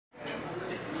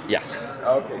Yes.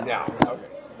 Okay, now. Okay.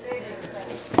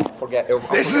 Forget.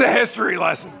 This is a history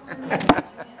lesson.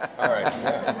 All right.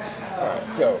 Yeah. All right.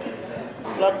 So.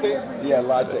 Latte? Yeah,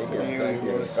 latte here. Thank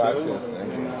you. Gracias.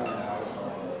 Thank you.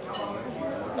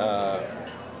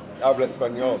 Habla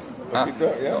español. Poquito,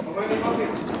 yeah.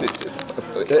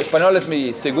 Español es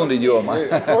mi segundo idioma.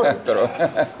 Pero,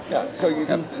 yeah. So you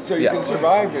can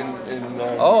survive in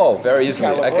oh, very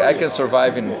easily. I can California.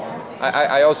 survive in.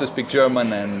 I also speak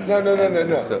German and.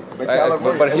 No. So,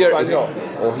 But here,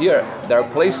 here there are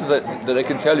places that I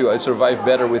can tell you I survive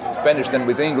better with Spanish than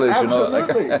with English.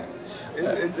 Absolutely. You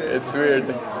know, it's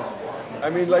weird. I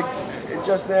mean, like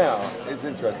just now, it's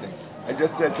interesting. I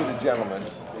just said to the gentleman,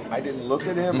 I didn't look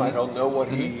at him. I don't know what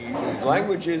his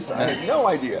language is. I had no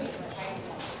idea.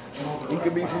 He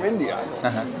could be from India,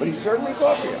 but he served me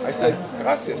coffee. I said,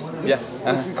 gracias.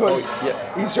 Because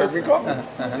he served me coffee.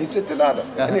 And he said, de nada.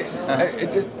 And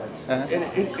it just,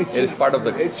 It's part of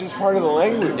the. It's just part of the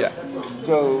language. Yeah.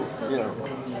 So,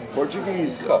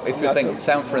 Portuguese. So if you think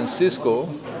San Francisco,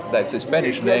 that's a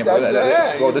Spanish name.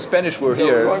 That's, well, the Spanish were so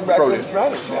here. We're going back probably. to the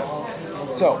Spanish,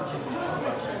 So,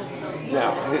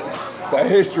 now, the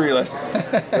history lesson.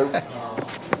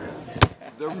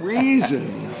 The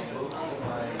reason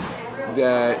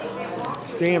that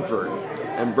Stanford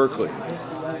and Berkeley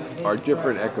are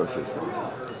different ecosystems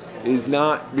is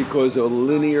not because of a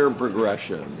linear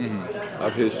progression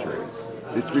of history.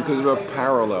 It's because of a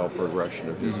parallel progression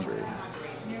of history.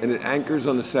 And it anchors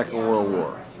on the Second World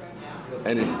War.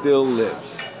 And it still lives.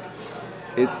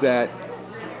 It's that,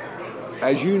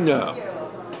 as you know,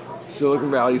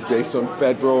 Silicon Valley is based on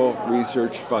federal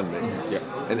research funding.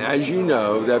 And as you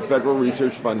know, that federal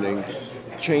research funding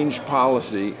changed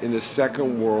policy in the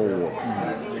Second World War.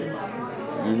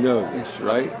 You know this,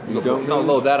 right? You don't know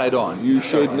No, that I don't. You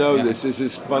should know this. This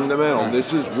is fundamental.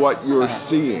 This is what you're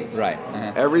seeing. Right.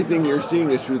 Everything you're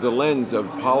seeing is through the lens of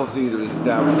policy that was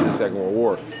established in the Second World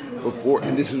War.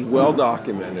 And this is well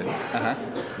documented.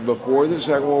 Before the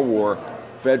Second World War,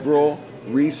 federal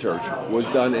research was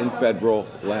done in federal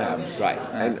labs. Right.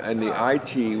 And the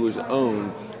IT was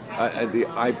owned, the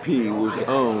IP was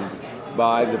owned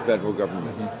by the federal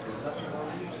government.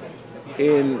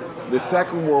 In the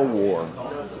Second World War,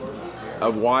 a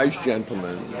wise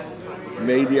gentleman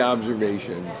made the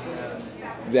observation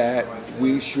that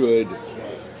we should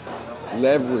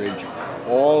leverage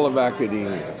all of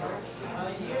academia,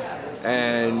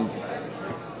 and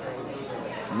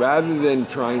rather than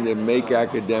trying to make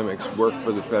academics work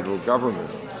for the federal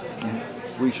government,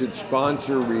 we should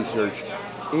sponsor research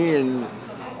in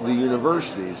the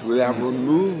universities without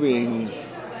removing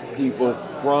people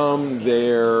from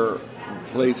their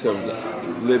place of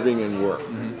living and work.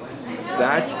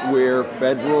 That's where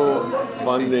federal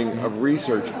funding of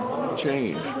research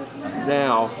changed.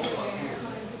 Now,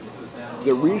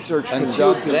 the research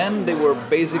Until conducted, then, they were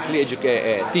basically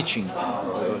teaching.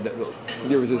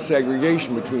 there was a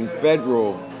segregation between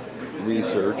federal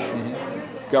research,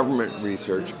 government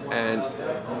research, and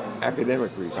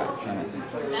academic research.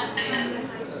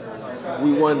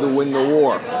 We wanted to win the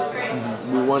war.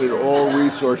 We wanted all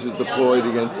resources deployed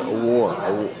against a war.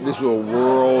 This was a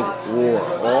world war.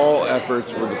 All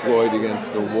efforts were deployed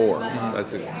against the war.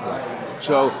 That's it.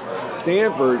 So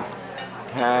Stanford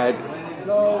had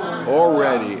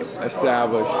already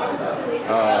established,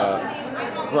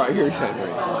 right, here's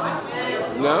Henry.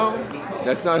 No?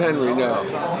 That's not Henry, no.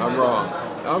 I'm wrong.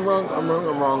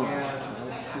 I'm wrong.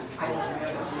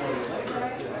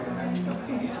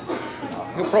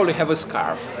 He'll probably have a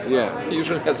scarf. Yeah. He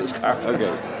usually has a scarf.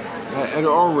 Okay. Had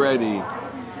already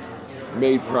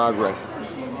made progress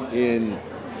in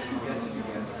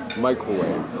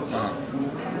microwave.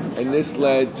 And this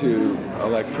led to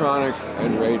electronics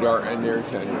and radar, and there's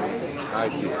Henry. I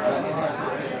see it.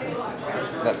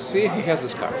 Let's see, he has the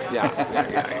scarf. Yeah.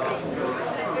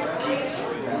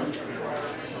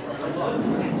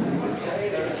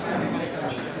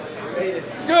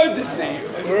 Good to see you.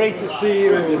 Great to see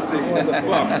you.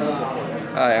 Wonderful.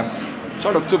 I am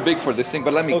sort of too big for this thing,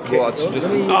 but let me go out just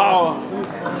to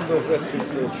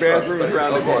Bathroom's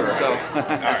around the corner. So, All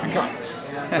right, come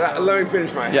on. Let me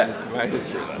finish my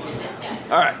history lesson.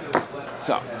 All right.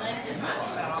 So,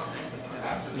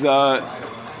 the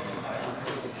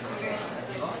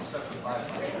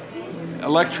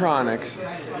electronics,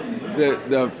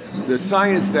 the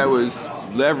science that was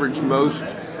leveraged most,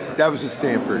 that was at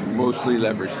Stanford, mostly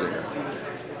leveraged there.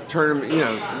 You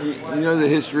know the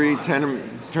history,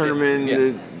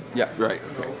 Turnerman, yeah. right,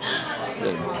 okay.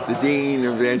 the dean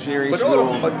of the engineering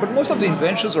school. But most of the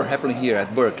inventions are happening here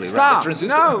at Berkeley, Stop! right?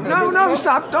 No,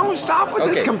 stop! Don't stop with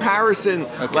this comparison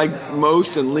like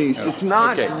most and least. It's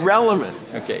not relevant.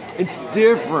 Okay. It's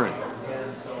different.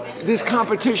 This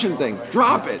competition thing,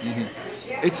 drop it.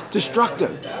 It's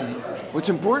destructive. What's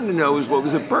important to know is what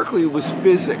was at Berkeley was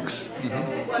physics.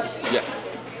 Yeah.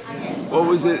 What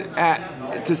was it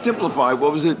at, to simplify,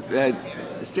 what was it at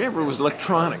Stanford was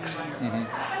electronics.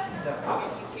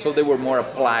 So they were more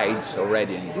applied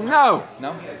already? No.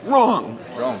 No? Wrong.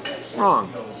 Wrong.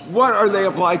 What are they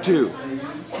applied to?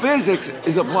 Physics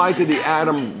is applied to the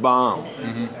atom bomb.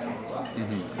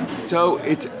 So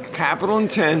it's capital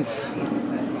intense,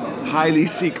 highly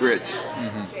secret,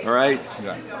 all right?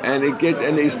 Yeah. And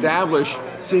they establish,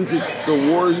 since the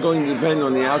war is going to depend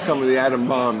on the outcome of the atom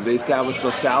bomb, they established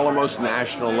Los Alamos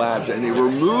National Labs, and they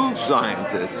remove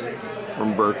scientists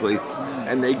from Berkeley,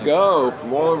 and they go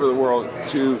from all over the world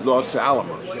to Los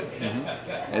Alamos,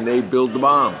 and they build the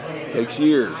bomb. It takes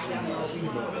years.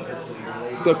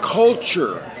 The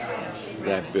culture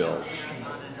that builds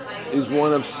is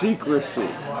one of secrecy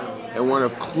and one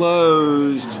of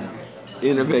closed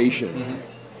innovation,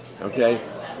 okay?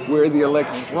 Where the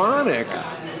electronics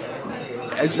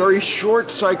has very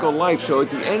short cycle life, so at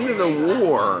the end of the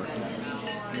war,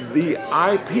 the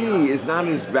IP is not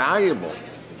as valuable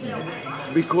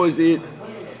because it...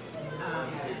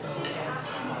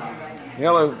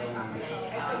 Hello?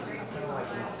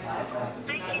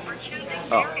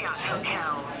 Oh.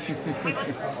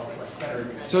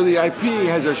 So the IP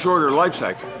has a shorter life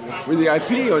cycle. Where the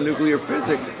IP on nuclear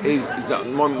physics is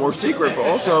more secret, but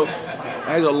also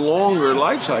has a longer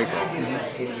life cycle.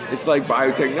 It's like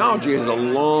biotechnology has a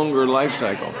longer life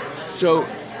cycle. So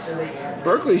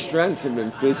Berkeley's strengths have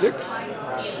been physics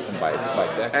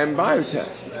and biotech,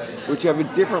 which have a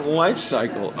different life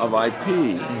cycle of IP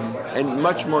and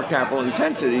much more capital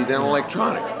intensity than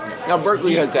electronics. Now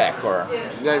Berkeley has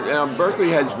Berkeley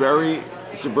has very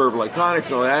superb electronics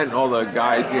and all that, and all the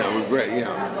guys, I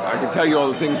can tell you all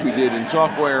the things we did in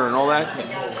software and all that.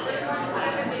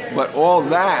 But all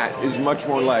that is much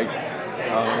more like,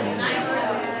 and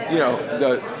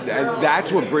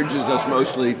that's what bridges us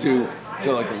mostly to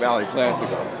Silicon Valley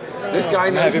Classical. This guy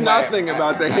knows nothing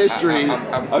about the history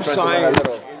of science in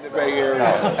the Bay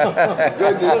Area.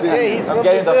 Goodness, I'm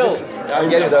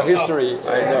getting the history.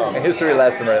 I know. A history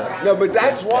lesson right now. No, but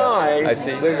that's why. I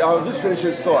see. I'll just finish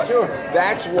this thought. Sure.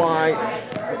 That's why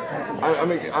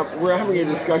we're having a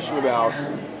discussion about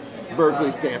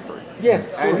Berkeley, Stanford.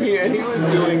 Yes. And he was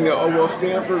doing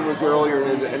Stanford was earlier,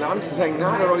 and I'm just saying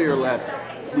not earlier or less.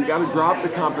 We got to drop the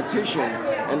competition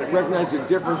and recognize the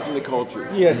difference in the culture.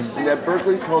 Yes. And that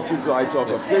Berkeley's culture drives off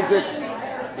of physics,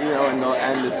 and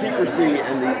the secrecy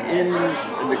and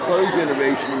the closed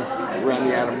innovation around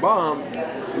the atom bomb,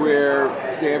 where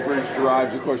Stanford's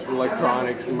derives, of course, from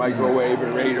electronics and microwave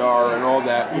and radar and all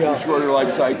that, which is shorter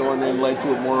life cycle, and then led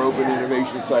to a more open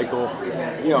innovation cycle,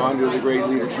 under the great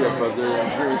leadership of the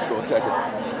engineering school,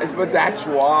 etc. But that's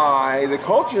why the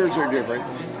cultures are different.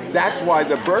 That's why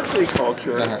the Berkeley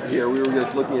culture here, we were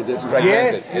just looking at this.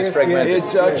 It's fragmented. It's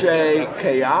such a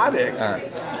chaotic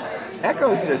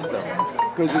ecosystem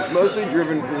because it's mostly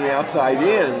driven from the outside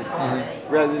in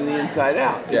rather than the inside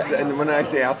out. Yeah. And when I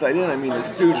say outside in, I mean the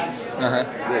students.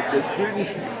 The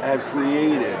students have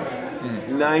created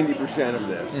 90% of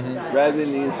this rather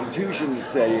than the institution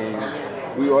saying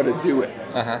we ought to do it.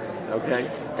 Okay?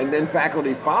 And then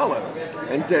faculty followed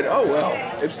and said, oh, well,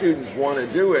 if students want to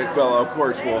do it, well, of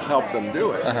course, we'll help them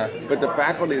do it. But the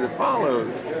faculty that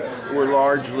followed were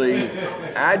largely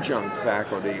adjunct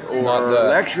faculty or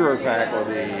lecturer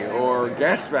faculty or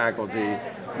guest faculty,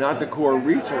 not the core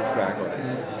research faculty.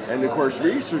 And the course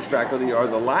research faculty are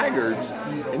the laggards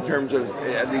in terms of,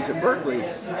 at least at Berkeley,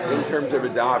 in terms of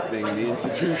adopting the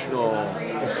institutional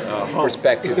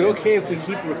perspective. Is it okay if we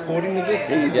keep recording this?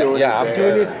 He's doing it. I'm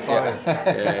doing it. Fine.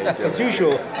 Yeah, As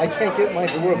usual, I can't get mine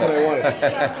to work when I want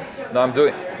it. No, I'm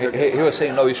doing. He was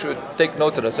saying, no, you should take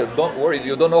notes. And I said, don't worry,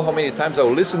 you don't know how many times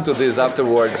I'll listen to this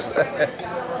afterwards.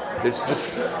 It's just.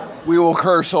 We will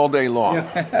curse all day long.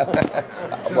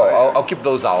 Well, I'll keep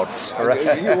those out.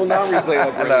 You will not replay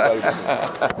that for anybody.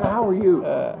 So how are you?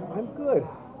 I'm good.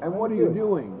 And what are you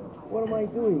doing? What am I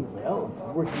doing? Well,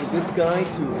 I'm working with this guy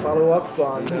to follow up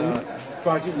on a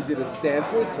project we did at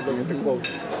Stanford to look at the quote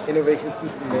innovation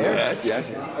system there. Yes.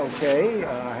 Okay,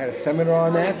 I had a seminar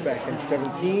on that back in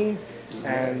 2017,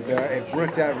 and it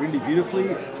worked out really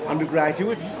beautifully.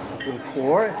 Undergraduates with a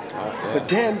core, but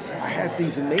then I had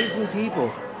these amazing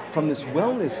people from this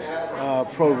wellness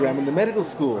program in the medical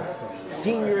school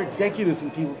senior executives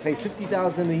and people pay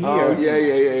 $50,000 a year. Oh, yeah.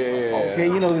 Okay,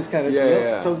 you know this kind of deal.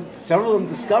 Yeah. So several of them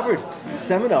discovered the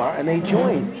seminar and they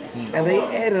joined, and they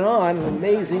added on an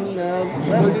amazing level.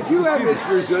 So did you have this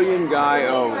Brazilian guy?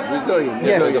 Oh, Brazilian.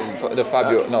 Yes. The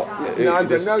Fabio, no.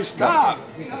 No, stop.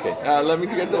 Okay. Let me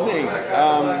get the name.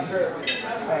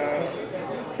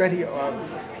 Betty,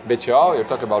 Betial, you're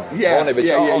talking about Yes, Bone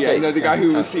Betial? yeah. Okay. No, the guy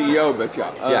who was CEO of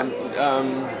Betial.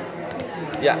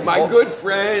 Yeah. My good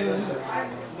friend.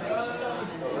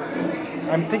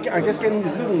 I'm just getting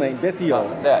his middle name, Betio.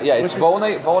 Yeah, it's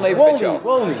Volney Betial.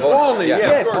 Wolney. Yeah.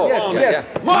 Yes.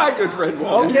 My good friend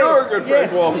Walt. Your good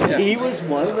friend Walt. Yes. He was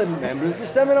one of the members of the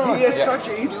seminar. He is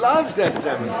he loves that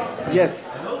seminar. Yes.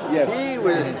 He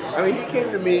was, he came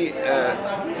to me,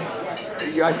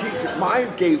 I teach, my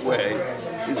gateway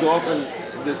is often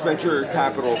this venture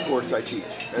capital course I teach,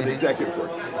 an executive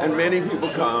course. And many people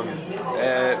come,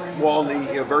 Walney,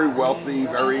 very wealthy,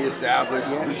 very established,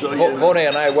 Brazilian. Volney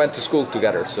and I went to school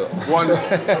together, so.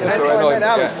 Wonderful. That's how I met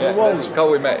Alex. That's how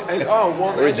we met. And,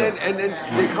 and then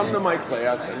they come to my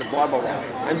class and blah, blah, blah.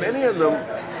 And many of them,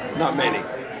 not many,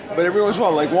 but every once in a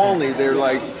while, like Walney, they're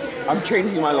like, I'm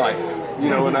changing my life,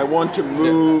 and I want to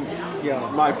move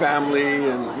my family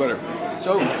and whatever.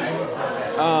 So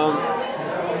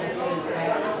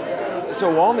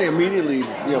Walney immediately,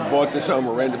 bought this home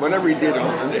or rented, whatever he did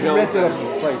on the hill. Rented a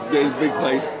place. Yeah, his big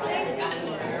place.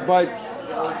 But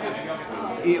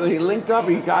when he linked up,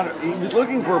 he was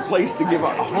looking for a place to give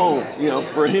a home,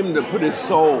 for him to put his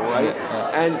soul, right?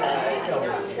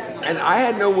 And I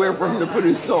had nowhere for him to put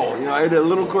his soul. I had a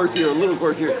little course here,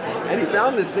 and he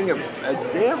found this thing at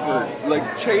Stanford,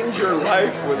 like Change Your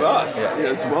Life with Us.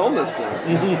 It's wellness thing.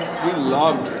 He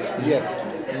loved it. Yes.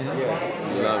 He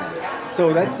loved it.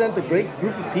 So that sent a great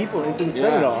group of people into the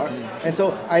seminar. And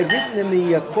so I'd written in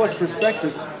the course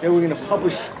prospectus that we're going to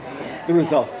publish the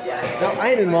results. Now I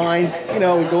had in mind,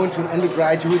 go into an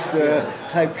undergraduate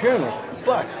type journal.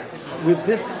 But with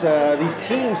these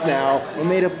teams now were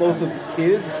made up both of the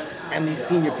kids and these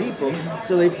senior people,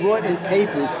 so they brought in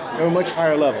papers that were much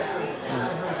higher level.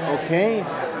 Okay?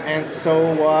 And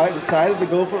so I decided to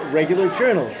go for regular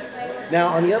journals. Now,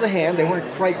 on the other hand, they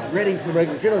weren't quite ready for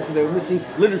regular journals, so they were missing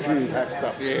literature type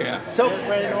stuff. Yeah. So,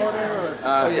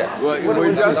 well,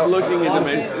 we're just looking at the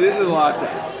menu. This is a latte.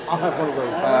 I'll have one of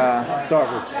those to start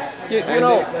with.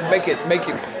 Make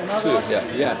it two.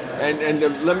 Yeah. And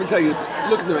let me tell you,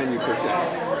 look at the menu for a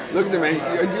second. Look at the menu. Do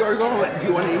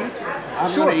you want to eat?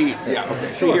 I'm going to eat. Yeah.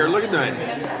 Okay. See here. Look at the menu.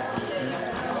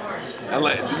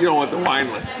 You don't want the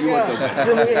wine list. You want the menu.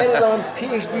 So we added on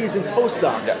PhDs and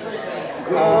postdocs.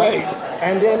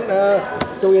 And then,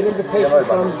 so we had invitation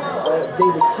from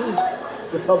David Teese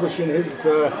to publish in his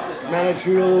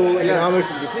Managerial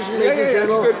Economics and Decision Making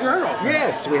Journal. It's a good journal.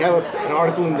 Yes, we have an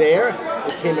article in there.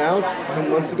 It came out some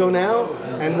months ago now,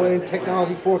 and went in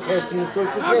Technology Forecasting and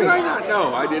Social Change. How did I not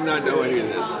know? I did not know any of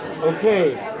this.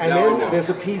 Okay, and then there's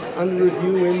a piece under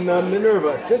review in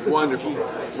Minerva, synthesis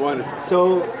piece. Wonderful.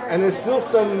 So, and there's still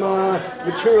some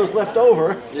materials left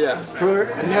over for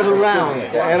another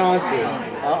round to add on to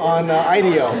on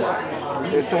IDEO.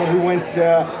 There's someone who went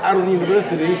out of the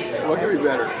university. What could be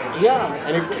better? Yeah,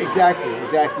 and exactly.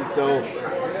 So,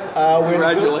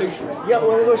 congratulations.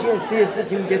 We're negotiating and see if we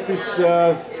can get this.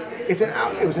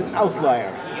 It was an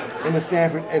outlier in the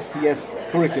Stanford STS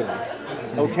curriculum.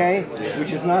 Okay,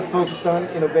 which is not focused on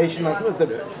innovation.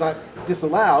 It's not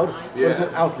disallowed, but it's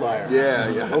an outlier.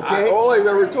 Yeah. Okay. All I've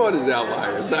ever taught is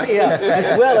outliers. As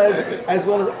well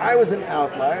as I was an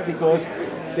outlier because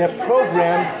their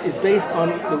program is based on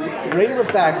the regular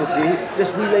faculty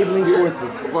just relabeling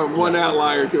courses. From one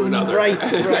outlier to another. Right.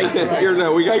 Here,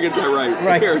 no, we gotta get that right.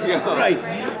 Right. Here we go. Right.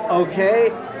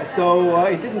 Okay. So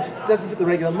it doesn't fit the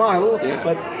regular model,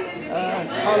 but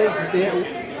colleague there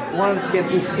wanted to get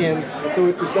this in, and so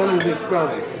it was done as an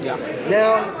experiment. Yeah.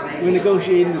 Now we're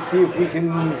negotiating to see if we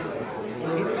can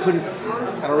put it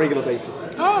on a regular basis.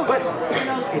 Oh. But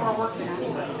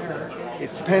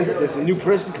it depends. There's a new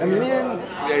person coming in.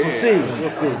 We'll see.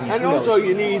 And also,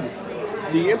 you need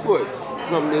the inputs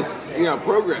from this,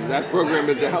 program. That program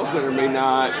at the health center may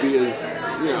not be as,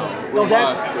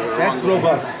 robust. That's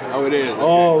robust. Oh, it is. Okay.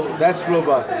 Oh, that's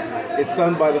robust. It's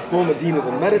done by the former dean of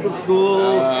the medical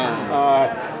school.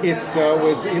 It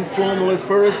was informal at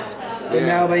first, but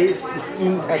now the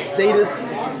students have status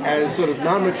as sort of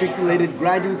non-matriculated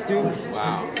graduate students.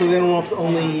 Wow. So they don't have to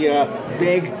only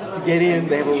beg to get in;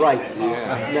 they have a right.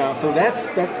 Yeah. Now, so that's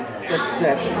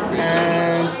set,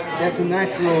 and that's a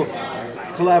natural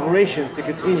collaboration to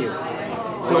continue.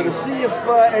 So we'll see if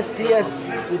STS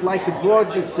would like to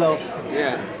broaden itself.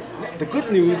 Yeah. The good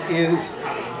news is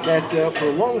that for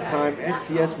a long time,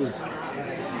 STS was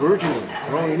burgeoning,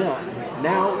 growing up.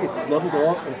 Now it's leveled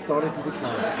off and started to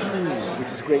decline,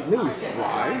 which is great news.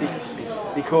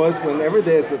 Why? Because whenever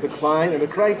there's a decline and a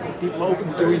crisis, people are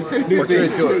open to doing new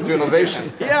things. To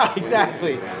innovation. Yeah,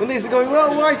 exactly. When things are going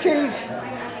well, why change?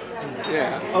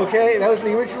 Yeah. Okay, that was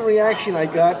the original reaction I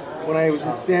got when I was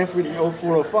in Stanford in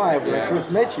 0405 when I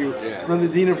first met you from the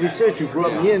Dean of Research who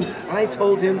brought me in, and I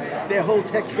told him their whole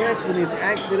tech transfer is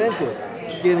accidental,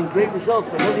 getting great results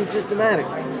but nothing systematic.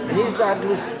 And he decided it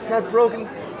was not broken.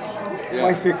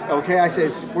 Why fix it? Okay, I said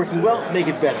it's working well, make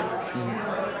it better.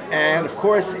 And of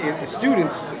course, the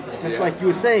students, just like you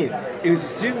were saying, it was the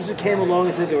students who came along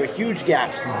and said there were huge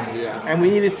gaps, and we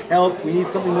needed help. We need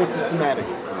something more systematic.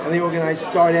 And they organized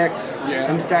StartX,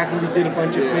 and the faculty did a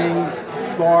bunch of things,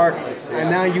 Spark, and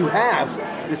now you have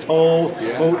this whole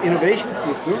quote, innovation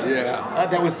system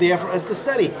that was there for us to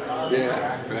study.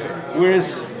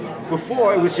 Whereas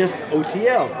before it was just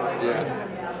OTL. Okay.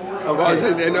 Well,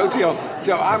 and OTL.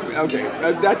 So I'm okay.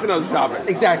 That's another topic.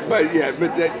 Exactly. But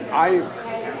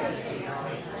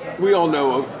we all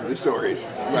know the stories,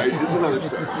 right? It's another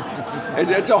story, and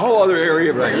that's a whole other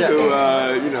area for you to,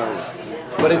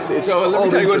 But it's so let me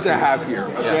tell you what I have here.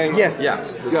 Okay. Yes. Yeah.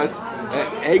 Just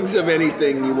eggs of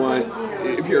anything you want.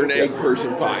 If you're an egg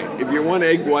person, fine. If you want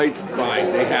egg whites,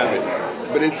 fine. They have it.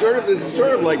 But it's sort of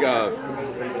like a,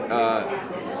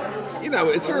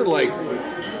 it's sort of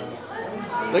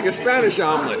like a Spanish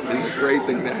omelet is a great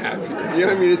thing to have here. You know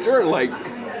what I mean? It's sort of like,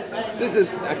 this is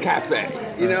a cafe.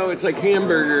 You know, it's like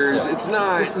hamburgers. It's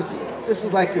not. This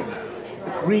is like a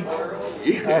Greek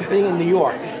thing in New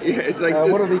York. Yeah, it's like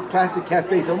one of the classic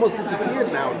cafes. Almost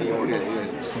disappeared now in New York.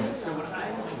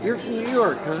 You're from New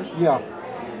York, huh? Yeah.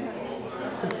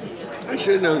 I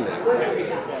should have known that.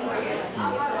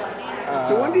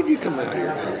 So when did you come out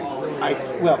here, Henry?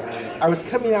 I was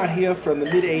coming out here from the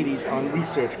mid-'80s on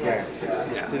research grants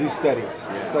to do studies.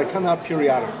 So I come out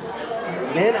periodically.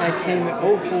 Then I came in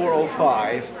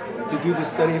 0405 to do the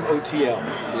study of OTL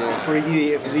for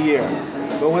the year.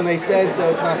 But when they said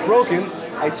it's not broken,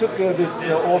 I took this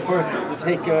offer to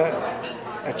take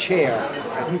a chair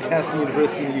at Newcastle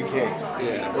University in the UK,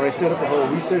 where I set up a whole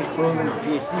research program, a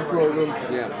PhD program.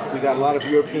 We got a lot of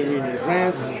European Union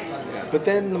grants. But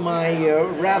then my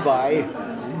rabbi,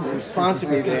 who sponsored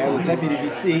me there, the deputy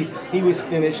VC, he was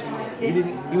finished. He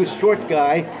was a short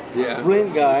guy,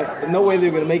 brilliant guy, but no way they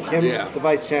were going to make him the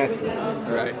vice chancellor.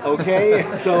 Right. Okay,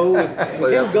 so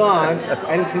with him gone,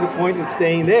 I didn't see the point in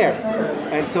staying there.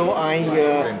 And so I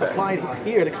applied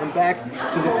here to come back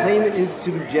to the Clayman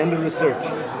Institute of Gender Research.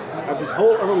 I have this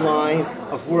whole other line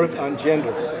of work on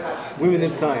gender, women in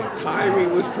science.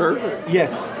 Timing was perfect.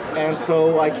 Yes, and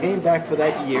so I came back for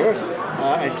that year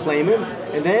at Clayman,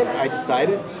 and then I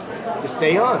decided to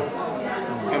stay on.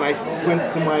 And I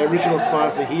went to my original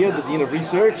sponsor here, the Dean of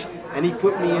Research, and he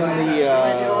put me in the...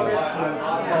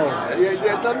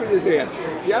 let me just ask. Do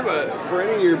you have for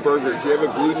any of your burgers, do you have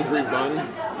a gluten-free bun?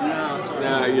 No, sorry.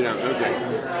 No, you don't. Okay.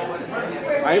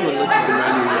 I haven't looked at the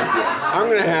menu yet. I'm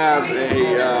going to have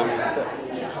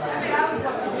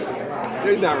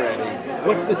they're not ready.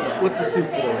 What's the soup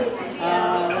today?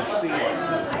 Let's see.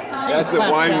 That's the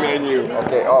wine menu.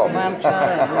 Okay, Clam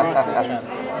chowder and broccoli chowder.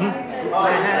 I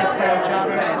had clam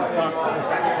chowder and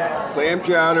broccoli. Clam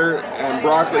chowder and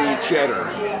broccoli cheddar.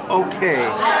 Okay.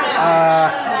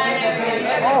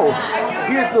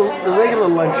 Here's the regular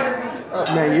lunch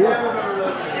menu.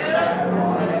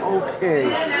 Okay.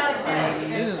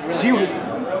 This is really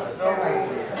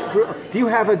Do you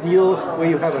have a deal where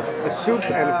you have a soup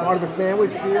and a part of a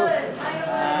sandwich deal?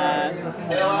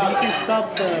 you can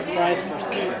sub the fries for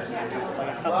soup, like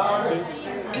a cup of soup.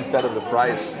 instead of the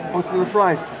fries. Oh, instead of the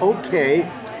fries. Okay.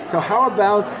 So how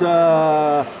about...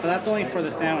 But that's only for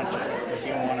the sandwiches, if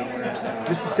you want to order a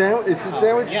sandwich. This is a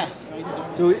sandwich? Yeah.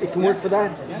 So it can work for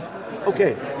that? Yeah.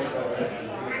 Okay.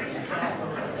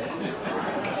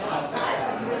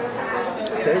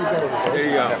 Okay, we got it. There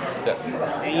you go.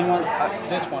 And you want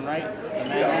this one, right? The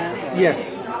mango?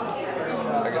 Yes.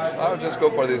 I guess I'll just go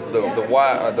for this, the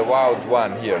wild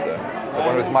one here, the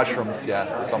one with mushrooms,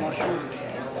 some mushrooms.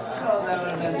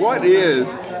 What is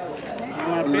You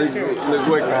want a biscuit?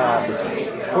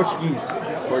 Portuguese.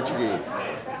 Portuguese.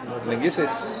 Linguiça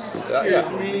is, it's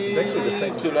actually the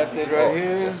same. To let it right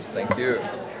here. Yes, thank you.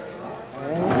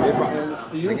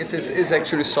 Linguiça is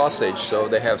actually sausage, so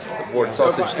they have the word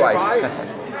sausage twice.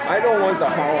 I don't want the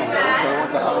Hollanders. I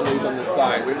want the Hollanders on the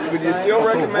side. Would you still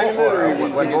Also, recommend it? Or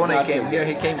when Boney came here,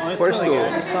 he came first to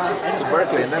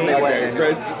Berkeley, and then they went.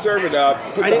 Okay, so serve it up.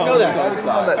 Put I the didn't know that. Hollanders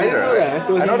on the I side. didn't know that. I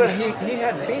thought I know he- that he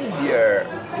had been here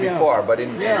before, but in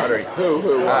other. Who?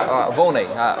 Voney.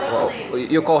 Well,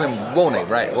 you call him Voney,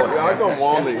 right? Voney. I go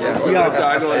Walney. Yeah. I don't know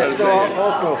how to So say it.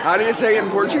 also, How do you say it in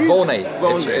Portuguese? Voney.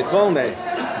 Voney. It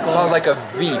sounds like a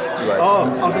V to us.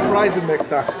 oh, I'll surprise him next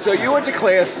time. So you went to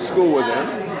class school with him.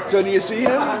 So do you see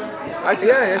him? I see.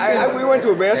 Yeah, I see him. We went to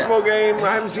a basketball game.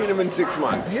 I haven't seen him in 6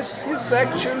 months. He's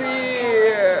actually.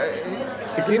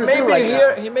 Is He in may Brazil be right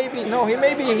here. He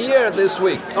may be here this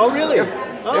week. Oh, really?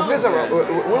 If he's around, we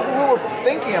were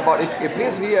thinking about if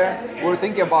he's here, we were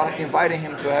thinking about inviting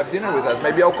him to have dinner with us.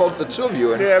 Maybe I'll call the two of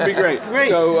you. And Yeah, that'd be great. Great,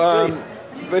 So,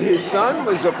 great. but his son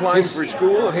was applying for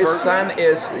school. At His Berkeley? son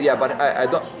is but I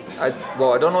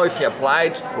don't know if he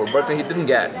applied for Berkeley. He didn't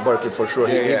get Berkeley for sure.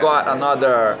 He got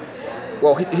another.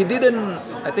 Well, he didn't.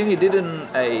 I think he didn't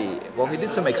he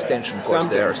did some extension course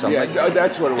there or something. Yeah, so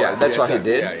that's what it was. Yeah, that's what he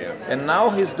did. Yeah, yeah. And now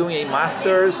he's doing a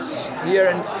master's here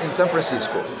in San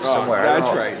Francisco somewhere. I don't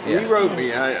That's know. right. Yeah. He wrote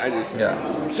me. I just.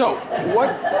 Yeah. So what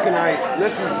can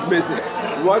let's business.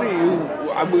 What do you?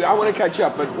 I want to catch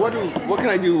up, but what can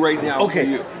I do right now for Okay,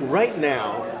 you? right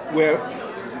now, we're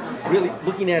really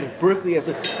looking at Berkeley as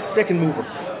a second mover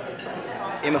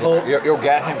in the whole. You'll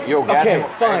get him. You'll get Okay, him.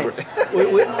 fine.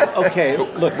 Okay,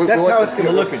 look, we that's want- how it's going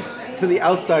to look to the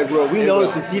outside world. We know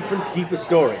it's a different, deeper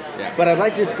story. Yeah. But I'd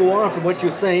like to just go on from what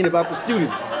you're saying about the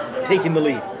students taking the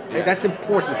lead. That's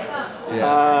important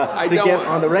I to don't get want-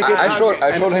 on the record. I showed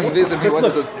him this and he Because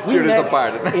wanted look, to we tear this met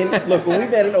apart. Look, when we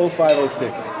met in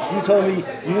 0506, you told me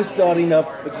you were starting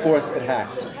up the course at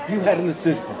HAS. You had an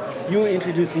assistant. You were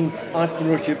introducing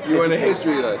entrepreneurship You want a education.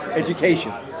 history lesson?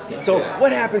 education. So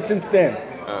what happened since then?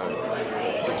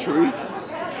 The truth?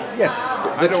 Yes.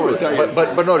 I don't want to tell you.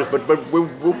 But notice, but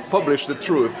we'll publish the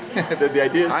truth. the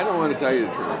idea is. I don't want to tell you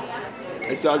the truth.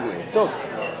 It's ugly. So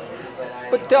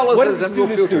But tell us what did the and we'll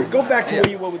students do? filter. Go back to where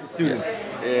you were with the students.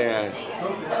 Yeah.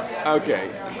 Okay.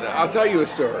 I'll tell you a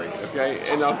story. Okay.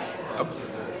 And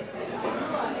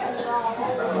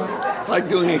it's like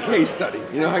doing a case study.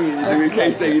 You know how you do a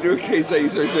case study? You do a case study, you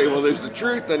start saying, well, there's the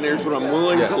truth, and there's what I'm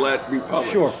willing to let be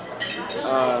published. Sure.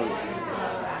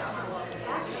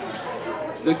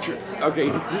 Okay,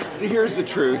 here's the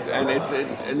truth, and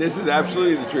and this is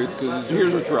absolutely the truth because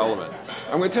here's what's relevant.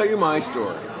 I'm going to tell you my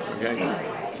story. Okay.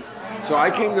 So I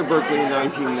came to Berkeley in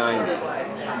 1990,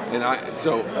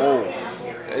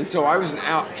 and so I was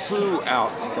true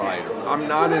outsider. I'm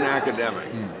not an academic.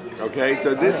 Okay,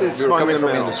 so this is You're coming fundamental.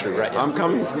 from industry, right? I'm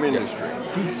coming from industry.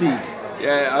 DC.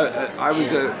 Yeah, I was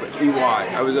a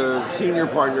EY. I was a senior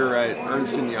partner at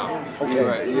Ernst & Young. Okay.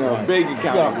 Right, big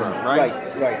accounting firm, right?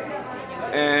 Right.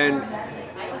 And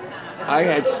I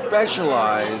had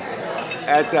specialized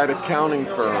at that accounting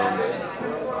firm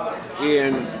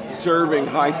in serving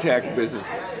high-tech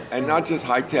businesses. And not just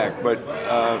high-tech, but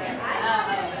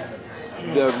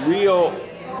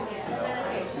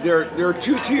there are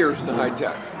two tiers in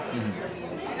high-tech.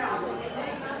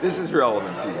 This is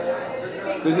relevant to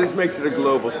you, because this makes it a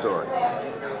global story.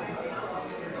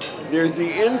 There's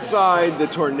the inside the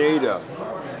tornado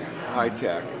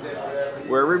high-tech,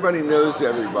 where everybody knows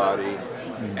everybody,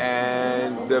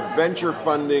 and the venture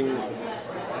funding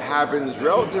happens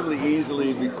relatively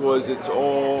easily because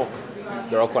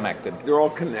They're all connected. they're all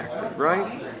connected,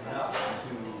 right?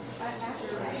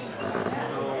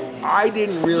 I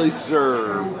didn't really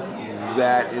serve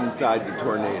that inside the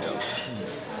tornado.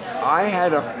 I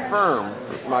had a firm.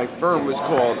 My firm was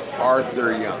called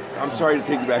Arthur Young. I'm sorry to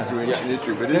take you back to ancient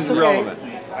history, but this is relevant.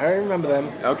 I remember them.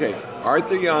 Okay,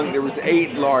 Arthur Young, there was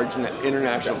 8 large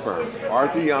international firms.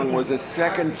 Arthur Young was a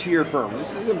second-tier firm.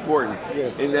 This is important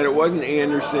in that it wasn't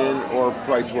Anderson or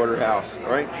Price Waterhouse,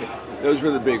 right? Those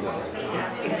were the big ones.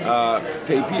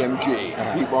 KPMG,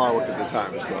 Pete Marwick at the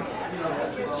time was called.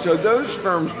 So those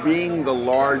firms, being the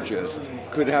largest,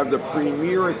 could have the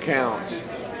premier accounts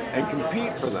and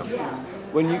compete for them.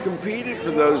 When you competed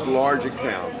for those large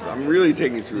accounts, I'm really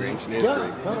taking you through ancient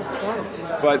history,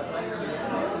 but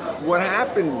what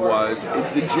happened was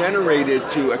it degenerated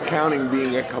to accounting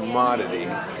being a commodity,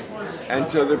 and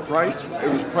so it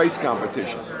was price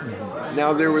competition.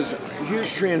 Now there was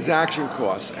huge transaction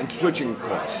costs and switching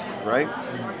costs, right?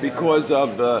 Because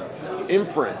of the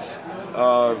inference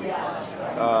of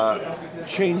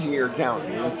changing your account.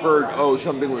 You inferred,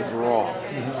 something was wrong.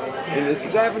 In the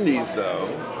 70s, though,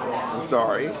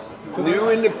 new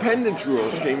independence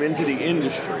rules came into the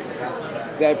industry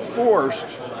that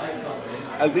forced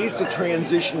at least the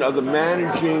transition of the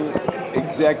managing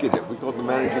executive, we call it the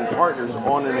managing partners,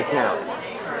 on an account.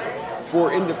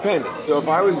 for independence. So if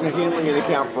I was handling an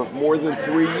account for more than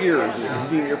 3 years as a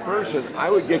senior person,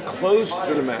 I would get close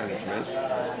to the management.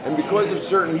 And because of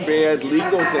certain bad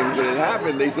legal things that had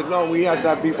happened, they said, no, we have to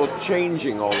have people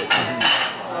changing all the time.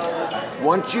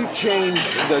 Once you change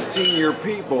the senior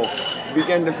people, it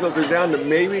began to filter down to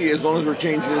maybe as long as we're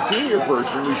changing the senior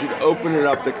person, we should open it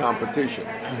up to competition.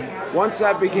 Once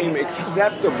that became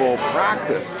acceptable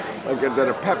practice, like that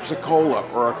a Pepsi-Cola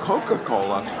or a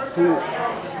Coca-Cola,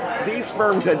 these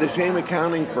firms had the same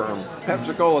accounting firm.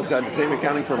 Pepsi-Cola's had the same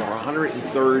accounting firm for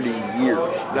 130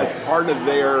 years. That's part of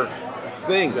their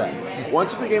thing.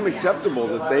 Once it became acceptable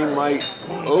that they might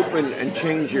open and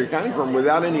change your accounting firm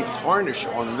without any tarnish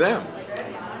on them,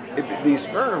 these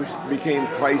firms became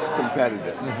price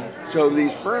competitive. So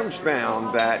these firms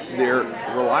found that their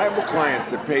reliable clients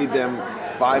that paid them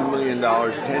 $5 million,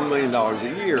 $10 million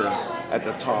a year at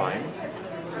the time,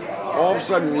 all of a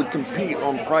sudden would compete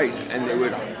on price, and they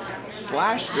would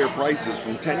slash their prices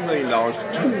from $10 million to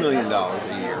 $2 million a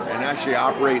year and actually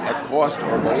operate at cost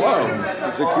or below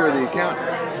to secure the account.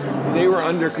 They were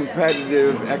under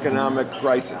competitive economic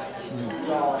crisis.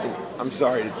 I'm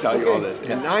sorry to tell you all this.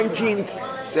 In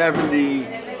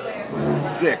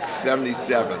 1976,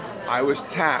 77, I was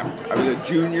tapped. I was a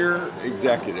junior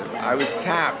executive. I was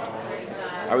tapped.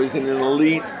 I was in an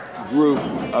elite group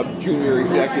of junior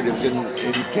executives in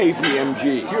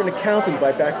KPMG. So you're an accountant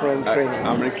by background training.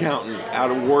 I'm an accountant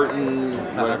out of Wharton,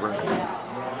 whatever.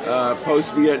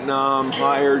 Post-Vietnam,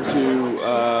 hired to,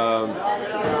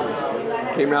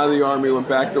 came out of the Army, went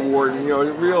back to Wharton, you know,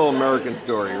 a real American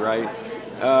story, right?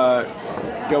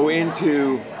 Go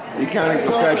into the accounting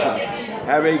profession,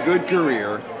 have a good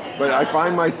career, but I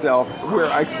find myself where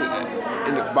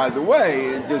and by the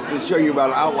way, just to show you about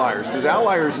outliers, because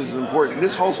outliers is important.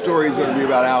 This whole story is going to be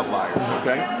about outliers,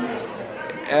 okay?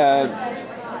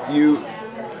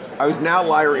 I was an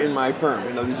outlier in my firm.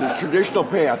 You know, there's a traditional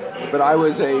path, but I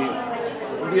was a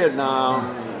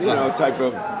Vietnam, you know, type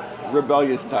of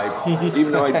rebellious type,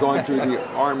 even though I'd gone through the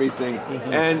Army thing.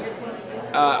 And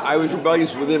I was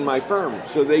rebellious within my firm,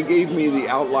 so they gave me the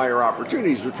outlier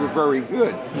opportunities, which were very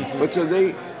good. But so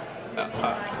they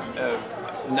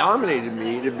nominated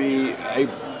me to be a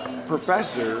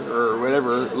professor or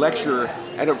whatever, lecturer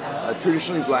at a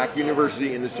traditionally black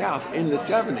university in the South in the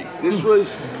 70s. This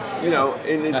was, you know,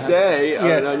 in its day,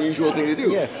 an unusual thing to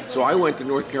do. So I went to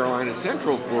North Carolina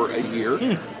Central for a year,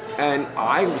 and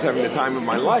I was having the time of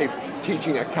my life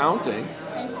teaching accounting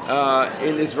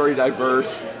in this very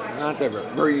diverse, not diverse,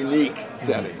 very unique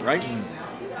setting, right?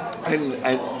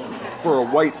 And for a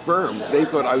white firm, they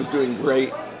thought I was doing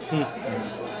great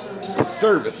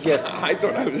service. I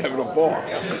thought I was having a ball.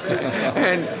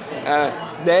 And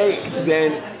they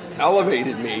then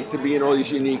elevated me to be in all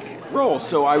these unique roles.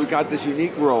 So I got this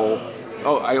unique role.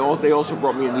 They also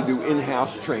brought me in to do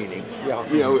in-house training,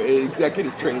 you know,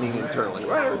 executive training internally.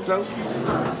 Whatever. So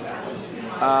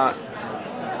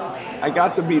I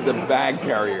got to be the bag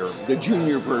carrier, the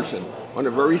junior person, on a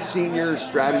very senior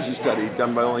strategy study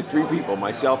done by only 3 people,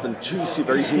 myself and 2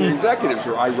 very senior executives,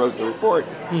 where I wrote the report,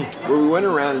 where we went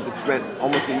around and spent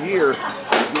almost a year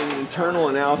doing an internal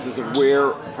analysis of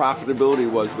where profitability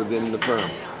was within the firm.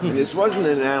 And this wasn't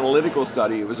an analytical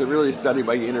study, it was really a study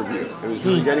by interview. It was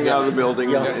really getting out of the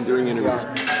building and doing interviews.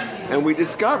 And we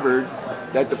discovered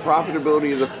that the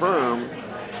profitability of the firm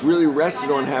really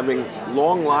rested on having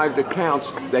long-lived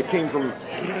accounts that came from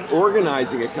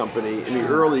organizing a company in the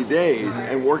early days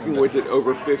and working with it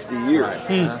over 50 years.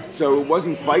 So it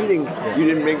wasn't fighting, you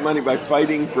didn't make money by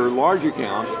fighting for large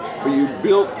accounts, but you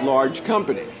built large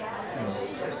companies.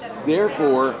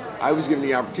 Therefore, I was given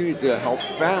the opportunity to help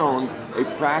found a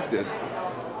practice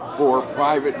for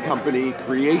private company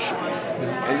creation.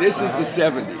 And this is the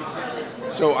 70s.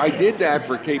 So I did that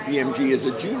for KPMG as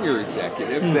a junior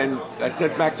executive. Then I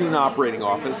sent back to an operating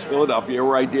office, Philadelphia,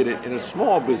 where I did it in a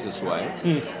small business way.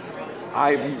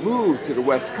 I moved to the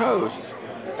West Coast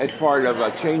as part of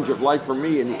a change of life for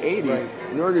me in the 80s.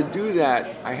 In order to do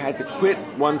that, I had to quit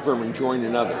one firm and join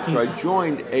another. So I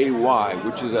joined AY,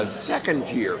 which is a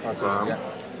second-tier firm,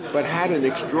 but had an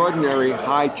extraordinary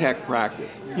high-tech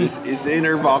practice. This is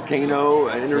inner volcano,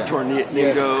 inner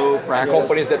tornado practice.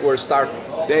 Companies that were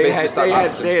They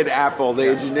had Apple,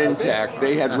 they had Genentech,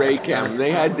 they had Raychem,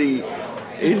 they had the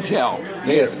Intel.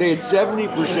 They had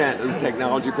 70% of the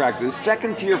technology practice. The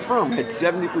second-tier firm had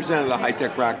 70% of the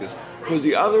high-tech practice because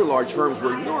the other large firms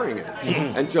were ignoring it.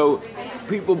 And so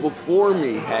people before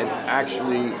me had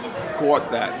actually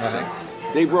caught that thing.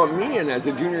 They brought me in as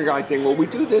a junior guy saying, well, we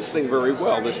do this thing very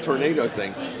well, this tornado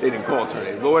thing. They didn't call it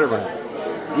tornado, but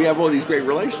whatever. We have all these great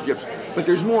relationships, but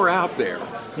there's more out there.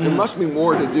 There must be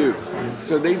more to do.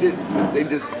 So they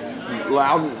just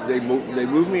They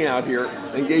moved me out here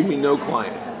and gave me no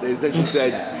clients. They essentially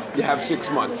said, you have 6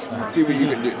 months, see what you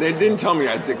can do. They didn't tell me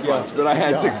I had 6 months, but I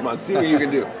had 6 months, see what you can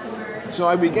do. So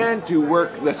I began to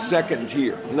work the second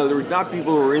tier. In other words, not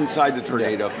people who were inside the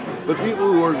tornado, but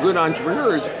people who were good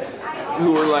entrepreneurs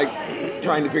who were like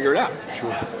trying to figure it out.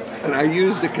 Sure. And I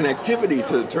used the connectivity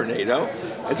to the tornado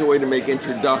as a way to make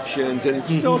introductions and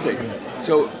facilitate.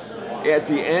 So at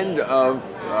the end of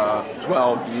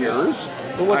 12 years...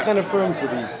 But what kind of firms were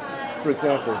these, for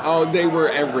example? Oh, they were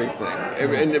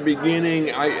everything. In the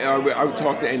beginning, I would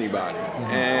talk to anybody.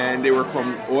 And they were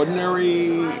from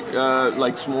ordinary,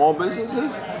 like small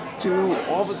businesses, to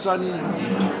all of a sudden,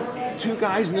 2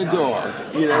 guys and a dog,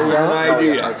 with an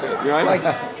idea. Right?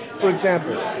 Like, for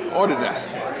example? Autodesk.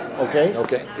 Okay.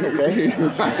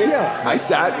 Right? Yeah. I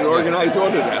sat and organized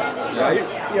Autodesk, right?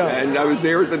 Yeah. And I was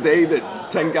there the day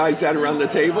that 10 guys sat around the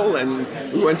table, and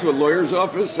we went to a lawyer's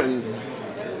office, and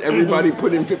everybody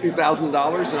put in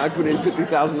 $50,000, and I put in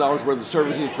 $50,000 worth of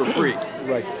services for free.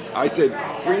 Right. I said,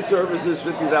 free services,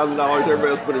 $50,000, everybody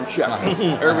else put in checks.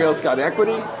 Everybody else got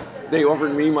equity. They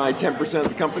offered me my 10% of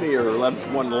the company, or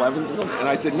 1/11, and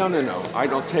I said, no, I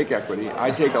don't take equity.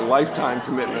 I take a lifetime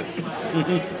commitment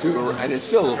to, and it's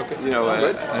still,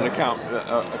 an account,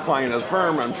 a client of the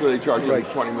firm. I'm sure they charge them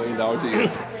 $20 million a year.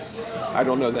 I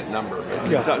don't know that number,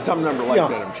 but some number like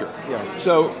that, I'm sure. Yeah.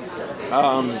 So,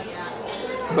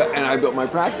 and I built my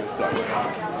practice that way.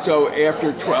 So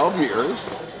after 12 years,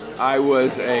 I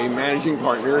was a managing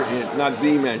partner, not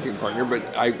the managing partner, but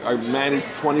I managed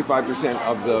 25%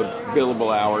 of the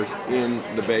billable hours in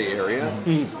the Bay Area.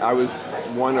 I was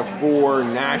one of 4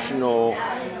 national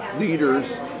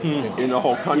leaders in the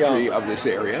whole country of this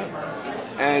area.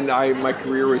 And my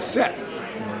career was set.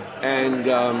 And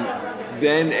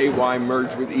then AY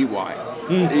merged with EY,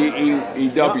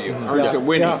 EW, Ernst &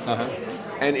 Whitney.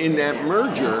 And in that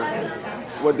merger,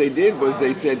 what they did was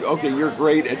they said, okay, you're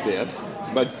great at this,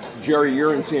 but Jerry,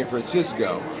 you're in San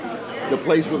Francisco. The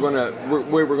place where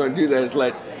we're going to do that is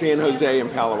let San Jose and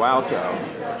Palo Alto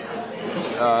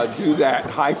do that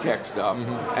high-tech stuff,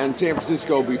 and San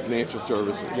Francisco will be financial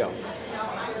services.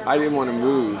 I didn't want to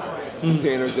move to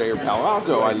San Jose or Palo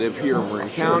Alto. I live here in Marin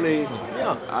County.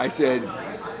 I said,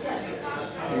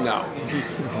 no.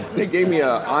 They gave me an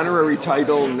honorary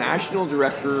title, National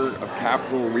Director of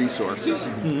Capital Resources,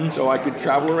 so I could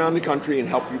travel around the country and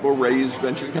help people raise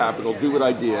venture capital, do what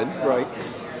I did. Right.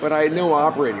 But I had no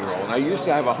operating role, and I used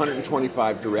to have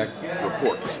 125 direct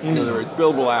reports. In other words,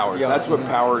 billable hours. That's what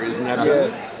power is in that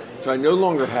business. So I no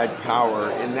longer had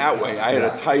power in that way. I had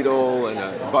a title and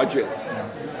a budget,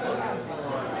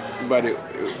 but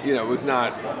it was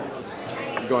not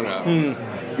going to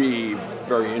be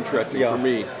very interesting for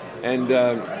me. And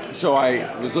so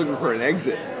I was looking for an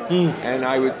exit. And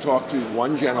I would talk to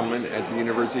one gentleman at the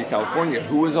University of California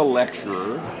who was a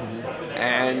lecturer,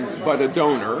 but a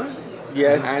donor.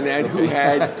 Yes. And who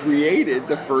had created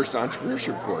the first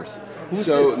entrepreneurship course. Who's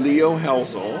so this? Leo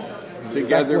Helsel,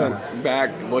 together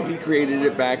he created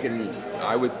it back in,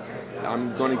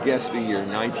 I'm going to guess the year,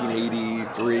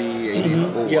 1983,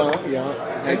 84.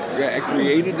 I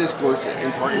created this course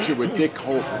in partnership with Dick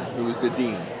Holton, who was the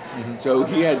dean. So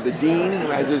he had the dean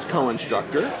as his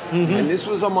co-instructor, and this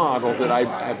was a model that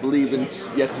I believe in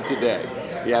yet to today.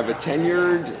 You have a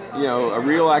tenured, a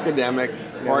real academic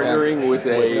partnering with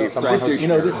a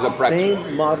practitioner. This is the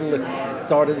same model that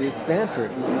started at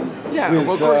Stanford. Yeah, with,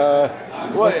 of course.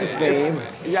 What's his name?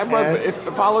 But it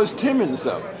follows Timmons,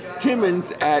 though.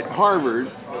 Timmons at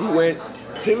Harvard,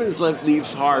 Timmons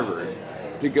leaves Harvard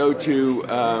to go to,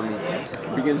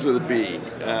 begins with a B,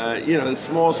 the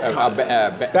small...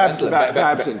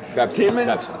 Babson.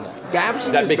 Timmons...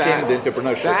 Babson that is became the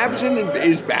entrepreneurship. Babson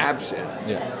is Babson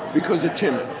because of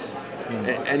Timmons,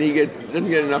 and he doesn't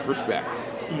get enough respect.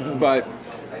 But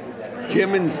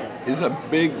Timmons is a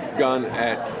big gun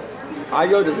at. I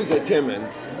go to visit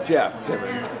Jeff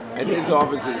Timmons, and his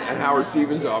office and Howard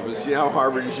Stevens' office. You know,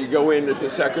 Harvard is you go in, there's a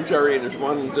secretary, and there's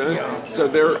one. So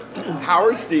they're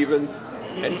Howard Stevens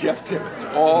and Jeff Timmons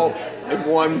all in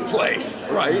one place,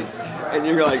 right? And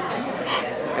you're like.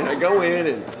 And I go in,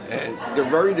 and they're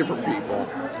very different people.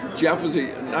 Jeff was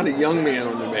not a young man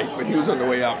on the make, but he was on the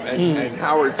way up. And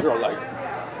Howard's sort of like,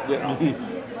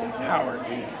 Howard,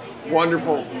 he's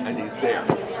wonderful, and he's there.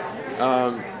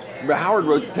 But Howard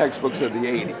wrote the textbooks of the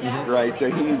 80s, right? So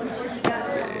he's,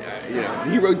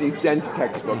 he wrote these dense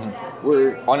textbooks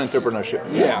where... On entrepreneurship.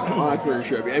 Yeah, on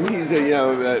entrepreneurship. And he's,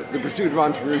 the pursuit of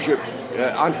entrepreneurship.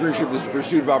 Entrepreneurship is the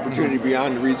pursuit of opportunity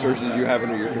beyond the resources you have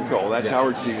under your control. That's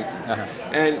Howard Stevens.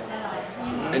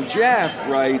 And Jeff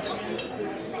writes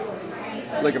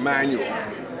like a manual.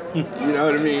 You know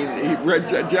what I mean?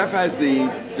 Jeff has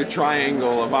the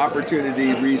triangle of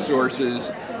opportunity,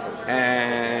 resources,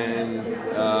 and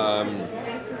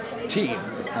team.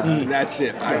 And that's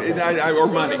it. Or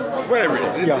money, whatever.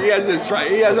 He has his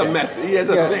he has a method. He has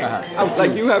a thing.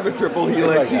 Like you have a triple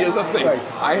helix. He has a thing.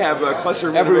 I have a cluster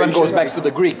of Everyone goes back to the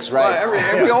Greeks,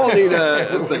 right? We all need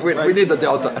a thing. We need the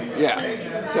delta.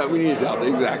 Yeah. So we need a delta,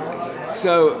 exactly.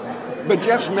 So, but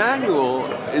Jeff's manual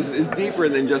is deeper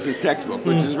than just his textbook,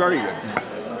 which is very good.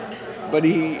 But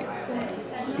he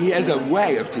has a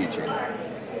way of teaching,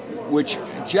 which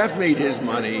Jeff made his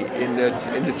money in the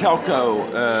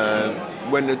telco.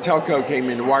 When the telco came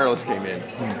in, the wireless came in,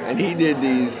 and he did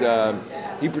these.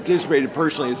 He participated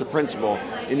personally as a principal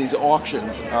in these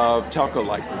auctions of telco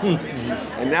licenses,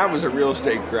 and that was a real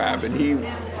estate grab. And he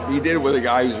did it with a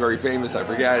guy who's very famous. I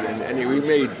forget, and he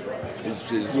made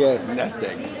his nest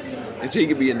egg, and so he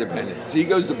could be independent. So he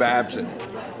goes to Babson,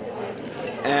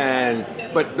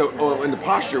 but in the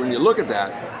posture, when you look at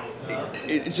that,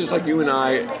 it's just like you and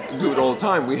I do it all the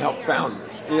time. We help founders.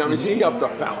 You know, I mean, so he helped the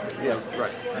founder. Yeah,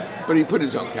 right. But he put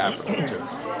his own capital into it.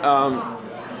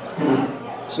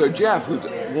 So Jeff, who's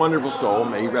a wonderful soul,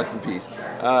 may he rest in peace,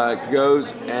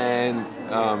 goes and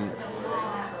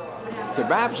to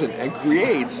Babson and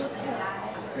creates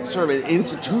sort of an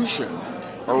institution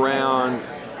around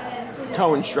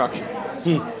co-instruction.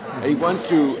 And he wants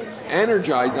to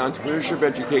energize entrepreneurship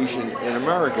education in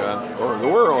America or in the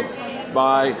world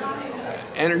by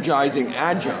energizing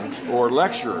adjuncts or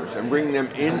lecturers and bringing them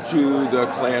into the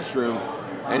classroom,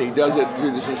 and he does it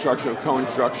through this instruction of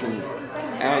co-instruction,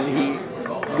 and he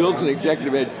builds an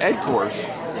executive ed course.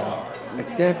 At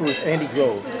Stanford with Andy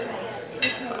Grove.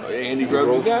 Andy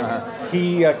Grove did that?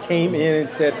 He came in and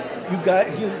said,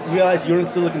 you realize you're in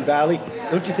Silicon Valley,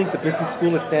 don't you think the business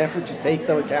school at Stanford should take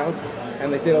some account?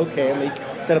 And they said, okay, and they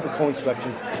set up a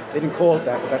co-instruction. They didn't call it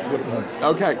that, but that's what it was.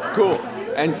 Okay, cool.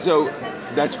 And so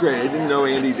that's great. I didn't know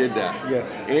Andy did that.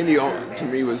 Yes. Andy, to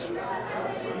me,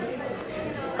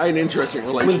 I had an interesting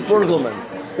relationship. With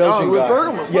Bergelman, Belgian with guy.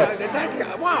 Bergelman. Yes.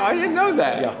 Wow, I didn't know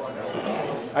that. Yeah.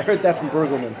 I heard that from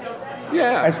Bergelman.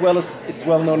 Yeah. As well as it's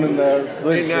well known in the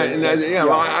literature.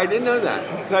 Well, I didn't know that.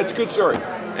 So that's a good story.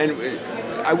 And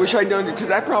I wish I'd known it, because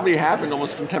that probably happened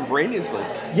almost contemporaneously.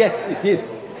 Yes, it did.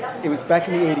 It was back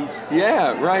in the 80s.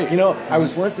 Yeah, right. You know, I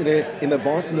was once in the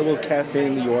Barnes & Noble Cafe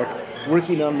in New York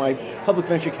working on my public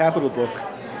venture capital book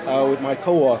with my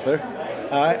co-author,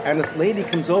 and this lady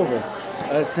comes over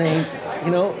saying,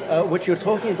 you know, what you're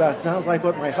talking about sounds like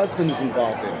what my husband is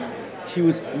involved in. She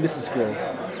was Mrs. Grove.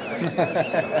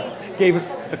 Gave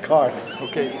us a card.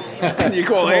 Okay. And you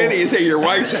call Andy and say your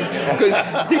wife's,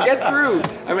 because to get through,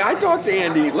 I mean, I talked to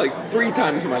Andy like 3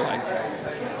 times in my life.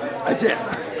 That's it.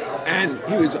 And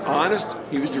he was honest,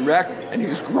 he was direct, and he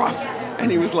was gruff. And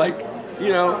he was like, you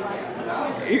know...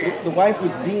 The wife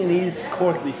was Viennese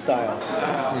courtly style.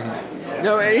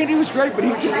 No, Andy was great, but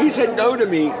he said no to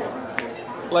me.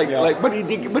 But he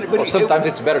did. But sometimes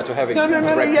it's better to have it. No.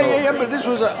 Yeah. But this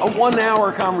was a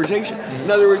 1-hour conversation.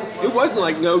 In other words, it wasn't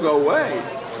like no, go away.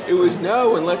 It was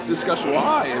no, and let's discuss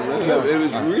why. And it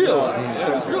was real. Yeah,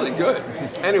 it was really good.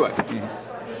 Anyway,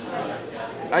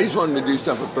 I just wanted to do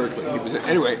stuff with Berkeley.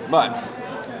 Anyway, but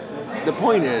the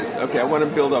point is, okay, I want to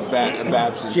build up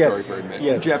Babson's story for a minute.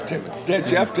 Yes. Jeff Timmons.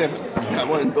 Jeff Timmons. I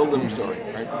want to build him a story,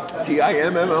 right?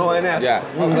 Timmons. Yeah,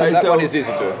 that one is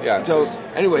easy too. Yeah. So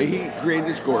anyway, he created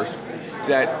this course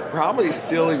that probably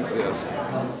still exists.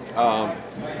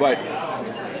 But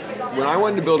when I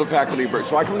wanted to build a faculty at Berkeley,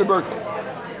 so I come to Berkeley.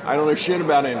 I don't know shit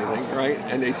about anything, right?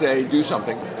 And they say, do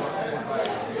something.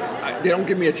 They don't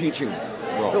give me a teaching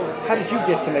role. So how did you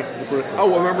get connected to Berkeley? Oh,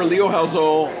 well, remember Leo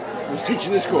Halzol was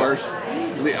teaching this course.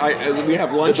 We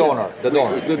have lunch. The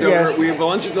donor. Yes. We have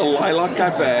lunch at the Lilac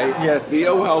Cafe. Yes.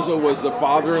 Leo Halzol was the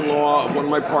father-in-law of one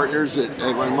of my partners,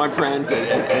 one of my friends at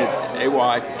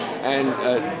AY,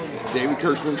 and David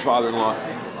Kirschman's father-in-law.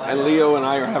 And Leo and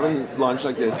I are having lunch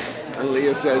like this. And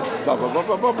Leo says, blah, blah, blah,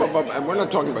 blah, blah, blah, blah. And we're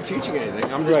not talking about teaching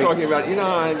anything. I'm just talking about,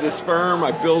 I have this firm,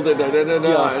 I build it, I don't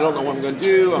know what I'm going to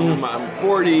do. I'm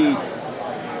 40.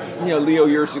 Leo,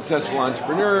 you're a successful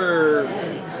entrepreneur.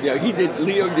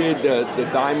 Leo did the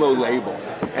Dymo label.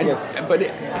 And, But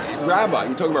Rabbi,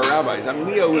 you talk about rabbis. I mean,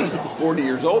 Leo was 40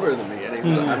 years older than me.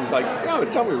 And I was like,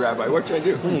 tell me, Rabbi, what should I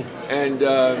do? And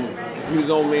he was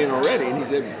an old man already. And he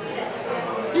said,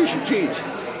 you should teach.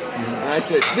 And I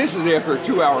said, this is after a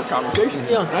 2-hour conversation.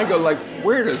 And I go, like,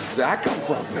 where does that come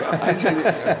from?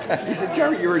 He said,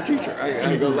 Jerry, you're a teacher.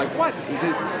 I go, like, what? He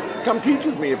says, come teach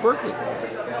with me at Berkeley.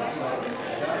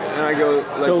 And And I go,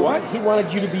 like, so what? he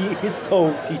wanted you to be his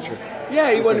co-teacher.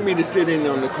 Yeah, he wanted me to sit in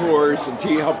on the course and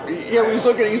help. Yeah, he's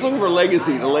looking for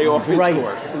legacy to lay off his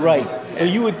course. Right. So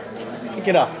you would pick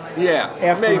it up. Yeah.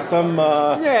 After maybe. some.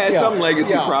 Some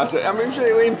legacy process. I mean, it was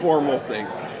an informal thing.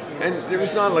 And it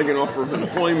was not like an offer of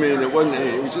employment. It wasn't.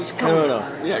 It was just come.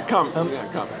 No. Yeah, come. Come.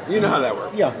 You know how that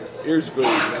works. Yeah. Here's food.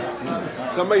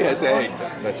 Somebody has eggs.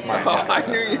 That's mine. Oh, I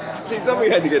knew you. See, somebody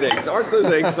had to get eggs. Aren't those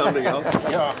eggs something else?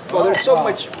 Yeah. Well, there's so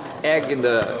much egg in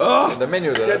the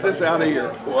menu. Get this out of here.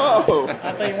 Whoa. I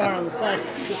thought you wanted on the side.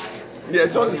 Yeah,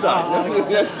 it's on the side.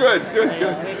 That's good. It's good.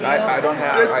 I don't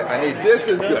have. I need. This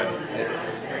is good.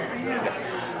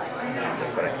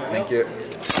 That's right. Thank you.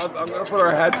 I'm going to put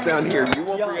our hats down here. You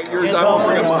won't forget yours. Yeah, I won't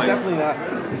forget no, mine. Definitely not.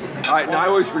 I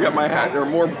always forget my hat. There are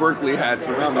more Berkeley hats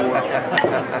around the world.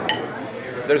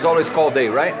 There's always call day,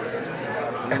 right?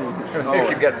 You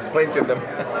can get plenty of them.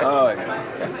 Oh,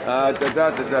 I'm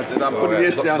putting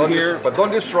this down here. But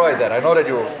don't destroy that. I know that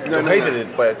you hated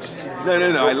it, but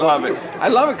No. I love it. I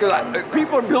love it because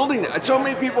people are building it. So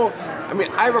many people. I mean,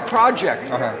 I have a project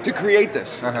to create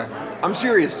this. I'm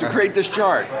serious, to create this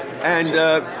chart. And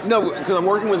because I'm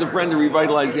working with a friend to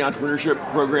revitalize the entrepreneurship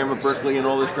program at Berkeley and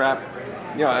all this crap.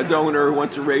 Yeah, a donor who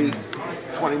wants to raise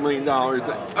 $20 million.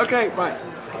 Okay, fine.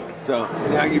 So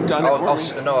now you've done it for me.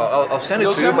 I'll send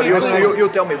it to you, but you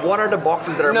tell me, what are the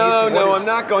boxes that are missing? No, I'm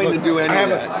not going to do any of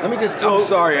that. Let me just I'm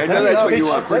sorry, I know that's what you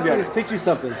want. Let me just pitch you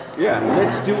something. Yeah.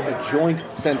 Let's do a joint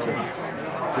center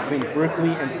between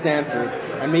Berkeley and Stanford,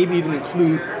 and maybe even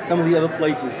include some of the other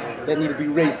places that need to be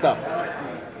raised up,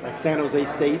 like San Jose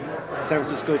State, San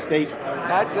Francisco State.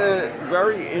 That's a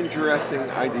very interesting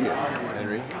idea,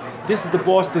 Henry. This is the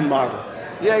Boston model.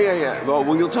 Yeah.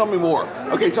 Well, you'll tell me more.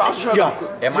 Okay, so I'll shut up.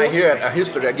 Am I here at a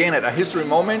history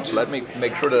moment? Let me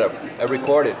make sure that I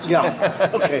record it.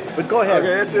 Yeah. Okay, but go ahead.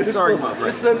 Okay, that's a story moment.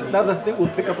 This is another thing we'll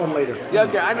pick up on later. Yeah,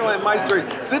 okay, I know my story.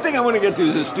 The thing I want to get to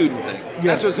is a student thing. Yes.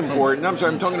 That's what's important. I'm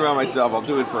sorry, I'm talking about myself. I'll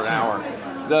do it for an hour.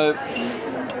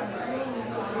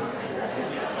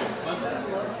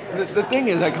 The thing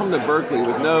is, I come to Berkeley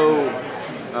with no...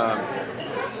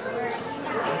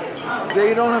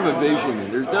 they don't have a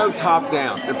vision. There's no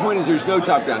top-down. The point is there's no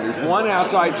top-down. There's one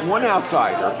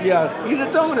outsider. Yeah. He's a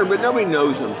donor, but nobody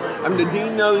knows him. I mean, the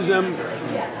dean knows him.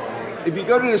 If you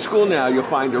go to the school now, you'll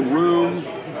find a room.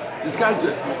 This guy's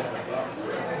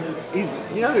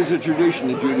there's a tradition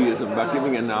in Judaism about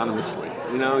giving anonymously.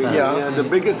 The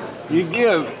biggest, you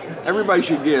give, everybody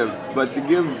should give, but to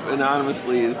give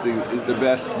anonymously is the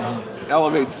best,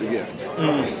 elevates the gift.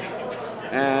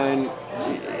 And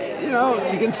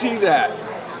you can see that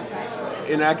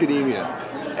in academia.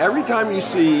 Every time you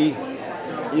see,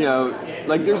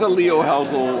 like there's a Leo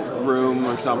Helsel room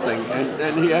or something,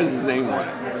 and he has his name on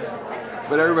it.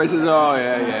 But everybody says, oh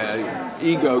yeah,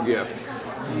 ego gift.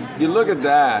 You look at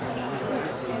that,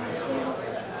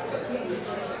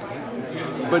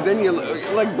 but then you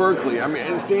like Berkeley, I mean,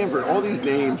 and Stanford, all these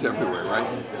names everywhere, right?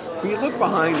 But you look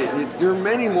behind it, there are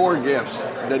many more gifts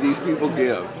that these people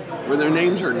give, where their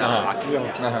names are not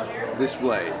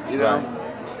displayed, Right.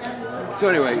 So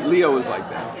anyway, Leo was like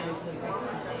that.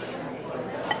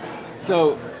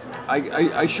 So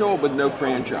I show up with no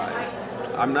franchise.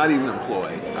 I'm not even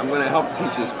employed. I'm going to help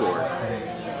teach this course.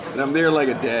 And I'm there like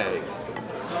a day.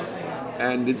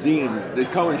 And the dean, the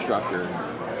co-instructor,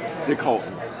 Dick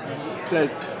Holton,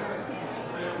 says,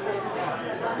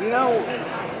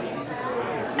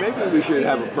 maybe we should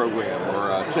have a program or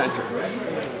a center.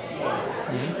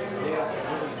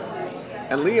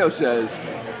 And Leo says,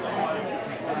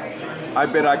 I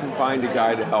bet I can find a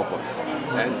guy to help us.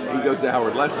 And he goes to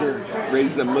Howard Lester,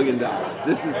 raises $1 million.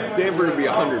 This is Stanford would be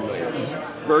 $100 million.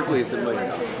 Berkeley, it's $1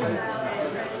 million.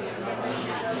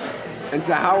 And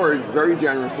so Howard very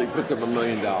generously puts up $1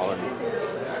 million.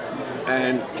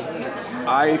 And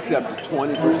I accept a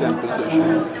 20%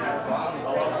 position,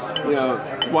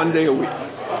 1 day a week.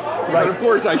 Right. But of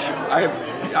course, I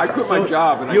quit my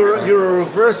job. And you're a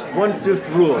reverse 1/5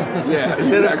 rule. Yeah.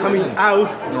 Instead of coming out,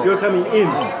 you're coming in.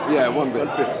 Yeah,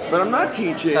 1/5. But I'm not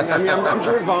teaching. I mean, I'm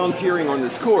sure volunteering on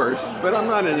this course, but I'm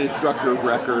not an instructor of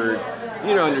record.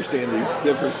 You don't understand these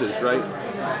differences, right?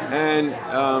 And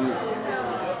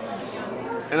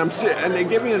and they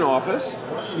give me an office,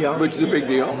 which is a big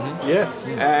deal. Yes.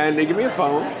 And they give me a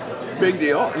phone, big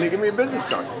deal, and they give me a business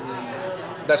card.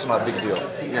 That's not a big deal.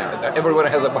 Yeah. Everyone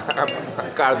has a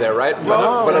car there, right?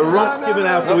 But a room's given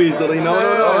out so easily. No.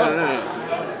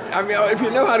 I mean, if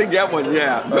you know how to get one,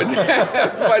 yeah. But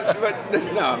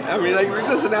no. I mean, like, you're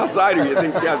just an outsider. You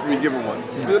think you have to be given one.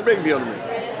 It's a big deal to me.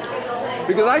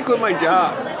 Because I quit my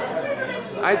job.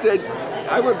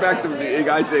 I went back to the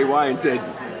guys at AY and said,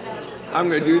 I'm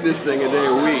going to do this thing a day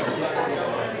a week.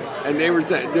 And they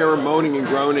were moaning and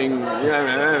groaning,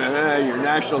 your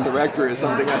national director or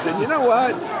something. I said, you know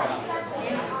what?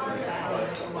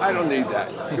 I don't need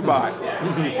that. Goodbye.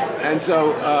 And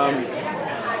so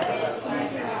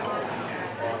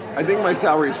I think my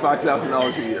salary is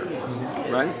 $5,000 a year,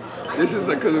 right? This is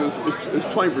because it was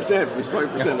 20%. It was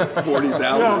 20% of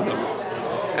 40,000.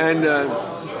 And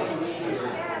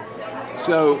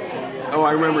so,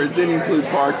 I remember it didn't include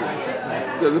parking.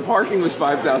 So the parking was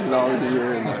 $5,000 a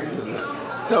year.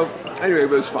 So anyway, it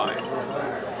was fine.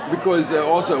 Because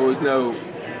also it was no,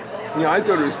 I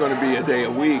thought it was going to be a day a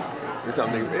week or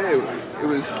something. It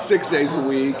was 6 days a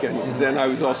week, and then I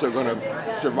was also going to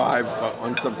survive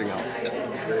on something else.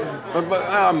 But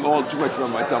I'm all too much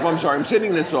about myself. I'm sorry, I'm sitting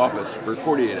in this office for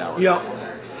 48 hours. Yeah.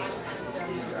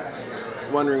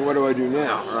 Wondering, what do I do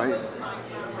now, right?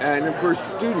 And of course,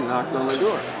 a student knocked on the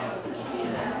door.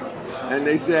 And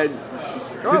they said,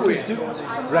 Business students?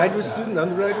 Graduate student?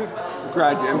 Undergraduate?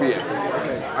 Graduate, MBA.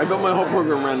 Okay. I built my whole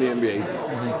program around the MBA.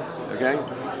 Okay?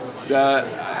 The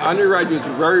undergraduates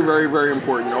were very, very, very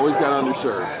important. Always got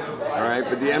underserved. All right?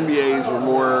 But the MBAs were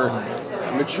more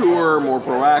mature, more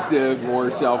proactive,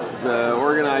 more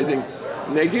self-organizing.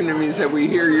 And they came to me and said, we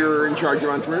hear you're in charge of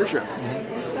entrepreneurship.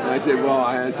 And I said,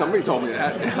 well, somebody told me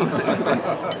that.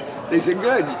 They said,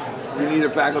 good. We need a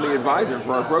faculty advisor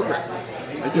for our program.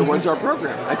 I said, what's our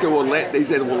program? I said, well, they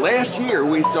said, well, last year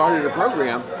we started a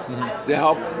program to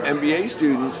help MBA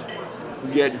students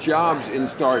get jobs in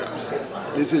startups.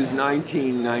 This is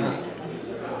 1990.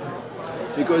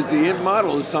 Because the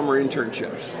model is summer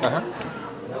internships.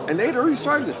 And they'd already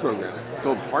started this program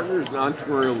called Partners in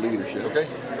Entrepreneurial Leadership. Okay.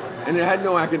 And it had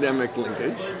no academic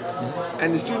linkage.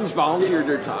 And the students volunteered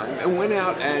their time and went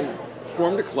out and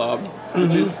formed a club,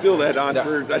 which is still that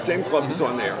same club that's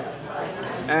on there.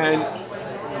 And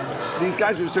these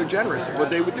guys were so generous. What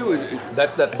they would do is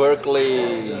that's that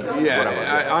Berkeley.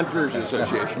 Entrepreneurs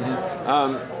Association.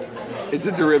 It's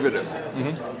a derivative.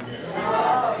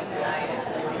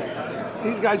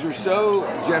 These guys were so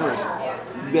generous.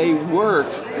 They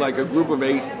worked like a group of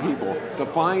 8 people to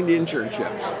find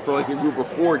internships for like a group of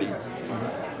 40.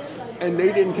 And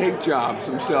they didn't take jobs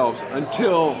themselves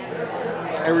until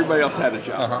everybody else had a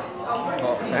job.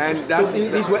 And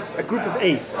these were a group of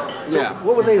 8. So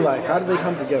what were they like? How did they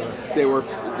come together? They were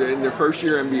in their first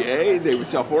year MBA. They would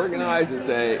self-organize and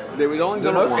say they would only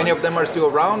go. Don't know if any of them are still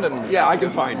around. And yeah, I can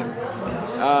find them.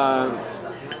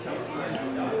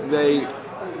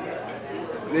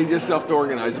 They just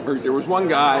self-organized. There was one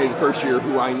guy the first year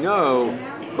who I know,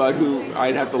 but who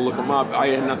I'd have to look him up. I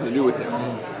had nothing to do with him.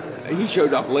 He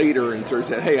showed up later and sort of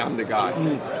said, hey, I'm the guy.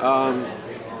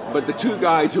 But the 2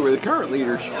 guys who were the current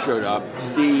leaders showed up,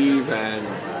 Steve and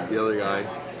the other guy.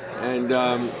 And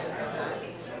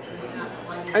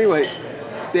anyway,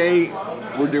 they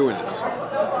were doing this.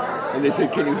 And they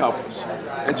said, can you help us?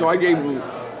 And so I gave them,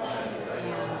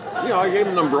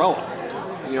 an umbrella.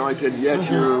 I said, yes,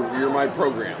 you're my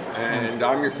program, and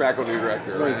I'm your faculty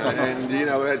director, and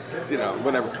that's,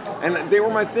 whatever. And they were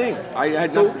my thing. I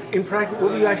had so in practice,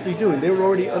 what were you actually doing? They were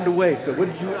already underway, so what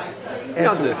did you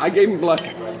answer? I gave them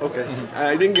blessing. Okay. And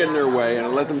I didn't get in their way, and I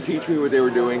let them teach me what they were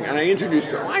doing, and I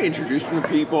introduced them. I introduced them to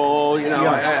people,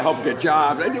 I helped get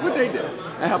jobs. I did what they did.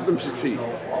 I helped them succeed.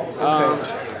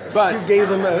 Okay. But you gave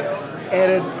them an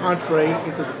added entree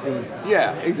into the scene.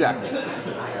 Yeah, exactly.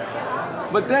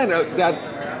 But then that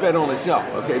fed on itself.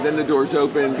 Okay, then the doors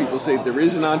open. People say there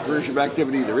is an entrepreneurship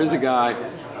activity. There is a guy.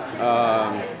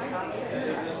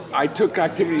 I took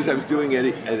activities I was doing at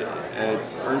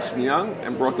Ernst & Young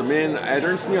and brought them in. At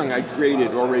Ernst & Young, I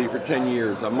created already for 10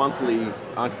 years a monthly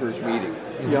entrepreneurs meeting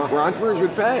where entrepreneurs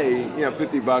would pay,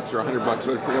 $50 or $100, I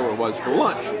forget what it was, for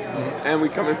lunch. And we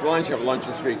come in for lunch, have a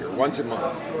luncheon speaker once a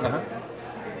month.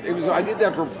 I did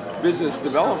that for business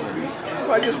development.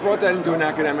 So I just brought that into an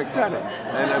academic setting.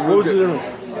 And I moved what was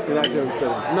the difference in academic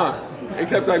setting? None.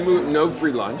 Except I moved no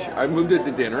free lunch. I moved it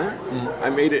to dinner. I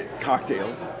made it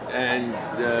cocktails and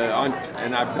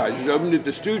appetizers. Opened it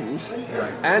to students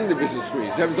and the business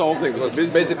suites. That was the whole thing. So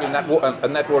it's basically a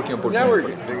networking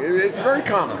opportunity. Networking. It's very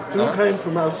common. So who came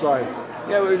from outside?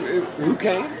 Yeah, who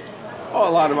came? Oh,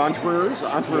 a lot of entrepreneurs,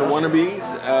 entrepreneur wannabes.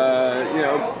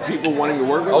 People wanting to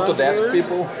work with Autodesk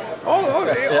people.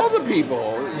 All the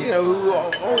people, who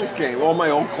always came. All my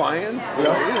old clients,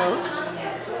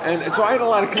 And so I had a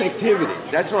lot of connectivity.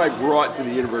 That's what I brought to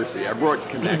the university. I brought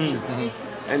connections.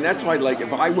 And that's why,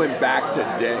 if I went back to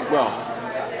today,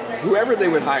 whoever they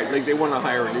would hire, they want to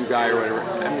hire a new guy or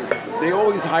whatever, they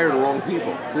always hire the wrong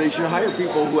people. They should hire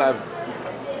people who have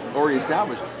already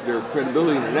established their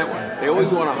credibility in the network. They always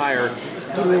want to hire.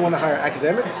 Do they want to hire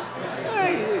academics?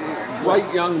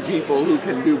 bright young people who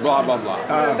can do blah, blah, blah.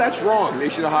 That's wrong. They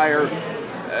should hire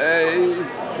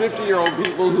 50-year-old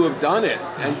people who have done it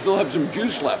and still have some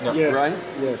juice left, Yes. right?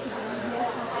 Yes.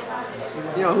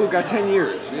 You know, who got 10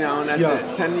 years, you know, and that's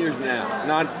it. 10 years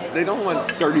now. They don't want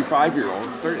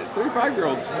 35-year-olds.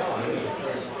 35-year-olds,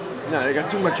 no, they got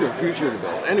too much of a future to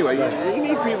build. Anyway, you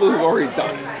need people who've already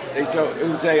done it.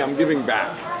 Who say, I'm giving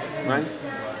back, right?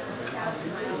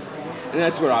 And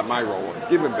that's what my role was,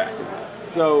 giving back.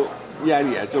 So,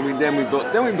 so we built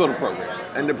a program.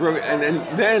 And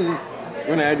then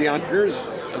when I had the Entrepreneurs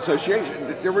Association,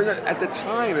 there were at the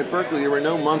time at Berkeley, there were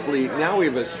no monthly, now we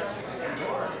have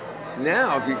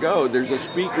now if you go, there's a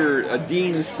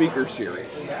Dean Speaker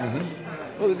Series.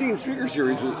 Mm-hmm. Well, the Dean Speaker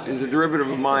Series is a derivative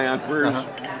of my Entrepreneurs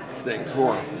thing,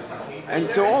 forum. And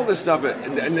so all this stuff,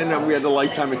 and then we had the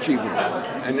Lifetime Achievement Award.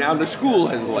 And now the school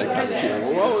has a Lifetime Achievement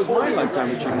Award. Well, it was my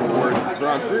Lifetime Achievement Award for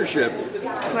entrepreneurship.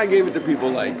 And I gave it to people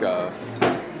like, the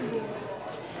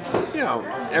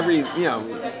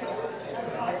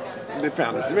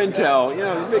founders of Intel,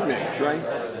 the big names, right?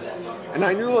 And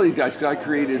I knew all these guys because I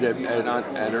created at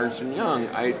Ernst & Young,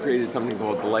 I had created something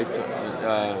called the Lifetime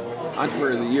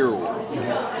Entrepreneur of the Year Award,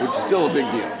 which is still a big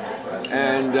deal.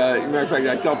 And as a matter of fact,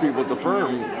 I tell people at the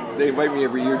firm, they invite me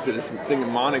every year to this thing in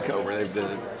Monaco where they have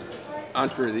the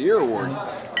Entrepreneur of the Year Award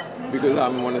because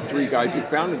I'm one of 3 guys who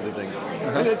founded the thing.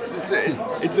 And it's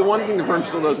the one thing the firm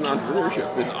still does in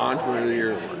entrepreneurship, is Entrepreneur of the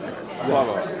Year Award. Blah,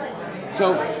 blah, blah.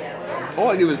 So all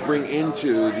I did was bring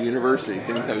into the university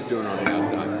things I was doing on the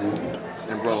outside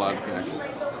and brought a lot of connections.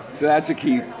 So that's a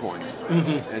key point.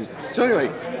 Mm-hmm. And so anyway,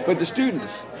 but the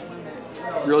students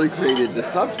really created the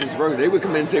substance program. They would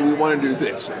come in and say, we want to do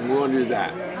this and we want to do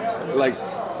that. Like,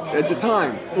 at the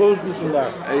time. What was this and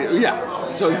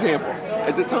that? So example,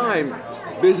 at the time,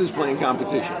 business playing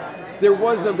competition. There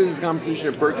was no business competition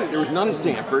at Berkeley. There was none at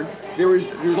Stanford. There was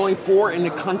only 4 in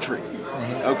the country.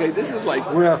 Mm-hmm. Okay, this is like,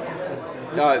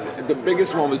 the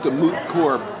biggest one was the Moot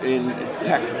Corp in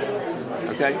Texas.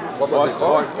 Okay? What was it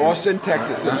called? Austin,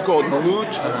 Texas. It was called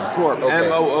Moot Corp. Okay.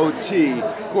 M-O-O-T,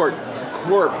 Corp,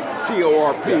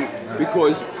 C-O-R-P,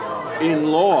 because in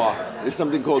law, there's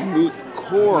something called Moot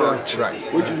Court,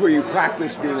 which is where you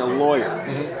practice being a lawyer.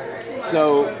 Mm-hmm.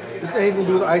 So, is there anything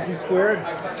to do with IC squared?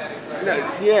 No,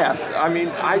 yes, I mean,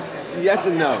 yes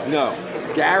and no. No,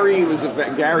 Gary what's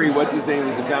his name,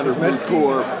 was the founder of Moot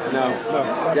Corp. No,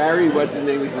 Gary what's his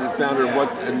name was the founder of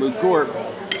Moot Corp.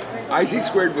 IC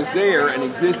Squared was there and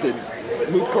existed.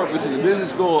 Moot Corp was in the business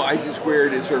school. IC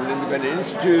Squared is sort of an independent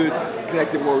institute,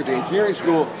 connected more with the engineering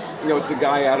school. It's the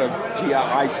guy out of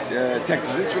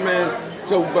Texas Instruments.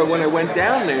 So, but when I went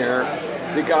down there,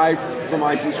 the guy from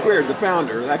IC Squared, the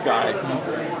founder, that guy,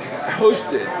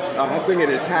 hosted a thing at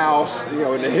his house,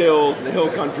 in the hills, in the hill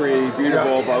country,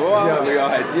 beautiful, blah, blah, blah. Yeah. We all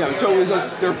had, so it was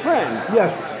they're friends.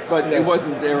 Yes. But it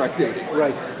wasn't their activity.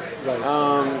 Right.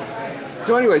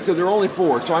 So anyway, so there were only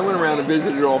 4. So I went around and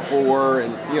visited all 4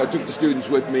 and, took the students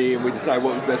with me and we decided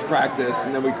what was best practice.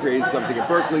 And then we created something at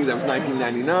Berkeley. That was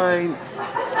 1999.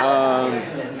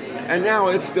 And now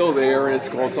it's still there and it's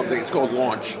called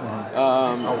Launch.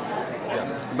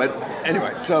 But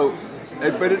anyway,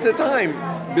 but at the time,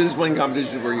 business playing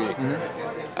competitions were unique.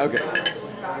 Mm-hmm.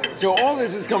 Okay. So all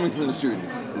this is coming from the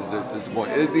students, is the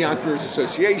point. The Entrepreneurs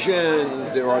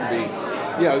Association, there ought to be,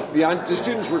 the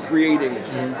students were creating,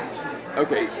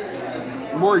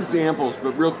 more examples,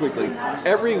 but real quickly.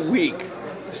 Every week,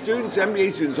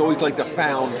 MBA students always like to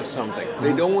found something.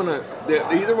 They don't want to, they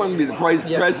either want to be the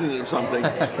president of something,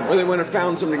 or they want to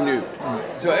found something new.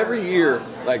 So every year,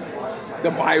 like, the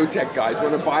biotech guys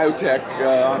want a biotech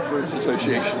entrepreneurs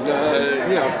association.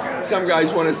 Some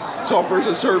guys want a software as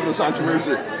a service entrepreneurs.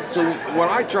 So what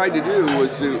I tried to do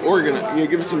was to organize,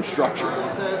 give it some structure.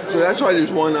 So that's why there's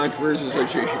one entrepreneurs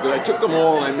association. But I took them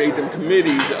all and I made them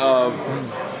committees of.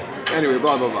 Anyway,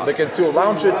 blah blah blah. They can still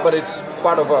launch it, but it's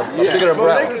part of a bigger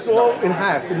umbrella. It's all in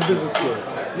house in the business school.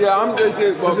 Yeah, I'm just.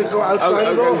 Does it go outside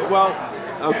at all? Well,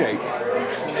 okay.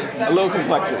 A little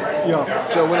complexity. Yeah.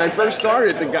 So when I first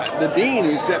started, the dean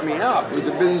who set me up was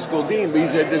a business school dean, but he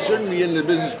said this shouldn't be in the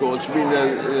business school, it should be in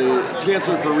the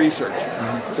chancellor for research.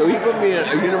 Mm-hmm. So he put me in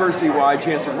a university-wide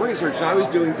chancellor for research, and I was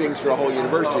doing things for the whole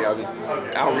university. I was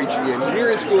outreaching the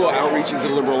engineering school, outreaching to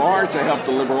liberal arts. I helped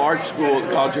the liberal arts school, the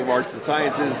College of Arts and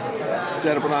Sciences,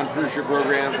 set up an entrepreneurship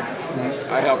program.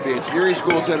 Mm-hmm. I helped the engineering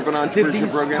school set up an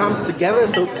entrepreneurship program. Did these come together,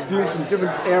 so students from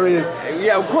different areas?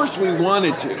 Yeah, of course we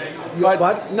wanted to.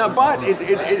 But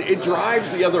it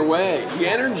drives the other way. The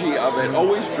energy of it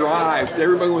always drives.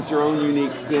 Everybody wants their own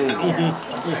unique thing.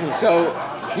 So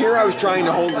here I was trying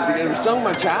to hold it together. There was so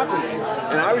much happening,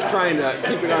 and I was trying to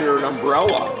keep it under an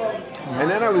umbrella. And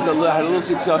then I had a little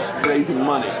success raising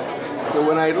money. So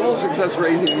when I had a little success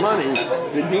raising money,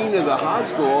 the dean of the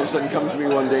hospital all of a sudden comes to me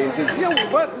one day and says, "Yeah,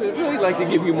 but we'd really like to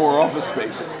give you more office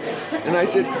space." And I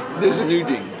said, "There's a new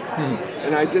dean."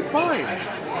 And I said, "Fine,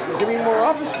 give me more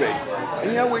office space."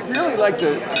 And we'd really like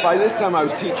to, by this time I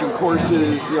was teaching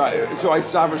courses, so I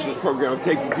established this program of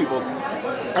taking people.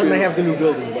 And they have the new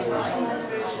building, by the way.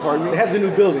 Pardon me? They have the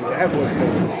new building, they have more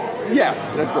space. Yes,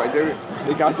 that's right.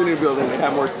 They got the new building, they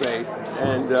have more space.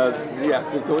 And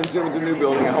so coincident with the new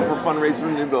building, I helped for fundraising for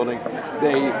the new building.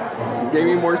 They gave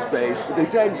me more space, but they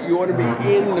said you ought to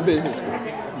be in the business school.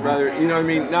 Rather,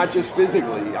 not just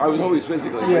physically. I was always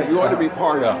physically, but you ought to be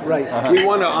part of. Right. We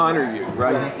want to honor you,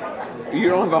 right? You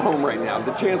don't have a home right now.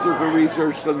 The Chancellor for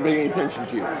Research doesn't pay any attention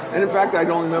to you. And in fact, I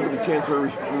don't remember the Chancellor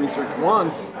for Research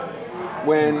once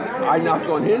when I knocked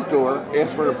on his door,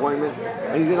 asked for an appointment,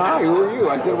 and he said, "Hi, who are you?"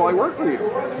 I said, "Well, I work for you."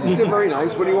 He said, "Very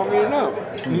nice. What do you want me to know?"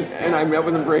 And I met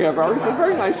with him for a half hour. He said,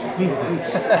 "Very nice.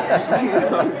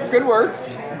 Good work."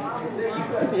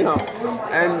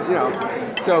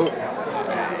 So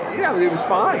it was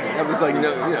fine. I was like,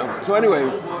 So anyway,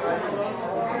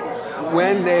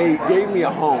 when they gave me a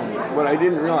home, what I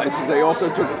didn't realize is they also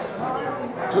took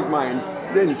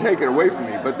didn't take it away from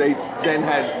me, but they then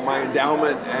had my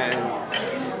endowment, and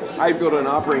I built an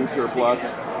operating surplus.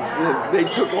 They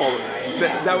took all of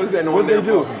it. That was then on their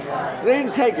books. They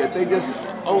didn't take it, they just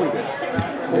owned it.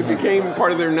 It became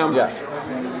part of their numbers.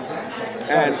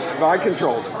 And I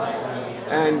controlled it.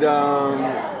 And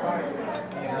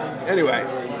anyway,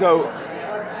 so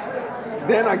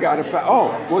then I got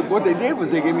what they did was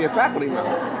they gave me a faculty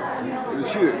member. It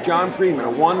was huge. John Freeman, a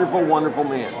wonderful, wonderful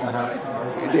man.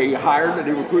 They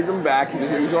recruited him back.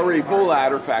 He was already full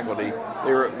ladder faculty.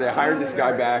 They hired this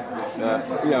guy back,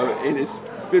 in his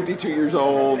 52 years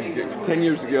old, 10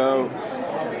 years ago,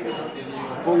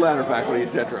 full ladder faculty,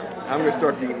 etc. I'm going to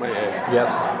start to eat my eggs.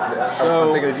 Yes. So,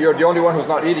 I'm thinking you're the only one who's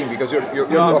not eating because you're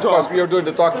of course you're doing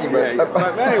the talking. But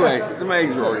anyway, so my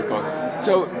eggs are already cooked.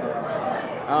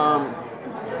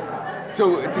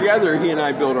 So together, he and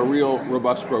I built a real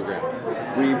robust program.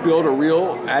 We built a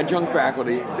real adjunct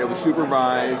faculty that was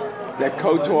supervised, that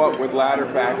co-taught with ladder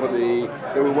faculty,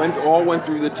 that we all went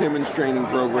through the Timmons training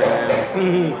program.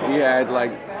 We had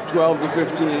like 12 to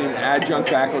 15 adjunct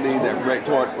faculty that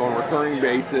taught on a recurring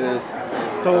basis.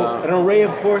 So an array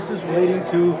of courses relating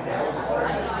to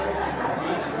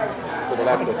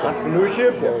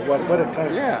entrepreneurship, or what kind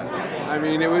of? Yeah. I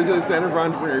mean, it was a center for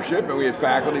entrepreneurship, and we had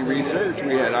faculty research.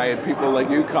 I had people like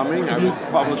you coming. I was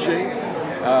publishing.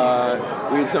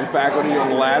 We had some faculty on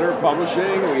the ladder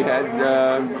publishing. We had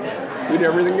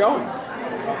everything going.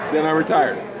 Then I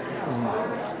retired.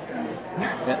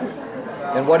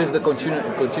 And what is the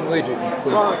continuity?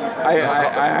 Well, I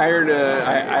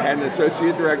had an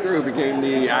associate director who became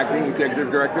the acting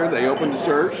executive director. They opened the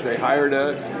search. They hired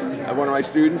one of my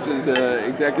students as the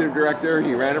executive director.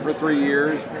 He ran it for 3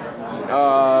 years.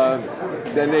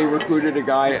 Then they recruited a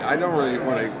guy, I don't really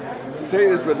want to say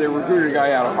this, but they recruited a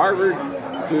guy out of Harvard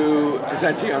who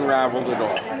essentially unraveled it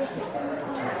all.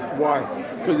 Why?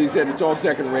 Because he said it's all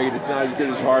second rate, it's not as good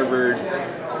as Harvard,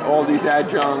 all these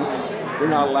adjuncts, they're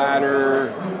not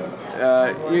ladder.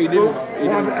 He didn't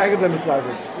academic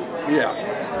Harvard. Yeah.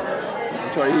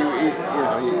 So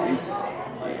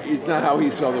it's not how he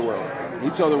saw the world. He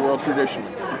saw the world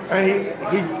traditionally. And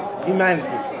he managed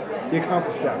it. He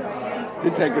accomplished that. To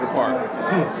take it apart.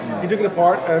 He took it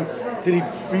apart, and did he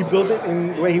rebuild it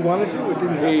in the way he wanted to, or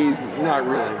didn't he? Not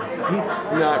really.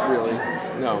 Not really.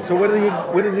 No. So where did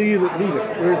he leave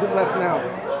it? Where is it left now?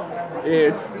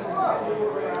 It's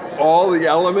all the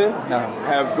elements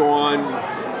have gone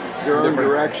their own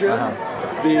direction.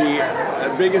 The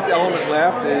biggest element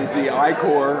left is the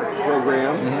I-Core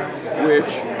program,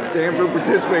 which Stanford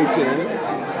participates in,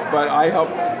 but I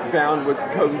helped found with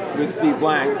Steve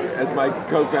Blank as my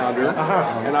co-founder,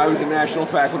 and I was a national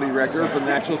faculty director for the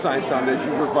National Science Foundation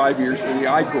for 5 years for the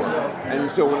I-Core. And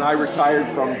so when I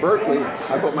retired from Berkeley,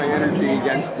 I put my energy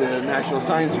against the National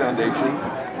Science Foundation,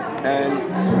 and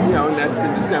and that's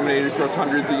been disseminated across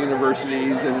hundreds of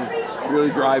universities and really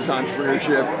drives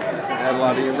entrepreneurship at a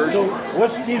lot of universities. So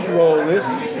what's Steve's role in this?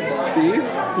 Steve?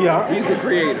 Yeah. He's the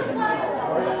creator.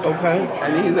 Okay.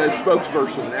 And he's a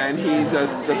spokesperson, and he's the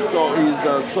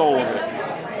soul of it.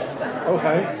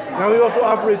 Okay. Now he also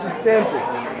operates at Stanford.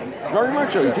 Very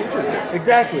much so. He teaches it.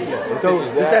 Exactly. So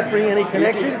does that bring any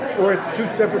connection, or it's two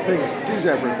separate things? Two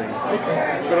separate things.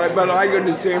 Okay. But I go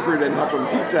to Stanford and help him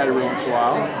teach that every once in a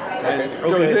while. And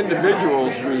so as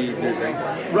individuals, we do things.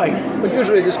 Right. But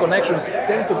usually these connections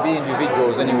tend to be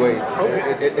individuals anyway.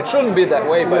 Okay. It shouldn't be that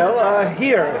way. But well,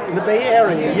 here in the Bay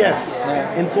Area, yes.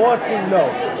 In Boston, no.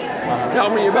 Tell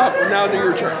me about, now to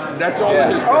your turn. That's all the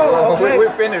history. Oh, okay. We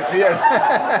finished here.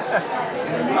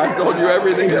 I've told you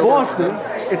everything. In Boston,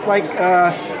 it's like,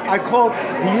 I call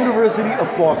it the University of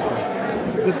Boston.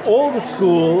 Because all the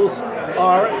schools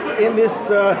are in this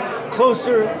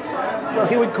closer, well,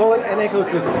 he would call it an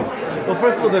ecosystem. Well,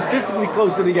 first of all, they're physically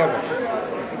closer together.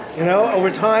 You know, over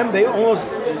time, they almost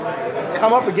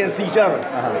come up against each other.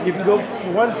 You can go,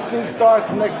 one thing starts,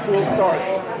 the next school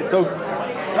starts. It's so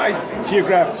tight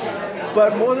geographically.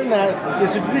 But more than that,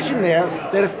 there's a tradition there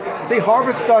that if, say,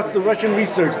 Harvard starts the Russian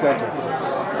Research Center,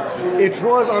 it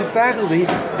draws on faculty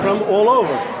from all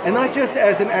over. And not just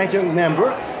as an adjunct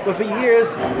member, but for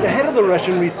years, the head of the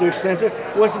Russian Research Center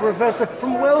was a professor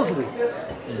from Wellesley.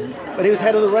 But he was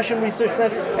head of the Russian Research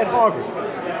Center at Harvard.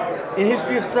 In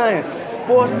history of science,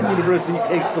 Boston University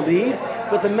takes the lead,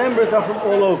 but the members are from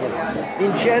all over.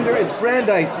 In gender, it's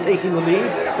Brandeis taking the lead,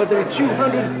 but there are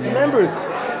 200 members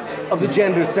of the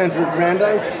Gender Center at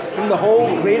Brandeis from the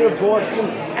whole greater Boston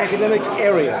academic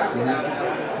area.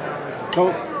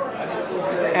 So,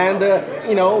 and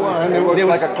you know, and It looks there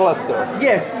was like a cluster.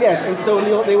 yes, and so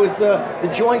there was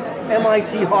the joint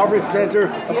MIT-Harvard Center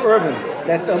of Urban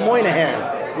that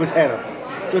Moynihan was head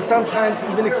of. So sometimes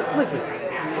even explicit.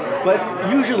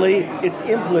 But usually it's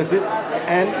implicit,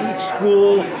 and each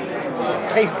school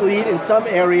takes the lead in some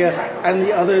area, and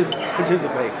the others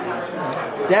participate.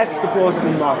 That's the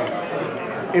Boston model.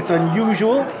 It's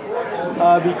unusual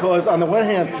because on the one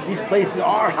hand, these places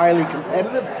are highly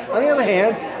competitive. On the other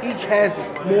hand, each has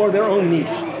more of their own niche.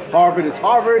 Harvard is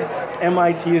Harvard,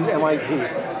 MIT is MIT.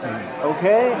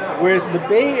 Okay? Whereas in the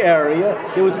Bay Area,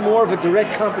 there was more of a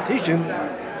direct competition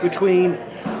between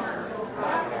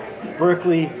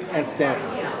Berkeley and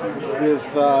Stanford, with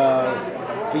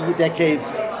for decades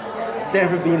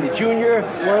Stanford being the junior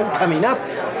one coming up,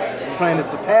 trying to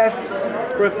surpass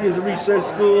Berkeley as a research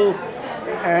school,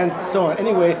 and so on.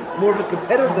 Anyway, more of a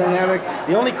competitive dynamic.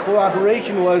 The only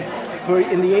cooperation was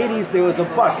in the 80s there was a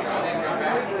bus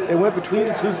that went between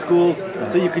the two schools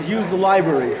so you could use the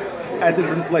libraries at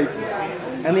different places.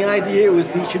 And the idea was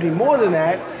there should be more than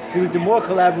that. There would be more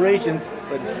collaborations,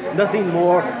 but nothing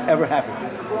more ever happened.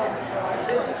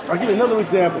 I'll give you another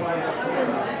example.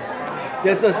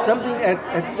 There's something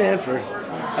at Stanford,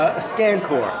 a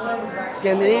SCANCOR,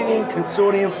 Scandinavian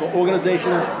Consortium for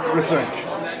Organizational Research.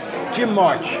 Jim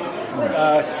March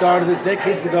started it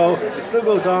decades ago. It still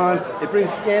goes on. It brings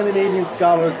Scandinavian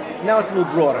scholars. Now it's a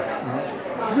little broader.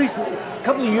 Recently, a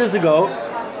couple of years ago,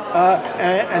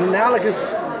 an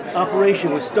analogous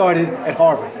operation was started at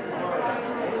Harvard.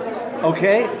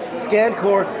 Okay,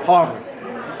 SCANCOR, Harvard.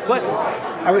 But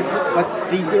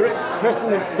the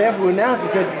person at Stanford who announced it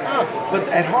said, but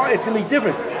at Harvard it's going to be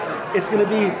different. It's going to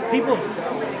be people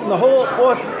from the whole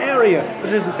Boston area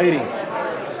participating.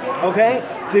 Okay,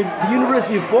 the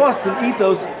University of Boston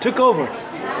ethos took over.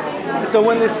 And so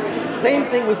when this same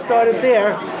thing was started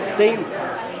there, they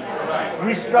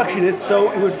restructured it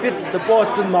so it would fit the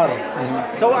Boston model.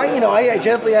 So I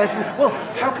gently asked him, well,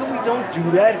 how come we don't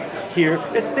do that here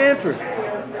at Stanford?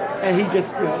 And he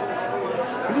just,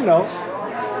 he didn't know.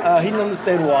 He didn't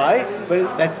understand why,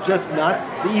 but that's just not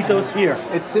the ethos here.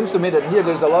 It seems to me that here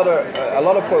there's a lot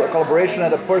of collaboration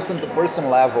at a person-to-person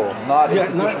level, not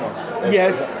institutional.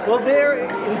 Yes. Well, there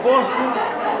in Boston,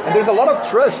 and there's a lot of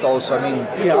trust also. I mean,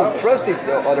 people trust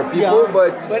other people,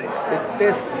 but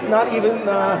there's not even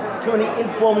too many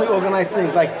informally organized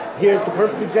things. Like here's the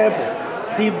perfect example.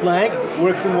 Steve Blank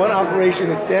works in one operation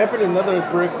at Stanford, another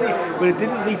at Berkeley, but it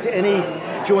didn't lead to any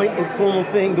joint informal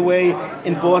thing the way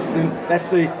in Boston. That's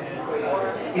the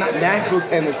not natural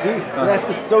tendency, but that's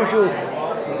the social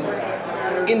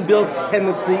inbuilt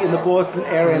tendency in the Boston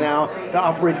area now to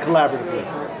operate collaboratively.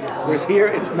 Whereas here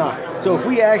it's not. So if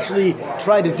we actually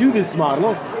try to do this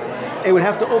model, it would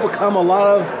have to overcome a lot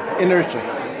of inertia.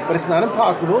 But it's not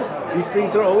impossible. These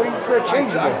things are always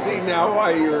changing. I see now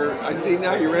why you're. I see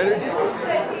now your energy.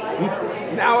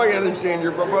 Now I understand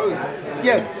your proposal.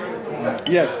 Yes,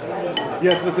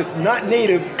 because it's not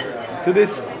native to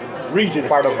this region.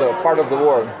 part of the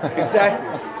world. Exactly.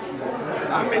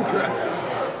 I'm interested.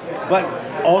 But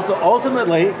also,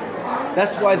 ultimately,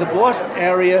 that's why the Boston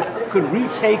area could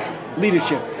retake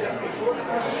leadership.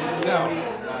 No.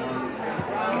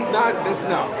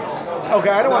 No. Okay,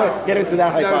 I don't want to get into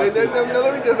that hypothesis. No,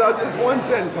 let me just one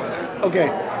sentence on that. Okay.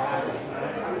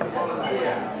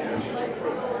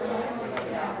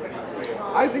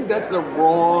 I think that's the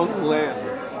wrong lens,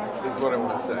 is what I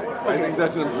want to say. I think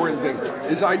that's an important thing.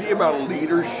 This idea about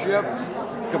leadership,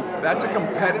 that's a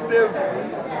competitive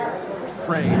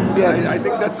frame. Yes. I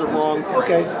think that's the wrong frame.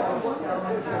 Okay.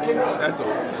 That's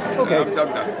all. Okay. I'm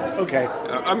done. Okay.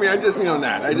 I mean, I just mean on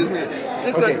that. I just mean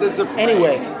just Okay. that this is a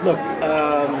Anyway, look,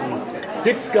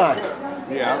 Dick Scott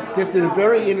Yeah. just did a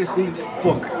very interesting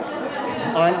book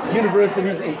on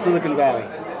universities in Silicon Valley.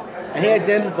 And he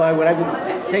identified what I've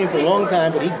been saying for a long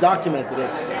time, but he documented it.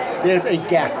 There's a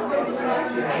gap,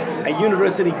 a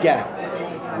university gap.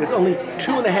 There's only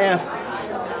 2.5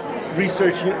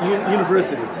 research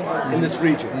universities in this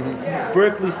region.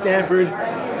 Berkeley, Stanford,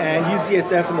 and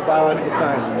UCSF in the biological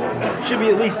sciences. Should be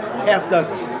at least half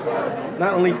dozen.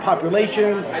 Not only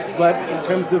population, but in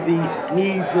terms of the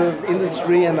needs of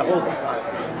industry and the whole society.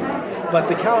 But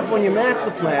the California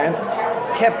Master Plan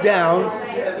kept down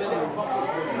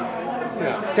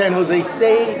San Jose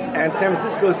State and San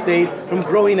Francisco State from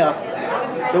growing up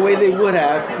the way they would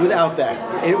have without that.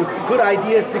 It was a good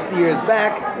idea 60 years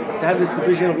back to have this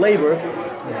division of labor,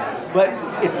 but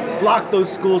it's blocked those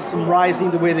schools from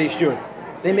rising the way they should.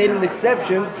 They made an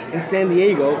exception in San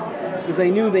Diego because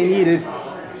they knew they needed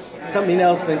something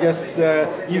else than just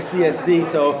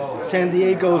UCSD, so San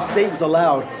Diego State was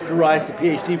allowed to rise to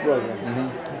PhD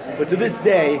programs. But to this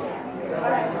day,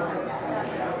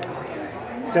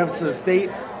 San Francisco State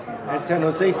and San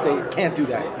Jose State can't do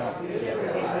that.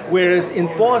 Whereas in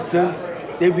Boston,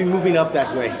 they'll be moving up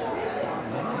that way,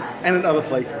 and in other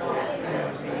places.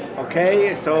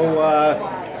 Okay, so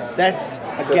that's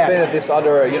a So gap. saying that these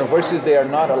other universities, they are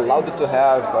not allowed to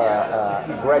have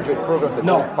graduate programs that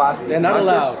No, don't pass they're not masters?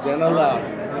 allowed. They're not allowed.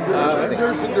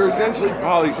 They're essentially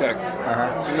polytechs.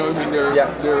 You know what I mean?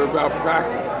 They're about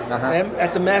practice. Them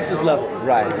at the master's level.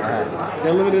 Right.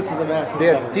 They're limited to the master's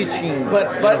They're level. teaching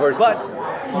But universities.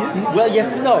 well,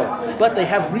 yes and no. But they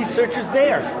have researchers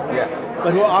there. Yeah.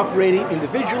 But who are operating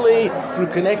individually through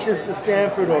connections to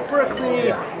Stanford or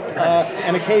Berkeley,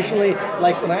 and occasionally,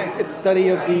 like when I did a study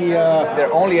of the.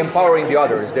 They're only empowering the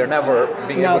others. They're never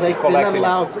being No, able to collect they're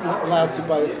not allowed to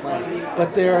by this plan.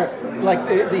 But they're like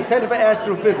the Center for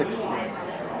Astrophysics.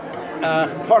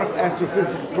 Part of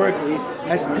Astrophysics at Berkeley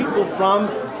has people from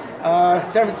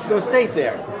San Francisco State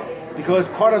there, because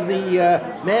part of the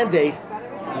mandate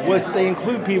was that they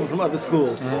include people from other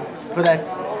schools for that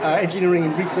engineering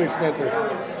and research center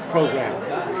program.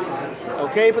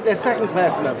 Okay, but they're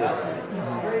second-class members.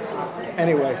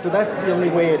 Anyway, so that's the only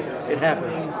way it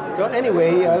happens. So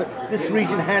anyway, this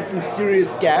region has some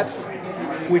serious gaps,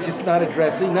 which it's not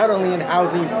addressing, not only in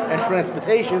housing and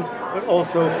transportation, but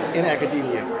also in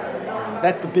academia.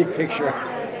 That's the big picture.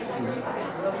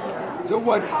 So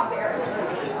what?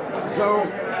 So,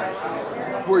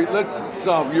 let's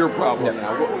solve your problem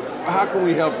now. How can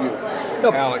we help you,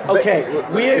 Alec? Okay,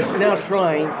 we're now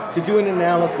trying to do an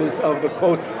analysis of the,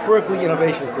 quote, Berkeley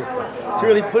Innovation System, to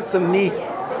really put some meat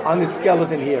on the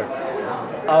skeleton here.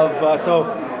 So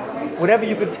whatever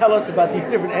you could tell us about these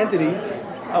different entities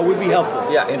would be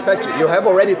helpful. Yeah, in fact, you have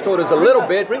already told us a little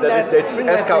bit that it's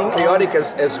as chaotic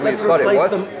as we thought it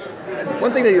was.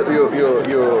 One thing that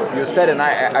you said, and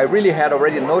I really had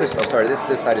already noticed. Oh, sorry, this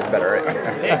side is better.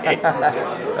 Right?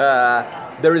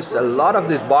 There is a lot of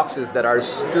these boxes that are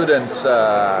students,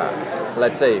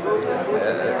 let's say,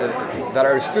 that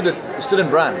are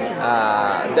student run.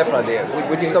 Definitely,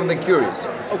 which is something curious.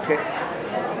 Okay.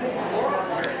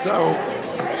 So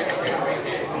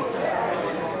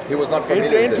He was not familiar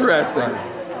it's with this. interesting.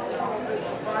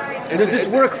 Does this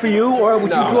work for you, or would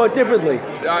No. you draw it differently?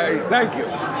 Thank you.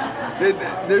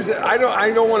 I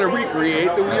don't want to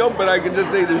recreate the wheel, but I can just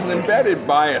say there's an embedded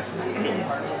bias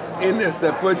in this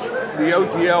that puts the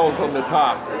OTLs on the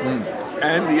top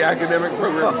and the academic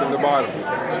programs on the bottom.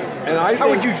 And How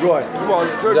would you draw it? Well,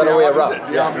 certainly The other way opposite, around.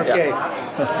 the Yeah. opposite. Okay.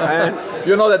 And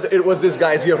You know that it was these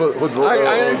guys here who drew. I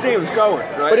understand it's going,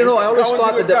 right? But you know, I always Going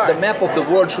thought to that a the map of the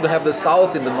world should have the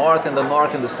south in the north and the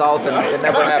north in the south, and it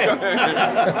never happened.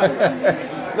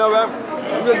 No, but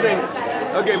I'm just saying,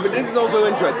 okay, but this is also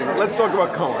interesting. Let's talk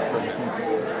about Cohen for a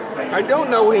minute. I don't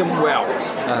know him well.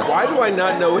 Why do I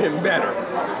not know him better?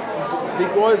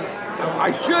 Because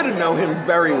I should have known him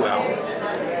very well,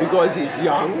 because he's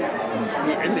young.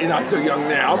 He's not so young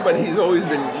now, but he's always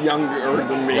been younger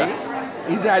than me. Yeah.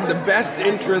 He's had the best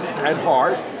interests at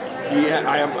heart.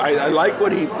 I like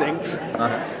what he thinks.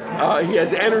 He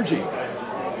has energy.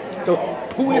 So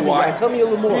who is Why? he? Tell me a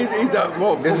little more.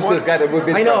 This is this guy that we've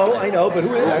been. I know, but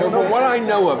who is I don't From know. what I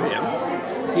know of him,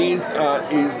 he's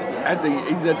at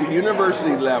the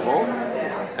university level.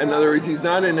 In other words, he's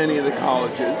not in any of the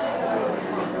colleges.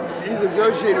 He's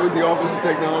associated with the Office of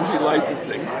Technology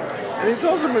Licensing, and he's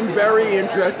also been very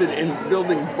interested in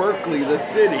building Berkeley, the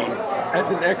city, as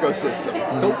an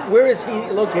ecosystem. So where is he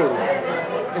located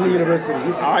in the university?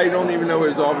 I don't even know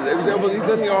his office. He's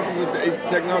in the Office of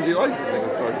Technology Licensing,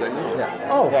 as far as I know. Yeah.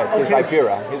 Oh, yeah, it's okay. his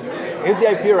Ipira. He's the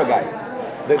Ipira guy.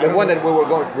 The one that we were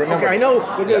going. Remember? Okay, I know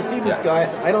we're going to see this guy.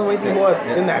 I don't know anything more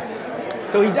than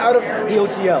that. So he's out of the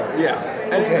OTL. Yeah,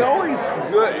 and Okay. he's always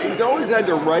good. He's always had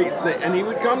the right thing, and he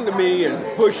would come to me and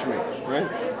push me, right?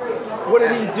 What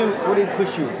did he do? What did he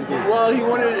push you to do? Well, he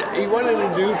wanted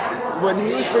to do when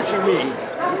he was pushing me.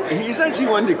 He essentially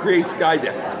wanted to create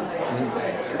Skydeck.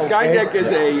 Skydeck is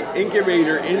a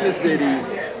incubator in the city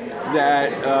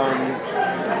that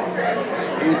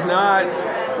is not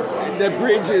that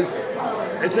bridges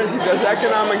essentially does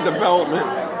economic development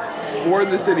for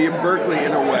the city of Berkeley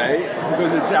in a way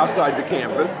because it's outside the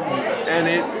campus, and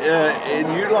it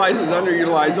utilizes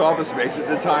underutilized office space at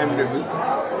the time that it was.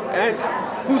 And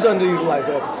Who's underutilized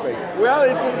office space? well,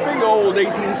 it's a big old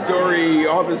 18-story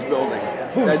office building.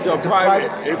 That's a It's a private.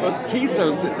 private- Well, Teese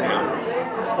owns it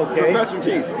now. Okay. Professor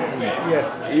Teese.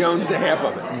 Yes. He owns half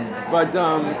of it. But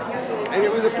and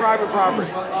it was a private property.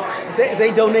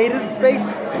 They donated the space?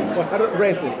 Or how did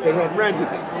rent it? They rented. Rented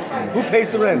it. Who pays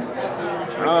the rent?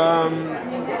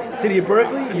 City of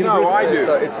Berkeley? No, I do.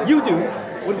 It's a, You do.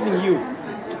 What do you mean you?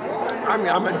 I mean,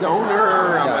 I'm a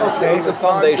donor. Okay. it's a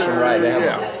foundation, sponsor, right? They have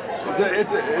Yeah.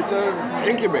 It's a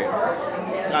incubator.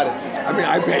 Got it. I mean,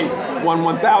 I pay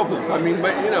 1/1000th. I mean,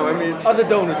 but it's Other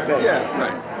donors pay. yeah,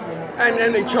 right.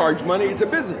 And they charge money. It's a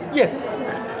business. Yes.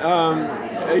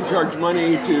 They charge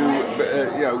money to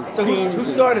So teams. who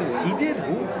started this? He did?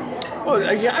 Who?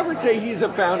 Well, yeah, I would say he's a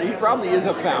founder. He probably is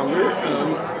a founder.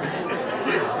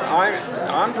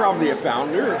 I'm probably a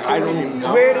founder. I don't even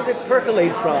know. Where did it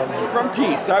percolate from? From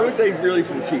Teese. I would say really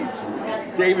from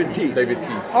Teese. David Teese. David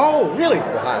Teese. Oh, really?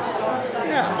 The Haas.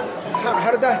 Yeah.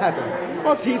 How did that happen?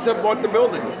 Well, Teese bought the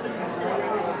building.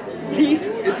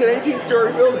 Teese, it's an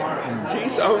 18-story building.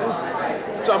 Teese owns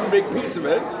some big piece of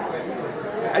it.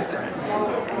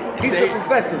 He's the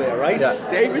professor there, right? Yeah.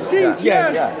 David Teese,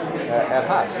 Yeah. yes. Yeah. At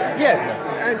Haas.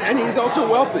 Yes. And he's also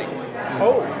wealthy.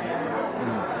 Oh,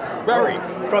 Very.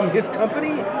 from his company?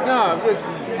 No, just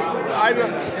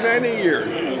many years.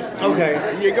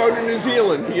 Okay. You go to New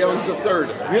Zealand, he owns a third.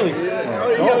 Really?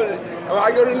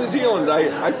 I go to New Zealand.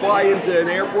 I fly into an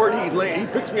airport. He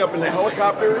picks me up in a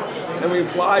helicopter, and we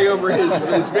fly over his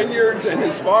vineyards and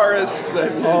his forests.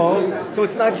 And Oh, so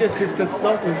it's not just his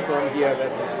consulting firm here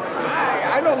that.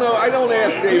 I don't know. I don't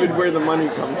ask David where the money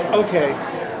comes from. Okay.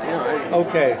 You know,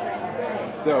 Okay.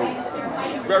 so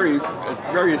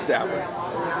very established.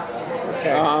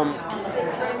 Okay.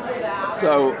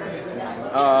 So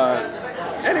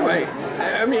anyway,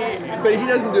 I mean, but he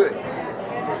doesn't do it.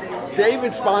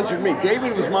 David sponsored me.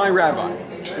 David was my rabbi.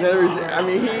 In other words, I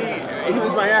mean, he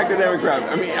was my academic rabbi.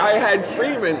 I mean, I had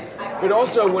Freeman, but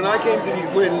also when I came to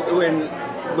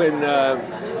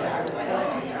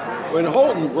when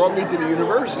Holton brought me to the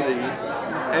university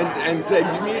and said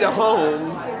you need a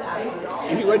home,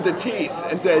 he went to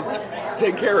Teese and said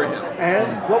take care of him.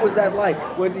 And what was that like?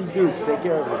 What did he do to take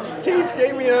care of it? Teese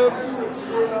gave me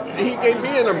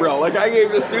an umbrella. Like I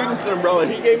gave the students an umbrella.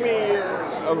 He gave me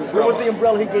an umbrella. What was the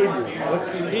umbrella he gave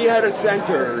you? He had a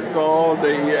center called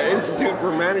the Institute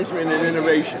for Management and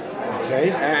Innovation. Okay.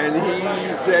 And he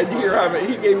said, "Here, have it."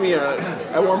 He gave me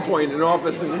at one point an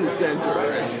office in his center,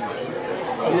 and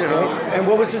you know. And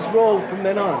what was his role from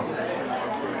then on?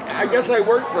 I guess I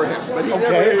worked for him, but he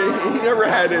never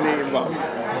had any involvement.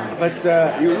 But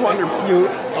He was wonderful.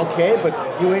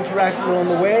 But you interacted along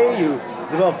the way. You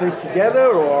developed things together,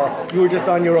 or you were just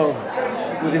on your own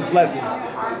with his blessing.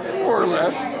 More or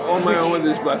less, on my own with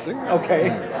his blessing.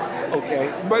 Okay.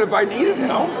 Okay. But if I needed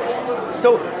help,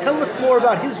 So tell us more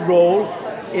about his role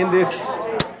in this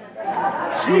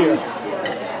sphere.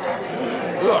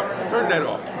 look, turn that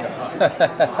off.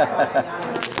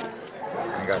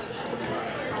 I got it.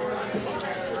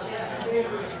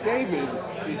 David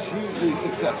is hugely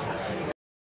successful.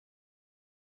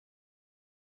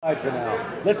 All right, for now.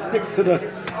 Let's stick to the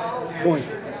point.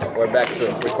 We're back to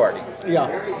recording. Yeah.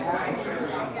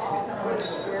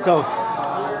 So,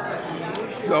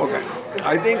 So, okay.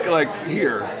 I think, like,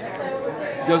 here,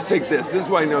 just take this. This is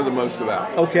what I know the most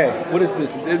about. okay, what is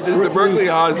this? This is the Berkeley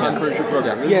Haas Entrepreneurship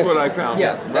Program. This Yes. is what I found.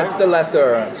 Yeah, right? that's the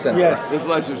Leicester Center. Yes. This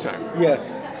Leicester Center.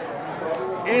 Yes.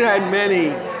 It had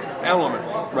many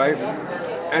elements, right?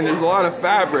 And there's a lot of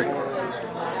fabric.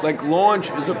 Like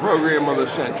Launch is a program of the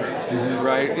center,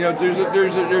 right? You know,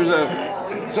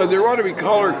 so there ought to be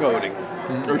color coding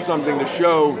or something to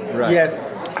show Right.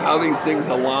 Yes. how these things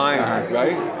align,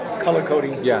 right? Color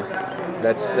coding. Yeah,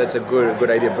 that's a good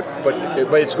idea. But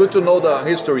it's good to know the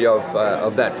history of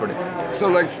that for them. So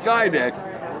like Skydeck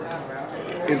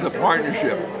is a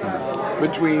partnership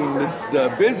between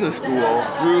the business school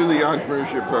through the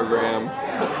entrepreneurship program,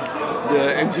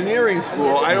 the engineering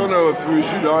school. I don't know if through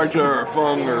Siddhartha or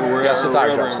Fung or wherever. Yeah,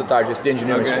 Sutarja is the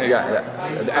engineering Okay. school.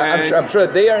 Yeah. I'm sure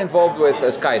they are involved with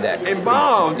Skydeck.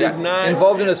 Involved is not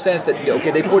involved in the sense that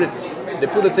they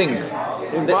put the thing.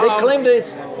 They claim that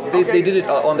they did it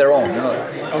on their own. You know?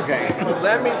 Okay.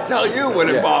 Let me tell you what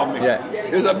involved me. Yeah.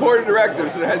 There's a board of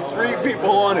directors that has 3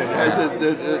 people on it. It has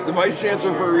the vice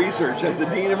chancellor for research, has the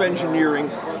dean of engineering,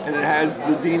 and it has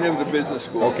the dean of the business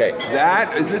school. Okay.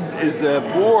 That is the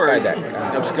board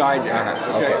Skydeck. of Skydeck.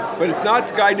 Okay. But it's not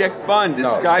Skydeck Fund. It's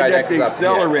Skydeck the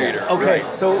Accelerator. Okay.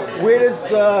 Right. So where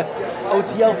does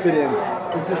OTL fit in?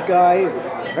 Since this guy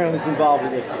apparently is involved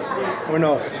with it, or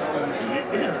no?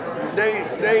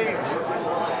 They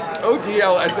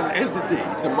OTL as an entity,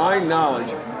 to my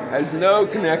knowledge, has no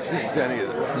connection to any of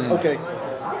this. Okay.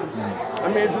 I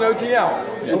mean, it's an OTL.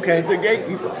 Okay. It's a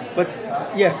gatekeeper. But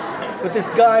yes, but this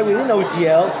guy within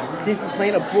OTL seems to be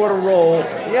playing a broader role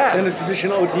than the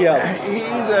traditional OTL.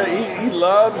 He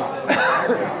loves.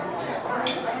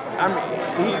 I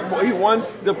mean, he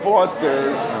wants to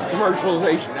foster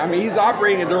commercialization. I mean, he's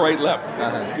operating at the right level.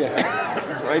 Yes.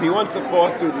 Right? He wants to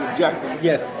foster the objective.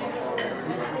 Yes.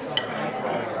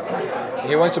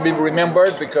 He wants to be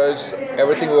remembered because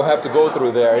everything will have to go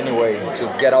through there anyway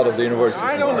to get out of the university.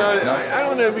 I don't know. I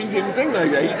don't know if he's even thinking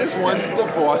like that. He just wants to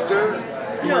foster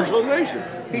commercialization.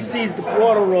 He sees the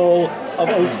broader role of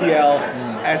OTL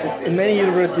as it's in many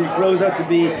universities grows up to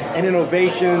be an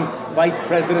innovation vice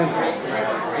president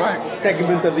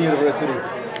segment of the university.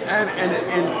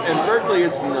 And Berkeley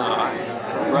is not,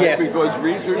 right? Yes. Because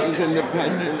research is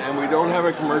independent and we don't have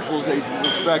a commercialization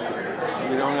perspective.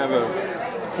 We don't have a...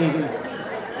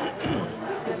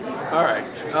 All right.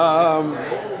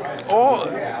 All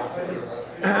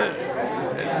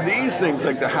these things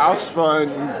like the House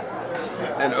Fund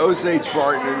and Osage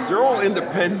Partners, they're all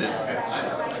independent.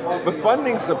 But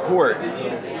funding support,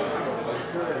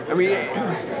 I mean,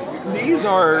 these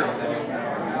are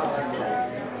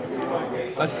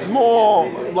a small,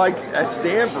 like at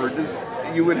Stanford,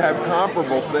 you would have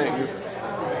comparable things.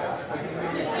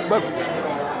 But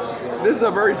this is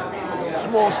a very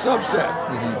small subset.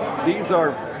 These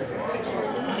are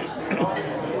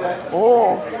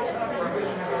all,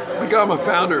 like I'm a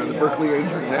founder of the Berkeley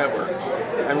Angel Network.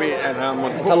 I mean, and I'm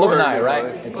on It's board, alumni,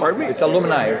 right? Pardon me? It's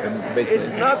alumni, basically. It's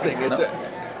nothing.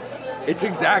 It's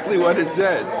exactly what it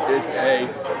says.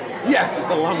 It's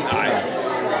alumni.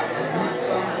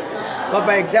 But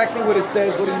by exactly what it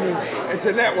says, what do you mean? It's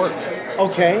a network.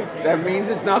 Okay. That means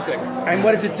it's nothing. And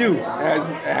what does it do?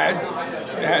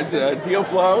 It has deal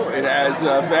flow. It has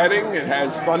vetting. It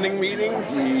has funding meetings.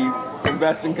 We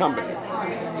invest in companies.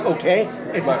 Okay.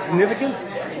 Is it significant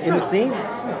in the scene?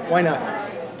 Why not?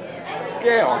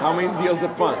 Scale. How many deals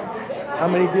it funds? How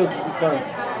many deals does it fund?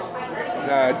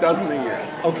 A dozen a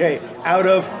year. Okay. Out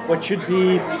of what should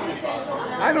be...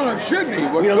 I don't know. Should be.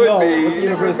 What We don't could know be. what the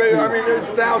university I mean, is.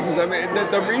 there's thousands. I mean,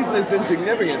 the reason it's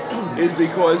insignificant is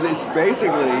because it's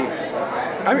basically.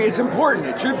 I mean, it's important.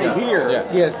 It should be here.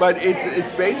 Yeah. Yes. But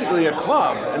it's basically a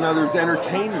club. In other words,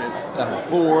 entertainment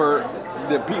for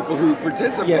the people who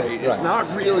participate. Yes, It's not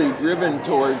really driven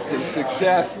towards the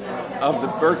success of the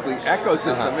Berkeley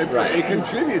ecosystem. It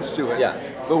contributes to it. Yeah.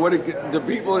 But the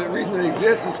reason it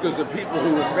exists is because the people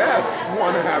who invest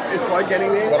want to have. It's like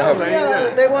anything else.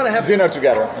 They want to have Dinner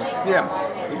together. Yeah,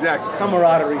 exactly.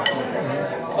 camaraderie.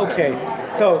 Okay.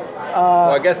 So...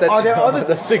 Well, I guess that's are there other,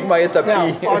 the Sigma Eta Pi.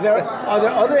 now, are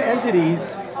there other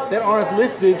entities that aren't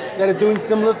listed that are doing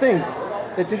similar things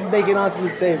that didn't make it onto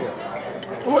this table?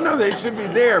 Well, no, they should be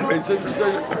there, but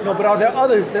No, but are there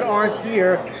others that aren't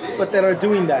here but that are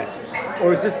doing that?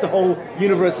 Or is this the whole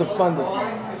universe of funders?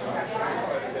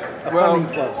 Funding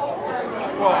clubs?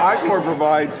 well, I-Corps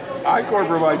provides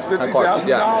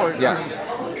 $50,000. Yeah.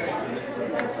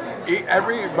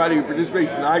 Everybody who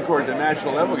participates in I-Corps at the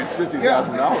national level gets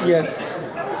 $50,000. Yes.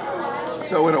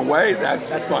 So in a way, that's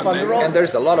a funding. funder also. And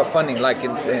there's a lot of funding, like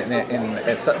in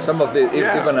some of the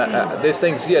even these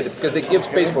things here, because they give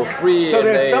space for free. So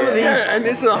there's some of these. Yeah, and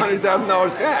this is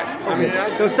 $100,000 cash. I mean,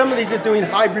 So some of these are doing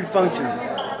hybrid functions.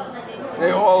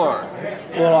 they all are.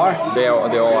 All are? They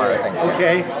all are, I think.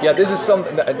 Okay. Yeah, this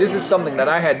is something that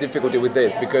I had difficulty with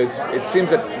this because it seems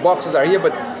that boxes are here,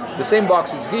 but the same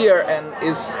box is here and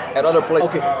is at other places.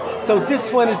 Okay. So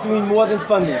this one is doing more than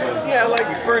funding. Yeah,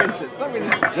 like for instance, let me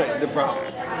just say the problem.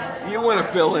 You want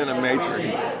to fill in a matrix.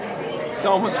 It's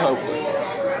almost hopeless.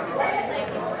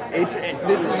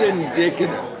 This is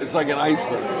indicative. It's like an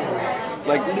iceberg.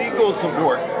 Like legal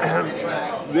support.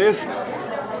 This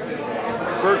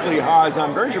Berkeley Haas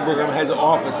Conversion Program has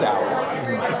office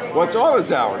hours. What's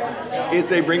office hours? It's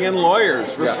they bring in lawyers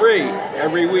for free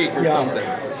every week or something.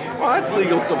 Well, that's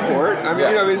legal support. I mean,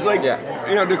 it's like,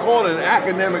 to call it an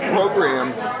academic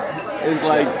program is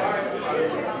like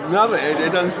nothing.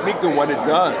 It doesn't speak to what it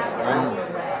does.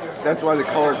 Right? That's why the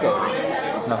color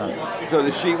coding. So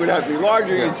the sheet would have to be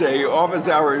larger. You'd say office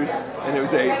hours, and it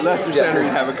would say Leicester Center. You'd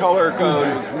have a color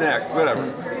code, connect,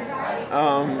 whatever.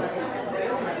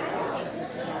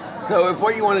 So if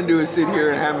what you want to do is sit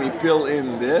here and have me fill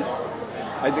in this,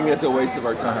 I think that's a waste of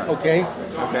our time. Okay.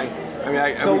 Okay. I mean,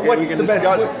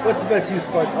 what's the best use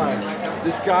of our time?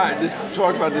 Just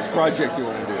talk about this project you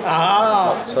want to do.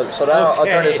 Ah. So now I'll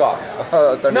turn this off.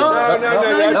 No,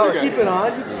 you can keep it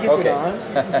on. You can keep it on.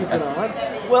 Keep it on.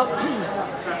 Well,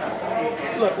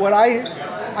 look, what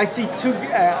I see two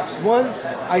gaps. One,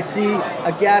 I see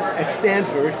a gap at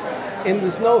Stanford, and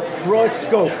there's no broad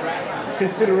scope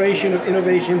consideration of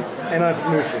innovation and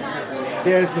entrepreneurship.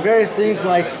 There's the various things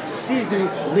like Steve's doing,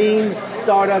 lean,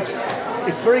 startups.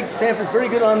 Stanford's very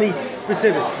good on the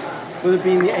specifics, whether it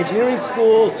be in the engineering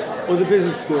school or the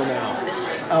business school now,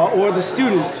 or the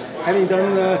students having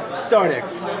done the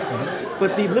StartX.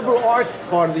 But the liberal arts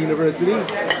part of the university,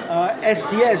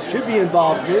 STS should be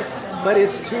involved in this, but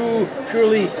it's too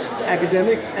purely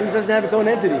academic and it doesn't have its own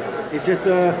entity. It's just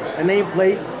a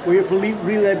nameplate where you're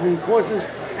relabelling courses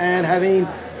and having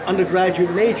undergraduate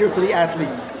major for the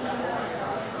athletes.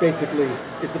 Basically,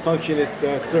 is the function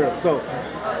it serves. So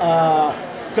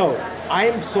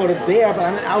I'm sort of there, but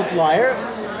I'm an outlier.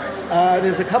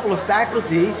 There's a couple of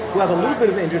faculty who have a little bit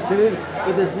of interest in it,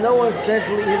 but there's no one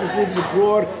centrally interested in the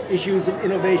broad issues of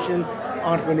innovation,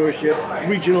 entrepreneurship,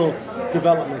 regional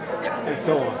development, and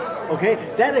so on. Okay,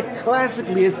 that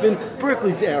classically has been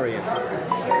Berkeley's area.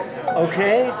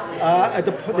 Okay,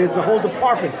 there's the whole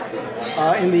department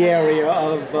in the area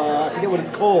of, I forget what it's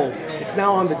called. It's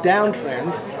now on the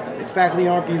downtrend. Its faculty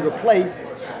aren't being replaced.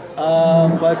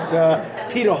 But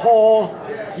Peter Hall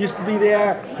used to be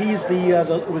there. He's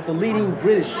was the leading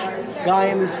British guy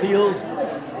in this field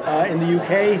in the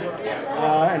UK.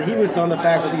 And he was on the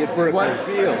faculty at Berkeley. What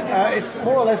field? It's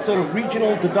more or less sort of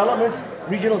regional development,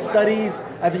 regional studies.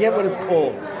 I forget what it's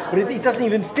called. But it doesn't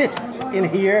even fit in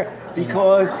here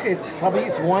because it's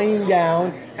winding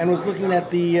down and was looking at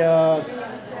the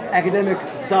academic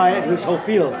side of this whole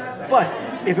field. But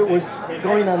if it was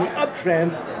going on the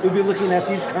uptrend, we'd be looking at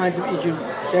these kinds of issues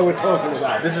that we're talking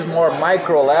about. This is more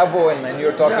micro level, and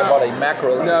you're talking about a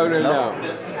macro level. No.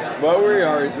 What we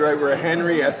are is where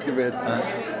Henry Escovitz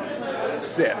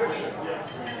sits.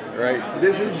 Right?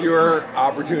 This is your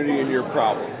opportunity and your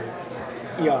problem.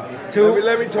 Yeah.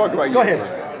 Let me talk about you. Go ahead.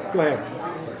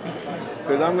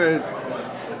 Because I'm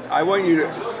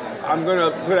going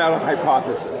to put out a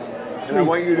hypothesis. And I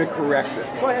want you to correct it.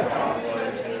 Go ahead.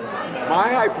 My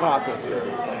hypothesis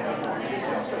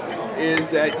is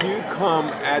that you come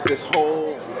at this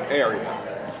whole area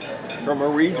from a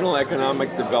regional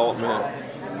economic development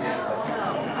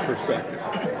perspective.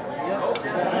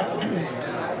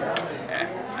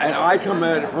 And I come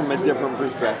at it from a different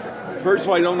perspective. First of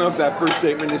all, I don't know if that first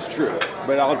statement is true,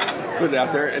 but I'll put it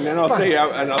out there, and then I'll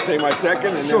say my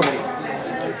second, and then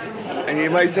and you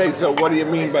might say, so what do you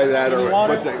mean by that, or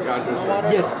what's that context?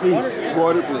 Yes, please.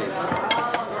 Water, please.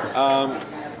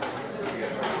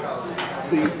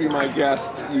 Please be my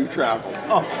guest. You travel.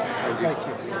 Oh, thank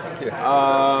you.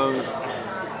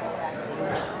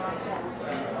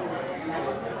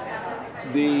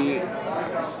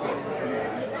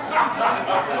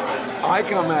 I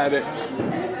come at it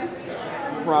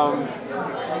from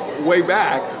way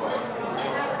back,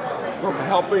 from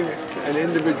helping an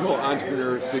individual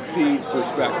entrepreneur succeed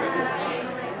perspective.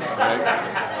 Right?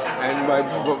 And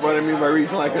what I mean by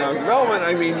regional economic development,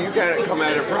 I mean you kind of come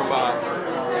at it from a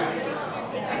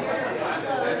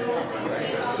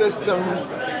system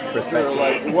perspective,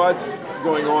 like what's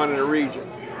going on in a region.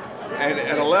 And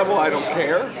at a level I don't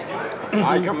care.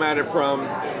 I come at it from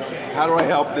how do I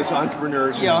help this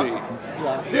entrepreneur succeed?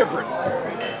 Yeah. Different.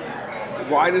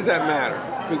 Why does that matter?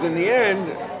 Because in the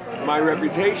end, my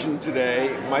reputation today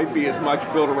might be as much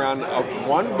built around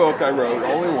one book I wrote,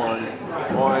 only one,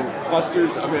 on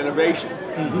clusters of innovation.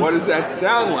 Mm-hmm. What does that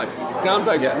sound like? It sounds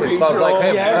like regional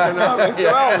economic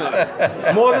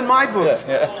development. More than my books.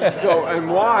 So, and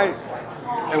why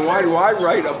do I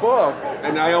write a book?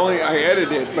 And I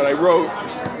edited, but I wrote,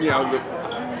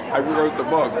 I wrote the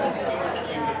book.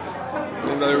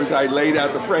 In other words, I laid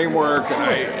out the framework,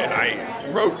 and I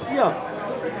wrote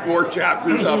 4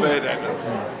 chapters of it,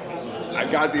 and I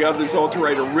got the others all to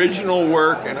write original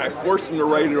work, and I forced them to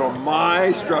write it on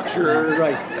my structure.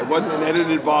 Right. It wasn't an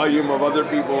edited volume of other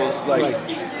people's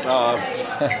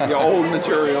old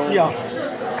material. Yeah.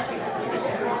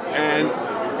 And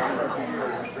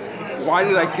why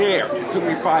did I care? It took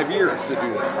me 5 years to do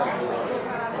that.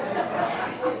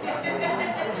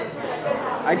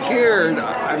 I cared,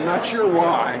 I'm not sure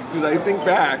why, because I think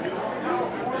back,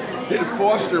 did it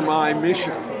foster my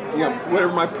mission? You know,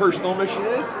 whatever my personal mission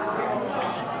is?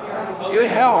 It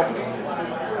helped,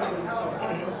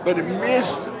 but it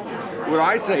missed what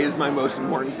I say is my most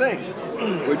important thing,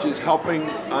 which is helping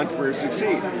entrepreneurs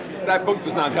succeed. That book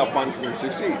does not help entrepreneurs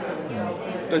succeed.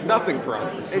 There's nothing for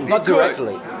entrepreneurs. Not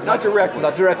directly. Not directly.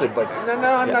 Not directly, but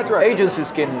not directly.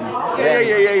 agencies can.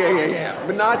 Yeah.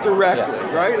 But not directly,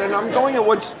 right? And I'm going at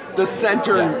what's the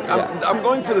center. Yeah. I'm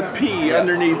going for the P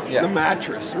underneath the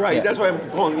mattress, right? Yeah. That's why I'm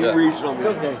calling you regional. It's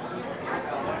okay.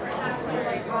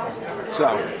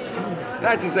 So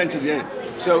that's essentially it.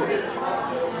 So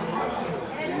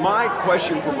my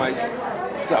question for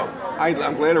myself.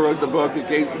 I'm glad I wrote the book. It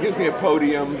gives me a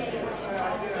podium.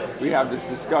 We have this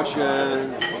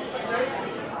discussion.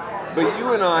 But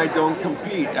you and I don't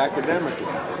compete academically.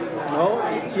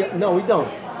 No, we don't.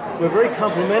 We're very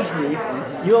complementary.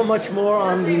 You're much more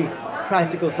on the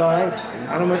practical side, and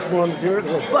I'm much more on the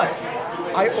theoretical. But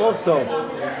I also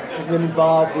have been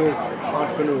involved with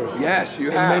entrepreneurs. Yes, you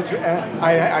have.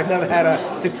 I've never had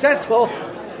a successful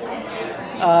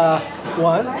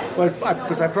one, but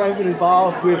because I've probably been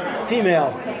involved with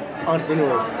female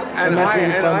entrepreneurs. And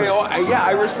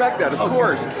I respect that, of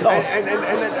course. So, and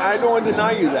I don't want to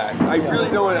deny you that. I really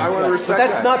don't. I want to respect that. But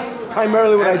that's not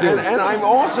primarily what I do. And I've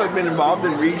also been involved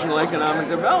in regional economic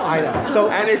development. I know.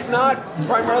 And it's not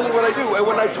primarily what I do. And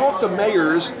when I talk to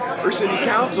mayors or city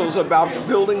councils about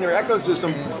building their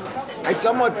ecosystem, I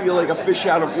somewhat feel like a fish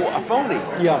out of a phony.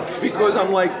 Yeah. Because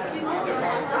I'm like,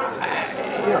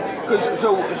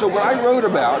 so what I wrote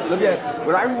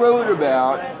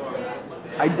about,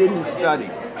 I didn't study.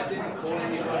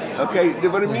 Okay,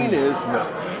 what I mean is,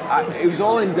 it was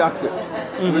all inductive.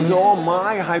 It was all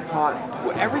my hypothesis.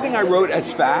 Everything I wrote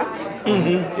as fact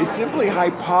is simply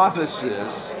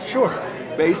hypothesis. Sure.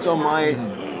 Based on my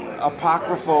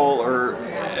apocryphal or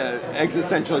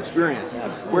existential experience.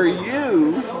 Where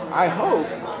you, I hope,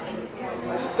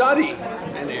 study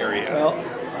an area. Well,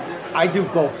 I do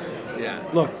both. Yeah.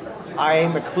 Look, I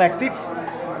am eclectic.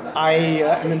 I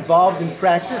am involved in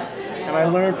practice, and I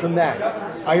learn from that.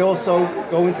 I also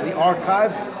go into the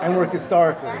archives and work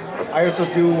historically. I also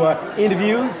do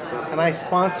interviews, and I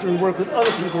sponsor and work with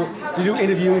other people to do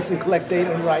interviews and collect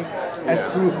data and write. That's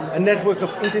through a network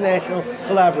of international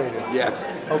collaborators. Yes.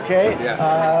 Okay?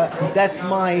 Yeah. That's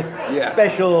my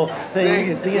special thing,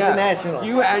 is the international.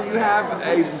 You have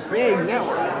a big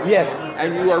network. Yes.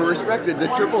 And you are respected. The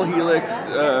Triple Helix,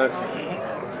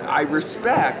 I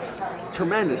respect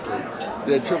tremendously.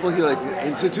 The Triple Helix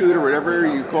Institute, or whatever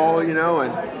you call, and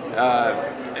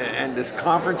this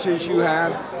conferences you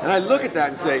have. And I look at that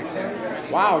and say,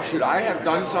 wow, should I have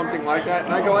done something like that?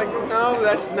 And I go like, no,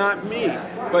 that's not me.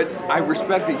 But I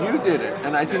respect that you did it,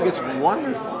 and I think it's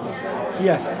wonderful.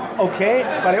 Yes. Okay.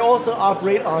 But I also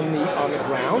operate on the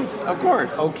ground. Of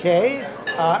course. Okay.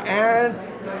 And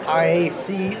I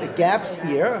see the gaps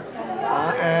here,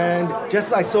 and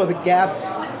just I saw the gap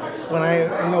when I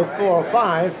know 4 or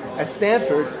 5 at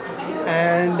Stanford,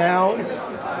 and now it's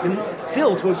been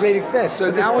filled to a great extent.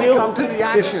 So now we come to the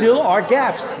action. There still are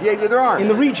gaps. Yeah, there are. In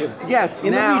the region. Yes,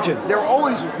 in the region. There are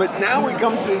always, but now we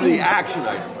come to the action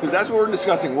item, because that's what we're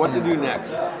discussing, what to do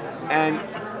next. And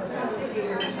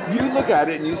you look at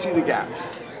it and you see the gaps.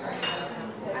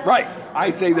 Right,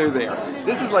 I say they're there.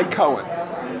 This is like Cohen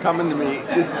coming to me.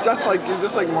 This is just like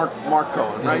Mark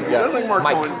Cohen, right? Yeah. Just like Mark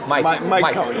Cohen.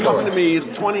 Mike Cohen coming to me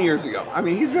 20 years ago. I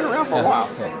mean, he's been around for a while.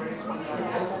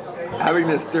 Having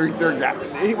this, their gap.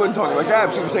 He wasn't talking about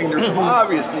gaps. He was saying there's some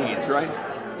obvious needs, right?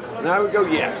 And I would go,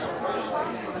 yes.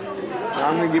 And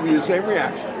I'm going to give you the same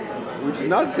reaction, which is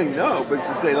not to say no, but it's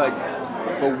to say like,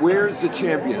 but where's the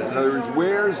champion? In other words,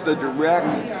 where's the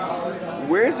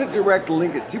direct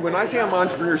linkage? See, when I say I'm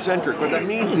entrepreneur-centric, what that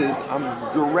means is I'm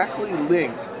directly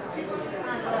linked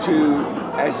to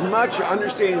as much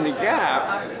understanding the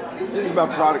gap. This is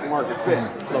about product market fit.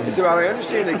 It's about I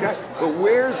understand the gap, but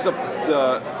where's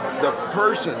the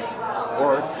person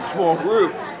or small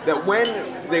group that when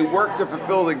they work to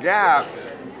fulfill the gap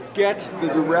gets the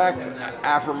direct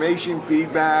affirmation,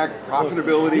 feedback,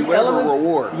 profitability, whatever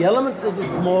reward. The elements of the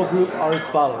small group are as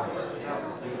follows.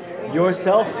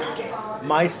 Yourself,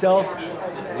 myself,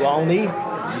 Walney,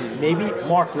 maybe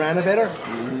Mark Granovetter.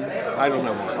 I don't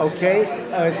know Mark. Okay,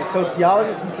 as a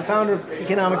sociologist, he's the founder of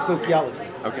economic sociology.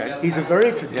 Okay. He's a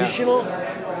very traditional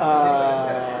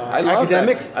I love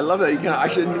academic. That. I love that. I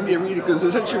should need to read it because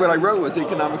essentially what I wrote was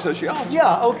economic sociology.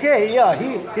 Yeah, okay, yeah.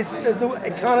 His the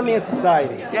Economy and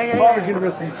Society. Harvard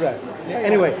University Press.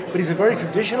 Anyway, but he's a very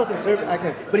traditional conservative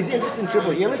academic. But he's interested in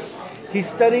triple helix. He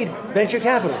studied venture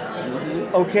capital.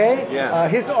 Okay? Yeah.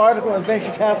 His article on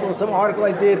venture capital, some article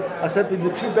I did, are simply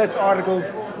the two best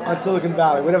articles on Silicon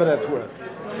Valley, whatever that's worth.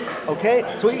 Okay?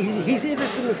 So he's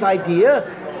interested in this idea,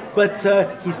 but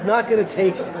he's not going to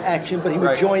take action, but he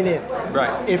would join in.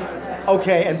 Right.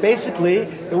 Okay, and basically,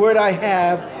 the word I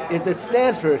have is that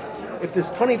Stanford, if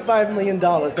there's $25 million,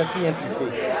 that's the entry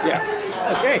fee. Yeah.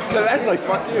 Okay. So that's like,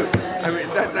 fuck you. I mean,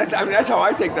 that's how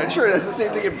I take that. Sure, that's the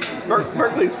same thing.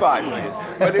 Berkeley's $5 million,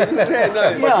 but it was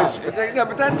no,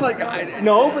 but that's like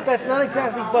no, but that's not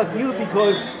exactly fuck you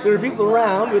because there are people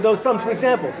around with those sums. For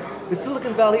example, the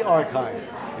Silicon Valley Archive.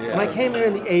 When I came here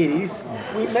in the 80s,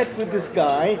 we met with this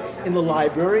guy in the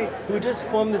library who had just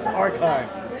formed this archive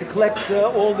to collect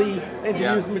all the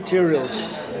interviews and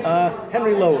materials.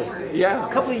 Henry Lower. Yeah.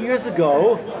 A couple of years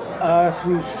ago,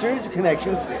 through a series of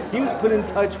connections, he was put in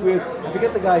touch with, I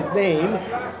forget the guy's name,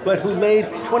 but who laid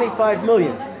 $25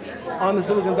 million on the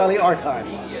Silicon Valley Archive,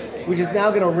 which is now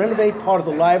going to renovate part of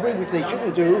the library, which they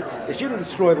shouldn't do. They shouldn't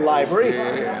destroy the library.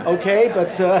 Okay,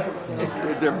 but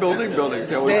they're building buildings.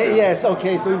 Yes,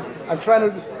 okay. So I'm trying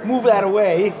to move that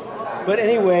away, but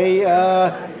anyway,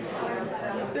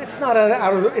 it's not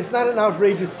an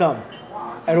outrageous sum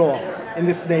at all in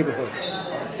this neighborhood.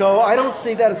 So I don't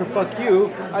see that as a fuck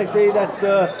you. I say that's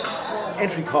an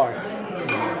entry card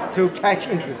to catch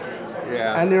interest.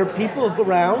 Yeah. And there are people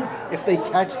around, if they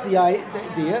catch the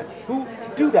idea, who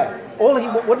do that.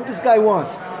 What did this guy want?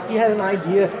 He had an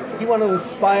idea. He wanted to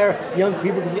inspire young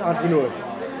people to be entrepreneurs.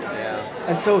 Yeah.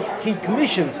 And so he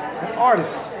commissioned an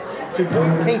artist to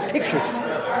paint pictures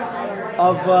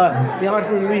of the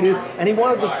entrepreneur leaders, and he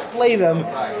wanted to display them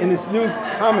in this new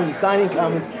dining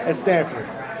commons at Stanford.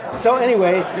 So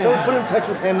anyway, so we put him in touch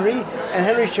with Henry, and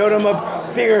Henry showed him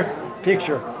a bigger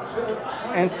picture.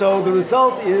 And so the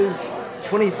result is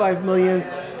 $25 million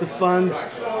to fund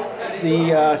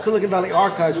the Silicon Valley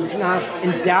Archives, which now have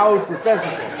endowed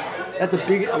professorships. That's a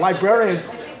big,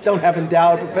 librarians don't have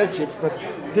endowed professorships, but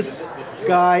this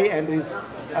guy and his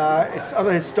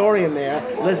other historian there,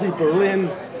 Leslie Berlin,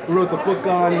 who wrote the book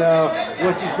on,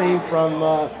 what's his name from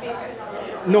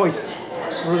Noyce,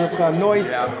 wrote the book on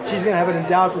Noyce. She's going to have an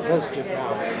endowed professorship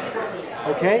now.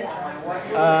 Okay?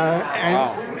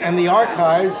 And the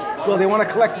archives, well, they want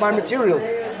to collect my materials,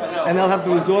 and they'll have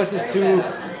the resources to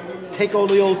take all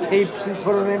the old tapes and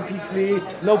put on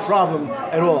MP3, no problem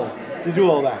at all, to do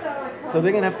all that. So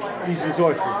they're going to have these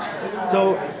resources.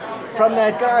 So from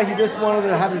that guy who just wanted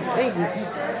to have his paintings,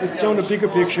 he's shown a bigger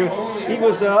picture. He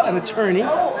was an attorney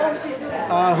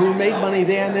who made money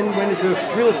there and then went into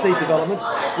real estate development,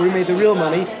 where he made the real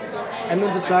money, and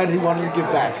then decided he wanted to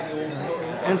give back.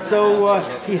 And so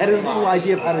he had his little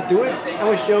idea of how to do it, and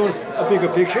was shown a bigger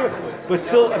picture, but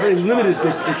still a very limited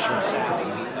big picture.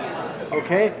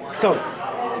 Okay? So,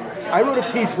 I wrote a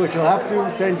piece which I'll have to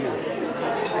send you.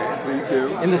 Please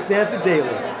do. In the Stanford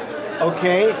Daily.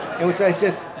 Okay? In which I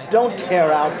said, don't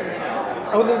tear out.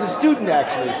 Oh, there's a student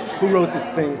actually who wrote this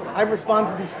thing. I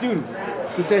responded to the student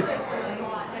who said,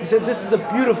 this is a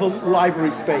beautiful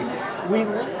library space. We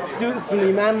students in the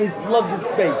humanities love this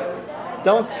space.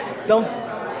 Don't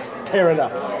tear it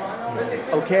up.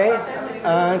 Okay?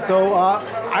 So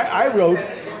I wrote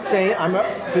saying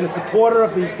I've been a supporter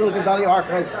of the Silicon Valley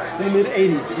Archives in the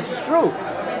mid-'80s, which is true.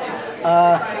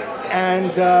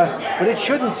 But it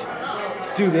shouldn't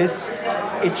do this.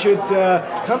 It should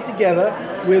come together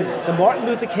with the Martin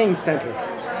Luther King Center,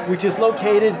 which is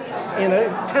located in a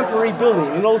temporary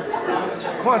building, an old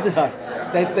Quonset hut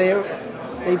that they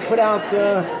put out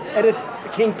edit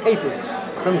King papers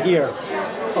from here.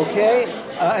 Okay?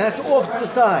 And that's off to the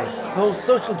side, the whole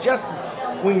social justice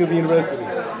wing of the university.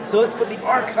 So let's put the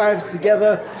archives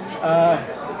together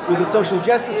with the social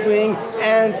justice wing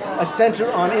and a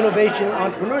center on innovation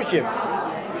and entrepreneurship.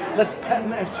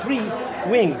 As 3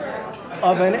 wings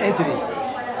of an entity.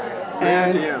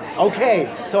 And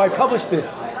okay, so I published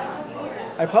this.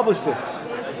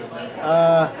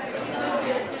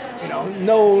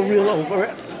 No real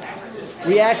overt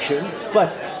reaction,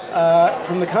 but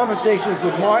from the conversations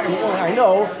with Martin, I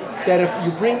know that if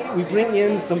we bring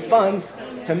in some funds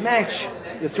to match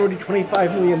this already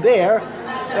 $25 million there,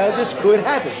 this could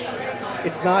happen.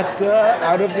 It's not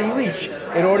out of the reach.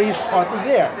 It already is partly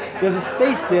there. There's a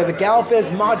space there, the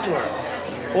Galvez Modular,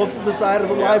 off to the side of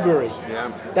the library.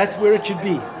 Yeah. That's where it should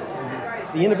be.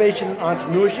 The innovation and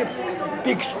entrepreneurship,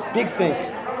 big thing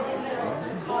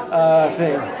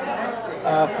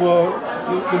for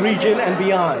the region and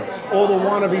beyond. all the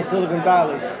wannabe Silicon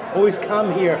Valleys always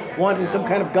come here wanting some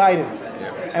kind of guidance,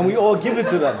 and we all give it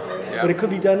to them. But it could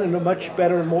be done in a much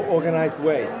better and more organized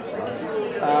way.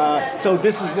 So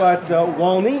this is what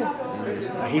Walney,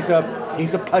 he's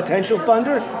a potential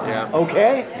funder,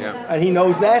 okay? And he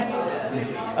knows that.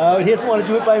 He doesn't want to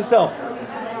do it by himself.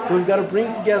 So we've got to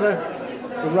bring together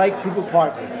the right group of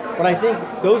partners. But I think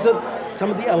those are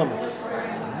some of the elements.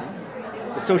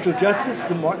 The social justice,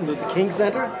 the Martin Luther King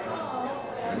Center.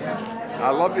 I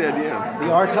love the idea.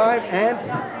 The archive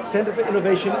and Center for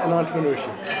Innovation and Entrepreneurship.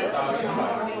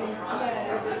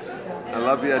 I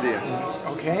love the idea.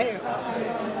 Okay.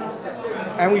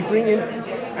 And we bring in,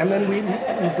 and then we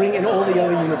bring in all the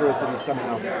other universities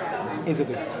somehow into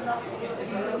this.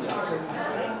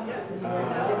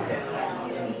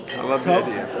 I love the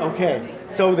idea. Okay.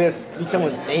 So there's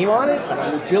someone's name on it, on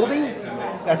a new building.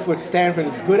 That's what Stanford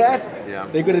is good at. Yeah.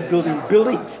 They're good at building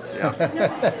buildings. Yeah.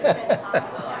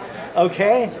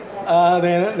 Okay.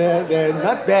 They're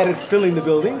not bad at filling the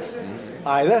buildings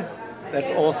either.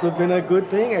 That's also been a good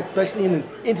thing, especially in an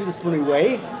interdisciplinary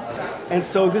way. And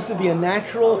so this would be a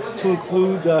natural to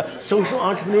include social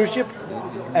entrepreneurship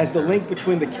as the link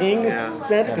between the King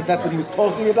Center, because that's what he was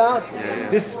talking about.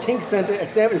 This King Center at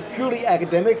Stanford is purely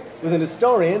academic with an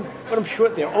historian, but I'm sure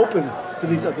they're open to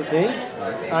these other things.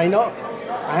 I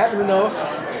happen to know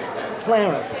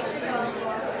Clarence,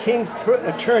 King's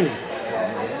attorney,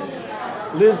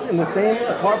 lives in the same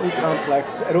apartment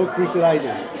complex at Oak Creek that I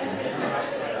do.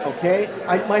 Okay?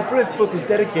 My first book is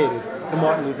dedicated to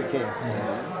Martin Luther King.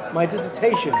 My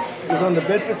dissertation was on the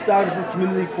Bedford-Stuyvesant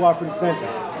Community Cooperative Center,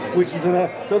 which is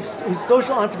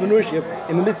social entrepreneurship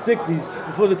in the mid-'60s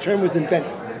before the term was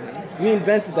invented. We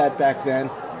invented that back then,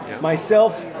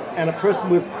 myself and a person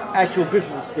with actual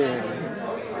business experience.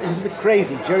 It was a bit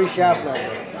crazy, Jerry Schaffner,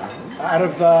 out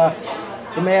of the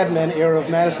Mad Men era of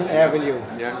Madison Avenue.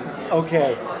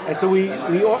 Okay, and so we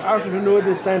entrepreneured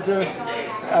this center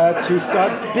to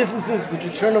start businesses with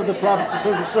return of the profit to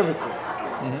social services.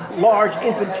 Large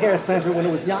infant care center when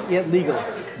it was not yet legal.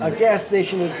 A gas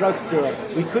station and a drugstore.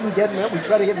 We couldn't get, we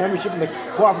tried to get membership in the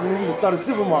cooperative movement to start a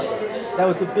supermarket. That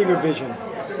was the bigger vision.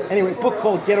 Anyway, a book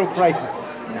called Ghetto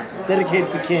Crisis,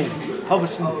 dedicated to King,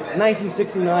 published in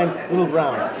 1969, Little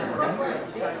Brown.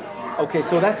 Okay,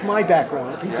 so that's my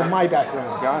background, a piece of my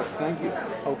background. Got it, thank you.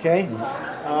 Okay,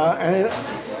 and then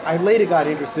I later got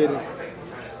interested in,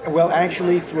 well,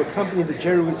 actually through a company that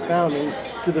Jerry was founding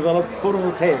to develop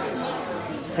photovoltaics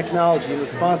technology in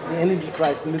response to the energy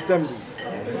crisis in the mid-'70s.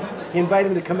 He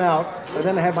invited me to come out, but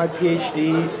then I had my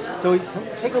PhD, so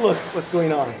take a look at what's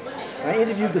going on. And I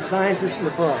interviewed the scientists in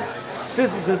the firm,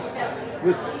 physicists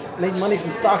who made money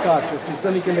from stock options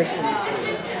in the semiconductor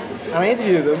industry. And I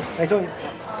interviewed them, and I told them,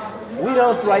 we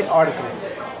don't write articles,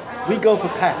 we go for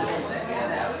patents.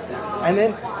 And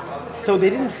then, so they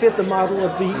didn't fit the model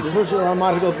of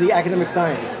the academic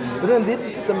scientists, but then they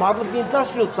didn't fit the model of the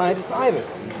industrial scientists either.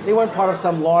 They weren't part of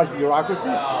some large bureaucracy.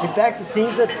 In fact, it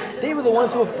seems that they were the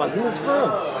ones who were funding this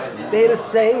firm. They had a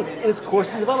say in its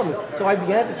course and development. So I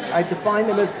defined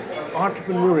them as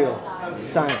entrepreneurial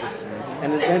scientists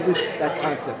and invented that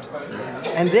concept.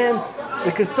 And then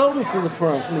the consultants of the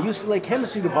firm from the UCLA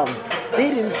chemistry department, they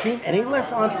didn't seem any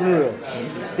less entrepreneurial.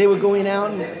 They were going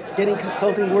out and getting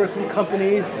consulting work from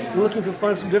companies, looking for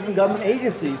funds from different government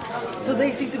agencies. So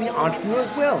they seemed to be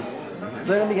entrepreneurs as well. So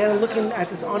then I began looking at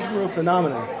this entrepreneurial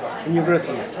phenomenon in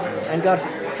universities and got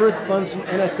first funds from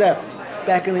NSF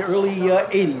back in the early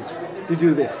 80s to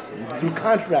do this through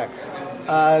contracts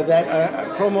that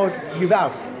promos give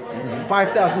out.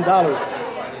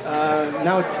 $5,000,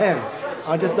 now it's 10,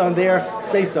 just on their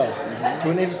say-so, to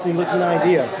an interesting looking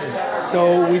idea.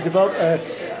 So we developed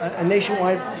a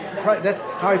nationwide project. That's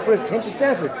how I first came to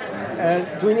Stanford,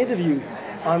 doing interviews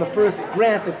on the first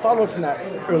grant that followed from that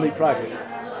early project.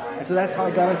 And so that's how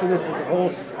I got into this as a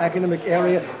whole academic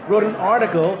area. Wrote an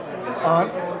article on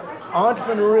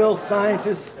entrepreneurial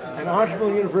scientists and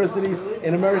entrepreneurial universities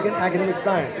in American academic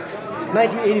science.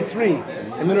 1983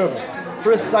 in Minerva.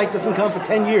 First site doesn't come for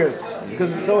 10 years because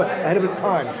it's so ahead of its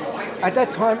time. At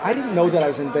that time, I didn't know that I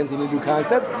was inventing a new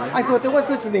concept. I thought there was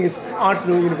such a thing as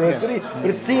entrepreneurial university, but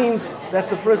it seems that's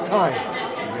the first time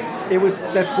it was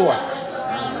set forth.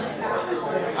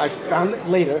 I found it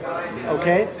later,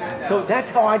 okay? So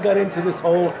that's how I got into this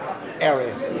whole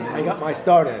area. I got my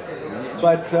start in it.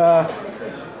 But,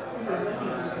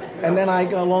 and then I,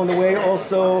 along the way,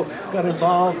 also got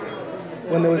involved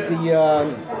when there was the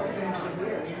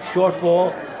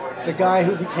shortfall. The guy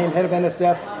who became head of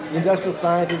NSF, the industrial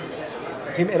scientist,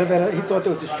 became head of NSF. He thought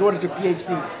there was a shortage of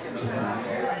PhDs.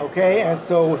 Okay, and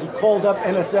so he called up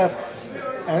NSF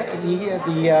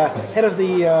the head of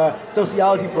the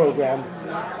sociology program.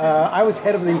 I was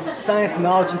head of the science,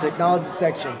 knowledge, and technology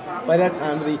section by that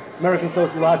time of the American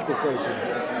Sociological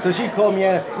Association. So she called me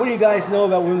out, what do you guys know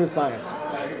about women in science?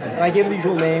 And I gave her the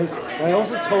usual names, and I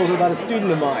also told her about a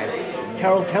student of mine,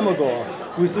 Carol Kemagor,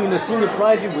 who was doing a senior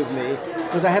project with me,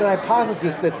 because I had an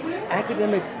hypothesis that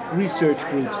academic research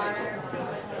groups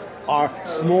are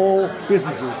small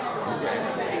businesses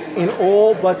in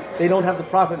all, but they don't have the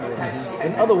profit motive.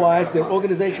 And otherwise, their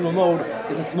organizational mode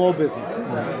is a small business.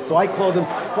 So I call them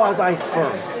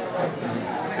quasi-firms.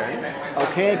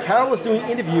 Okay, and Carol was doing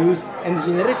interviews in the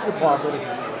genetics department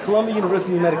at Columbia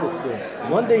University Medical School.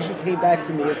 One day she came back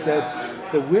to me and said,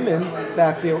 the women, in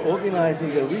fact, they are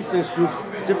organizing their research groups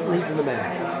differently than the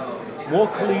men. More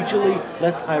collegially,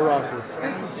 less hierarchical.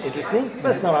 It's interesting,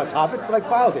 but it's not our topic, so I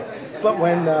filed it. But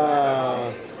when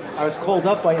I was called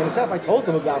up by NSF, I told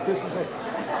them about this and said,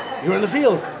 you're in the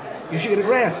field, you should get a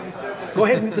grant. Go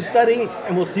ahead and do the study,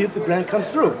 and we'll see if the grant comes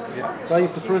through. Yeah. So I think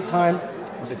it's the first time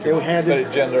they were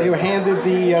handed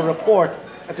the report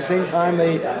at the same time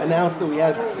they announced that we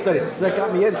had a study. So that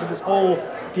got me into this whole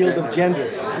field of gender.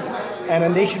 And a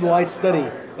nationwide study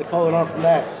that followed on from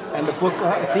that. And the book,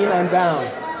 Athena Unbound,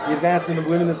 The Advancement of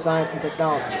Women in Science and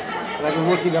Technology. And I've been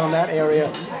working on that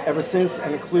area ever since,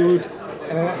 and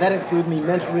that includes me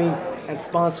mentoring and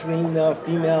sponsoring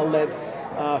female-led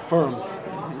firms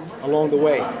along the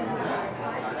way.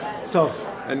 So,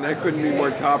 and that couldn't be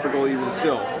more topical even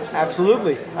still.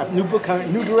 Absolutely. A new book,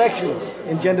 New Directions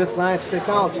in Gender Science and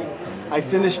Technology. I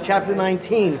finished chapter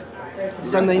 19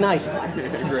 Sunday night.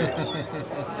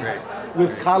 Great.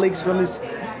 With colleagues from this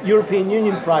European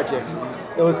Union project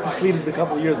that was completed a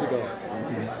couple of years ago.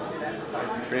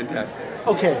 Fantastic.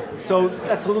 Okay, so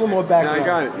that's a little more background. No, I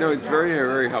got it. No, it's very,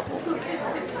 very helpful.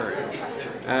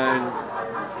 And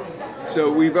so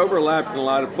we've overlapped in a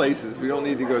lot of places. We don't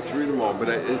need to go through them all, but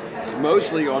it's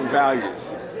mostly on values.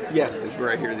 Yes. Is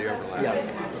where I hear the overlap. Yeah.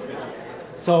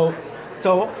 So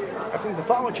I think the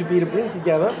follow-up should be to bring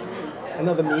together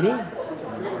another meeting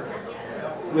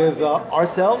with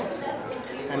ourselves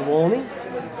and Wolney,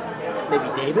 maybe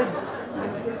David.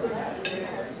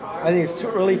 I think it's too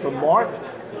early for Mark.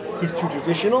 He's too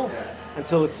traditional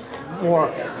until it's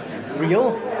more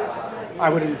real. I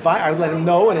would let him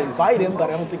know and invite him, but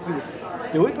I don't think he would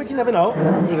do it, but you never know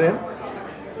with him.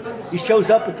 He shows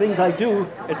up at things I do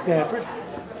at Stanford,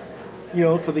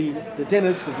 for the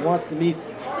dinners, because he wants to meet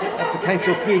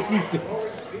potential PhD students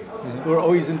who are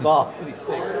always involved in these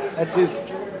things. That's his,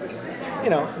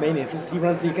 main interest. He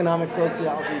runs the economic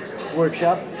sociology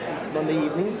workshop. It's Monday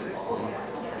evenings.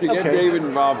 To get David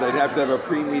involved, I'd have to have a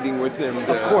pre-meeting with him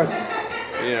to, of course,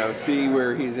 see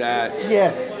where he's at.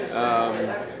 Yes.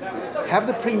 Have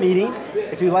the pre-meeting.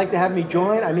 If you'd like to have me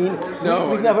join,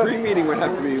 we've never... the pre-meeting would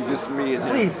have to be just me and him.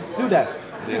 Please, do that.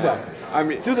 Yeah. Do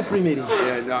that. Do the pre-meeting.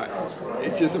 Yeah, no,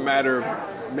 it's just a matter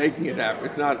of making it happen.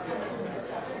 It's not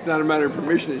a matter of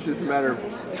permission, it's just a matter of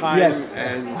time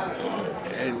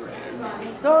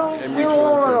and we're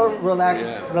all on a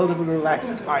relatively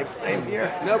relaxed time frame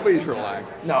here. Nobody's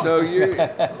relaxed. No. So you,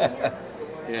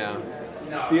 yeah.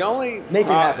 The only make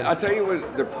it happen. I'll tell you what.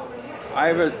 I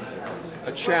have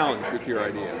a challenge with your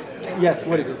idea. Yes.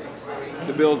 What is it?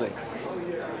 The building.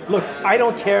 Look, I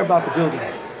don't care about the building.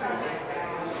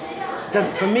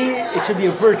 For me, it should be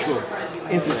a virtual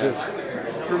institute.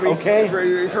 For me,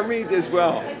 for me as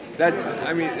well. That's,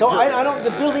 So I don't.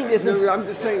 The building isn't. No, I'm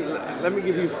just saying. Let me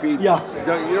give you feedback.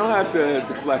 Yeah. You don't have to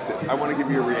deflect it. I want to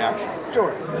give you a reaction.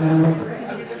 Sure.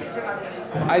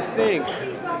 I think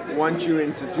once you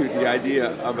institute the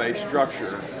idea of a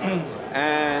structure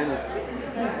and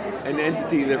an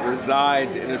entity that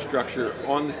resides in a structure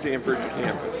on the Stanford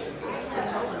campus,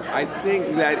 I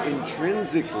think that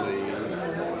intrinsically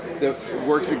that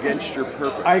works against your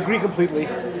purpose. I agree completely,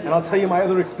 and I'll tell you my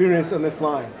other experience on this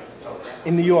line.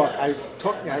 In New York,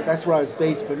 that's where I was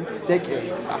based for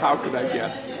decades. How could I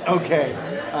guess? Okay,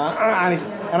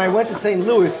 and I went to St.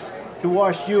 Louis to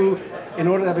wash U in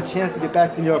order to have a chance to get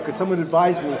back to New York, because someone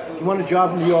advised me, you want a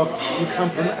job in New York, you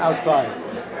come from outside.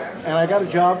 And I got a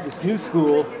job at this new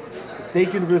school, the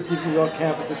State University of New York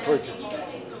campus at Purchase.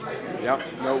 Yep,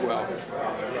 know well.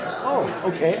 Oh,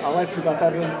 okay, I'll ask you about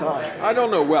that another time. I don't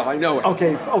know well, I know it.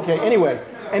 Okay, anyway,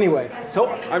 so...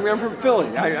 I'm from Philly.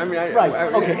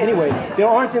 Anyway, there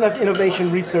aren't enough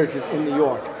innovation researchers in New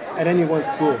York at any one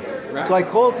school. Right. So I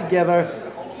called together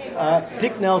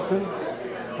Dick Nelson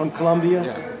from Columbia,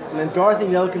 and then Dorothy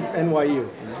Nelk from NYU.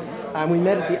 And we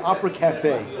met at the Opera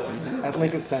Cafe at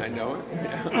Lincoln Center. I know it.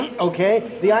 Yeah.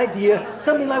 Okay, the idea,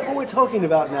 something like what we're talking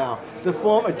about now, to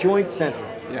form a joint center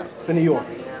for New York.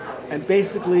 And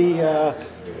basically,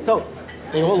 so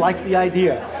They all liked the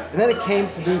idea. And then it came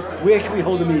to be, where should we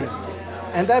hold a meeting?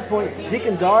 And at that point, Dick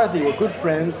and Dorothy were good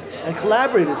friends and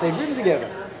collaborators. They'd written together.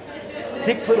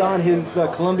 Dick put on his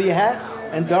Columbia hat,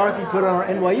 and Dorothy put on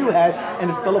her NYU hat, and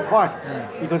it fell apart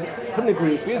because couldn't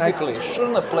agree. Physically,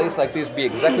 shouldn't a place like this be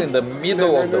exactly in the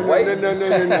middle of the way?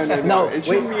 No. It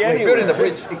shouldn't be anywhere. Built in the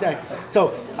bridge. Exactly.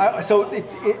 So,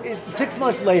 6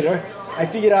 months later, I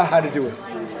figured out how to do it.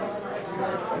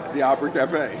 The Opera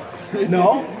Cafe.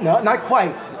 No, not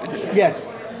quite. Yes,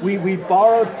 we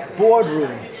borrowed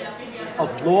boardrooms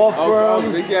of law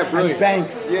firms and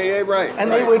banks. Yeah, right.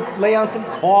 And they would lay on some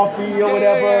coffee or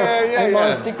whatever, and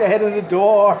want to stick their head in the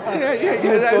door, see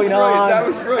what's going on. That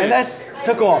was brilliant. And that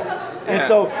took off. And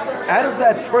so, out of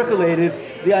that percolated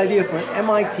the idea for an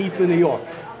MIT for New York.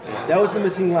 That was the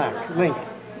missing link.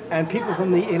 And people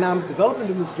from the Economic Development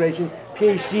Administration,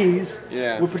 PhDs,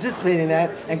 were participating in that,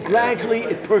 and gradually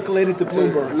it percolated to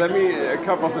Bloomberg. Let me, a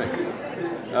couple things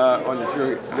on the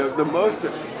show.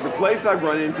 The place I've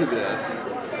run into this,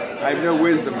 I have no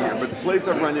wisdom here, but the place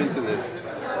I've run into this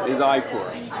is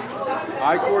I-Corps.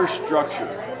 I-Corps' structure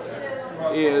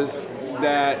is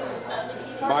that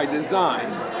by design,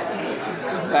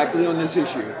 exactly on this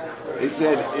issue, they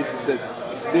said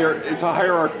it's a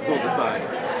hierarchical design.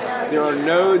 There are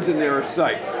nodes and there are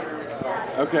sites.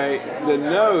 Okay, the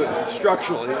node,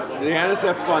 structurally, the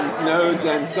NSF funds nodes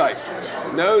and sites.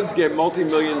 Nodes get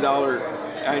multi-million-dollar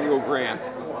annual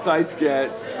grants. Sites get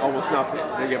almost nothing.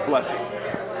 They get blessing.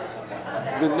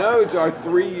 The nodes are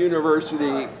 3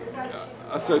 university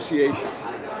associations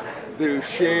who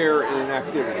share in an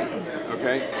activity.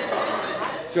 Okay,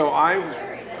 so I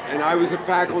was a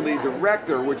faculty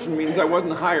director, which means I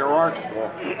wasn't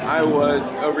hierarchical. I was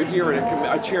over here, and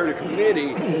I chaired a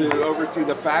committee to oversee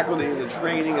the faculty and the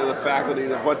training of the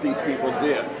faculty of what these people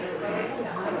did.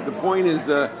 The point is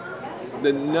the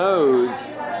nodes,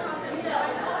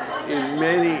 in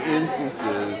many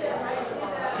instances,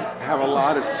 have a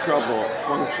lot of trouble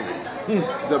functioning.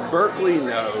 The Berkeley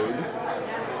node,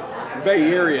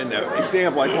 Bay Area node,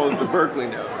 example, I call it the Berkeley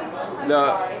node.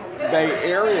 The Bay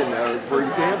Area node, for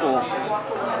example,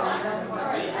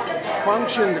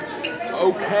 functioned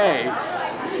okay.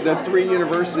 The 3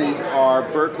 universities are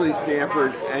Berkeley,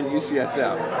 Stanford, and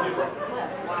UCSF.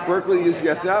 Berkeley,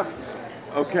 UCSF,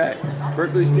 okay.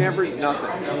 Berkeley, Stanford,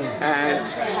 nothing. And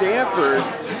Stanford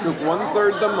took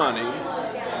 1/3 the money,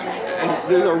 and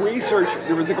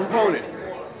there was a component,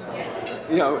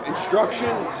 instruction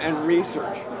and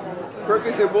research.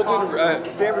 Berkeley said,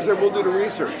 Stanford said, we'll do the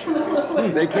research.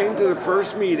 They came to the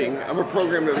first meeting of a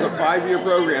program, it was a 5-year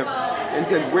program, and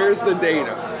said, where's the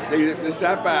data? They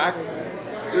sat back,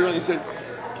 literally said,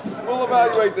 we'll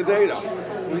evaluate the data.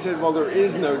 We said, well, there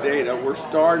is no data. We're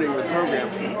starting the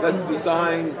program. Let's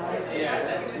design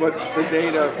what the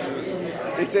data.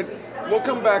 They said, we'll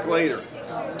come back later.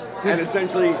 And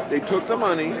essentially, they took the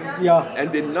money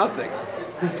and did nothing.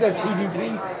 This is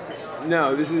STDP?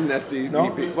 No, this isn't STDP. No?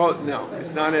 Well, no,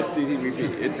 it's not STDP.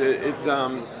 It's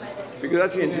because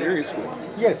that's the engineering school.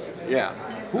 Yes. Yeah.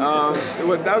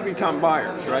 That would be Tom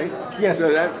Byers, right? Yes.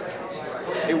 So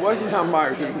it wasn't Tom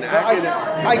Byers. It was an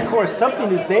academic. Of course,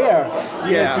 something is there.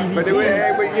 Yeah, but it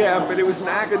was an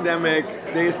academic.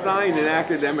 They assigned an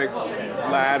academic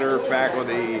ladder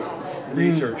faculty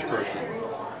research person.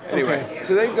 Anyway,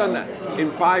 so they've done that.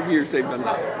 In 5 years, they've done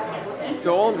that.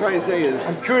 So all I'm trying to say is...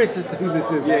 I'm curious as to who this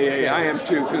is. Yeah, I am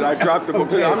too, because I dropped the book.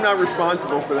 Okay. I'm not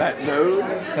responsible for that node,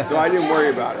 so I didn't worry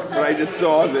about it. But I just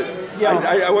saw that... Yeah.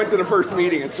 I went to the first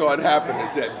meeting and saw it happen and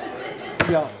said,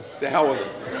 the hell with it.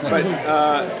 But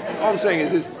all I'm saying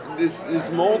is this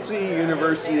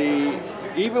multi-university,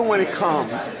 even when it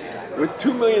comes with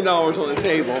 $2 million on the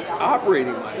table,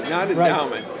 operating money, not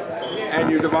endowment, and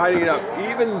you're dividing it up,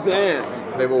 even then...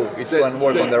 They will each one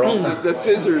work on their own. The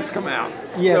scissors come out.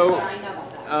 Yes. So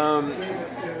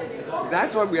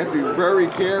that's why we have to be very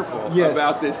careful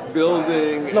about this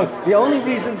building. Look, the only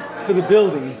reason for the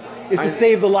building is to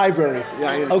save the library. Yeah,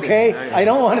 I understand. Okay? I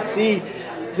don't want to see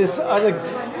this other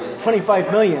 25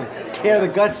 million tear the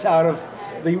guts out of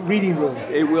the reading room.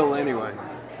 It will anyway.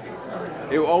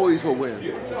 It always will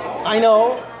win. I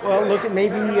know. Well, look at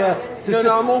maybe...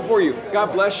 No, I'm all for you.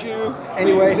 God bless you.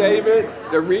 Anyway. Save it.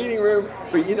 The reading room.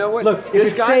 But you know what? Look,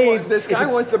 this guy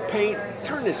wants to paint...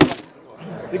 Turn this on.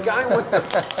 The guy wants to...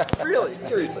 Really,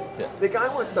 seriously. The guy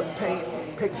wants to paint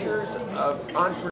pictures of entrepreneurs.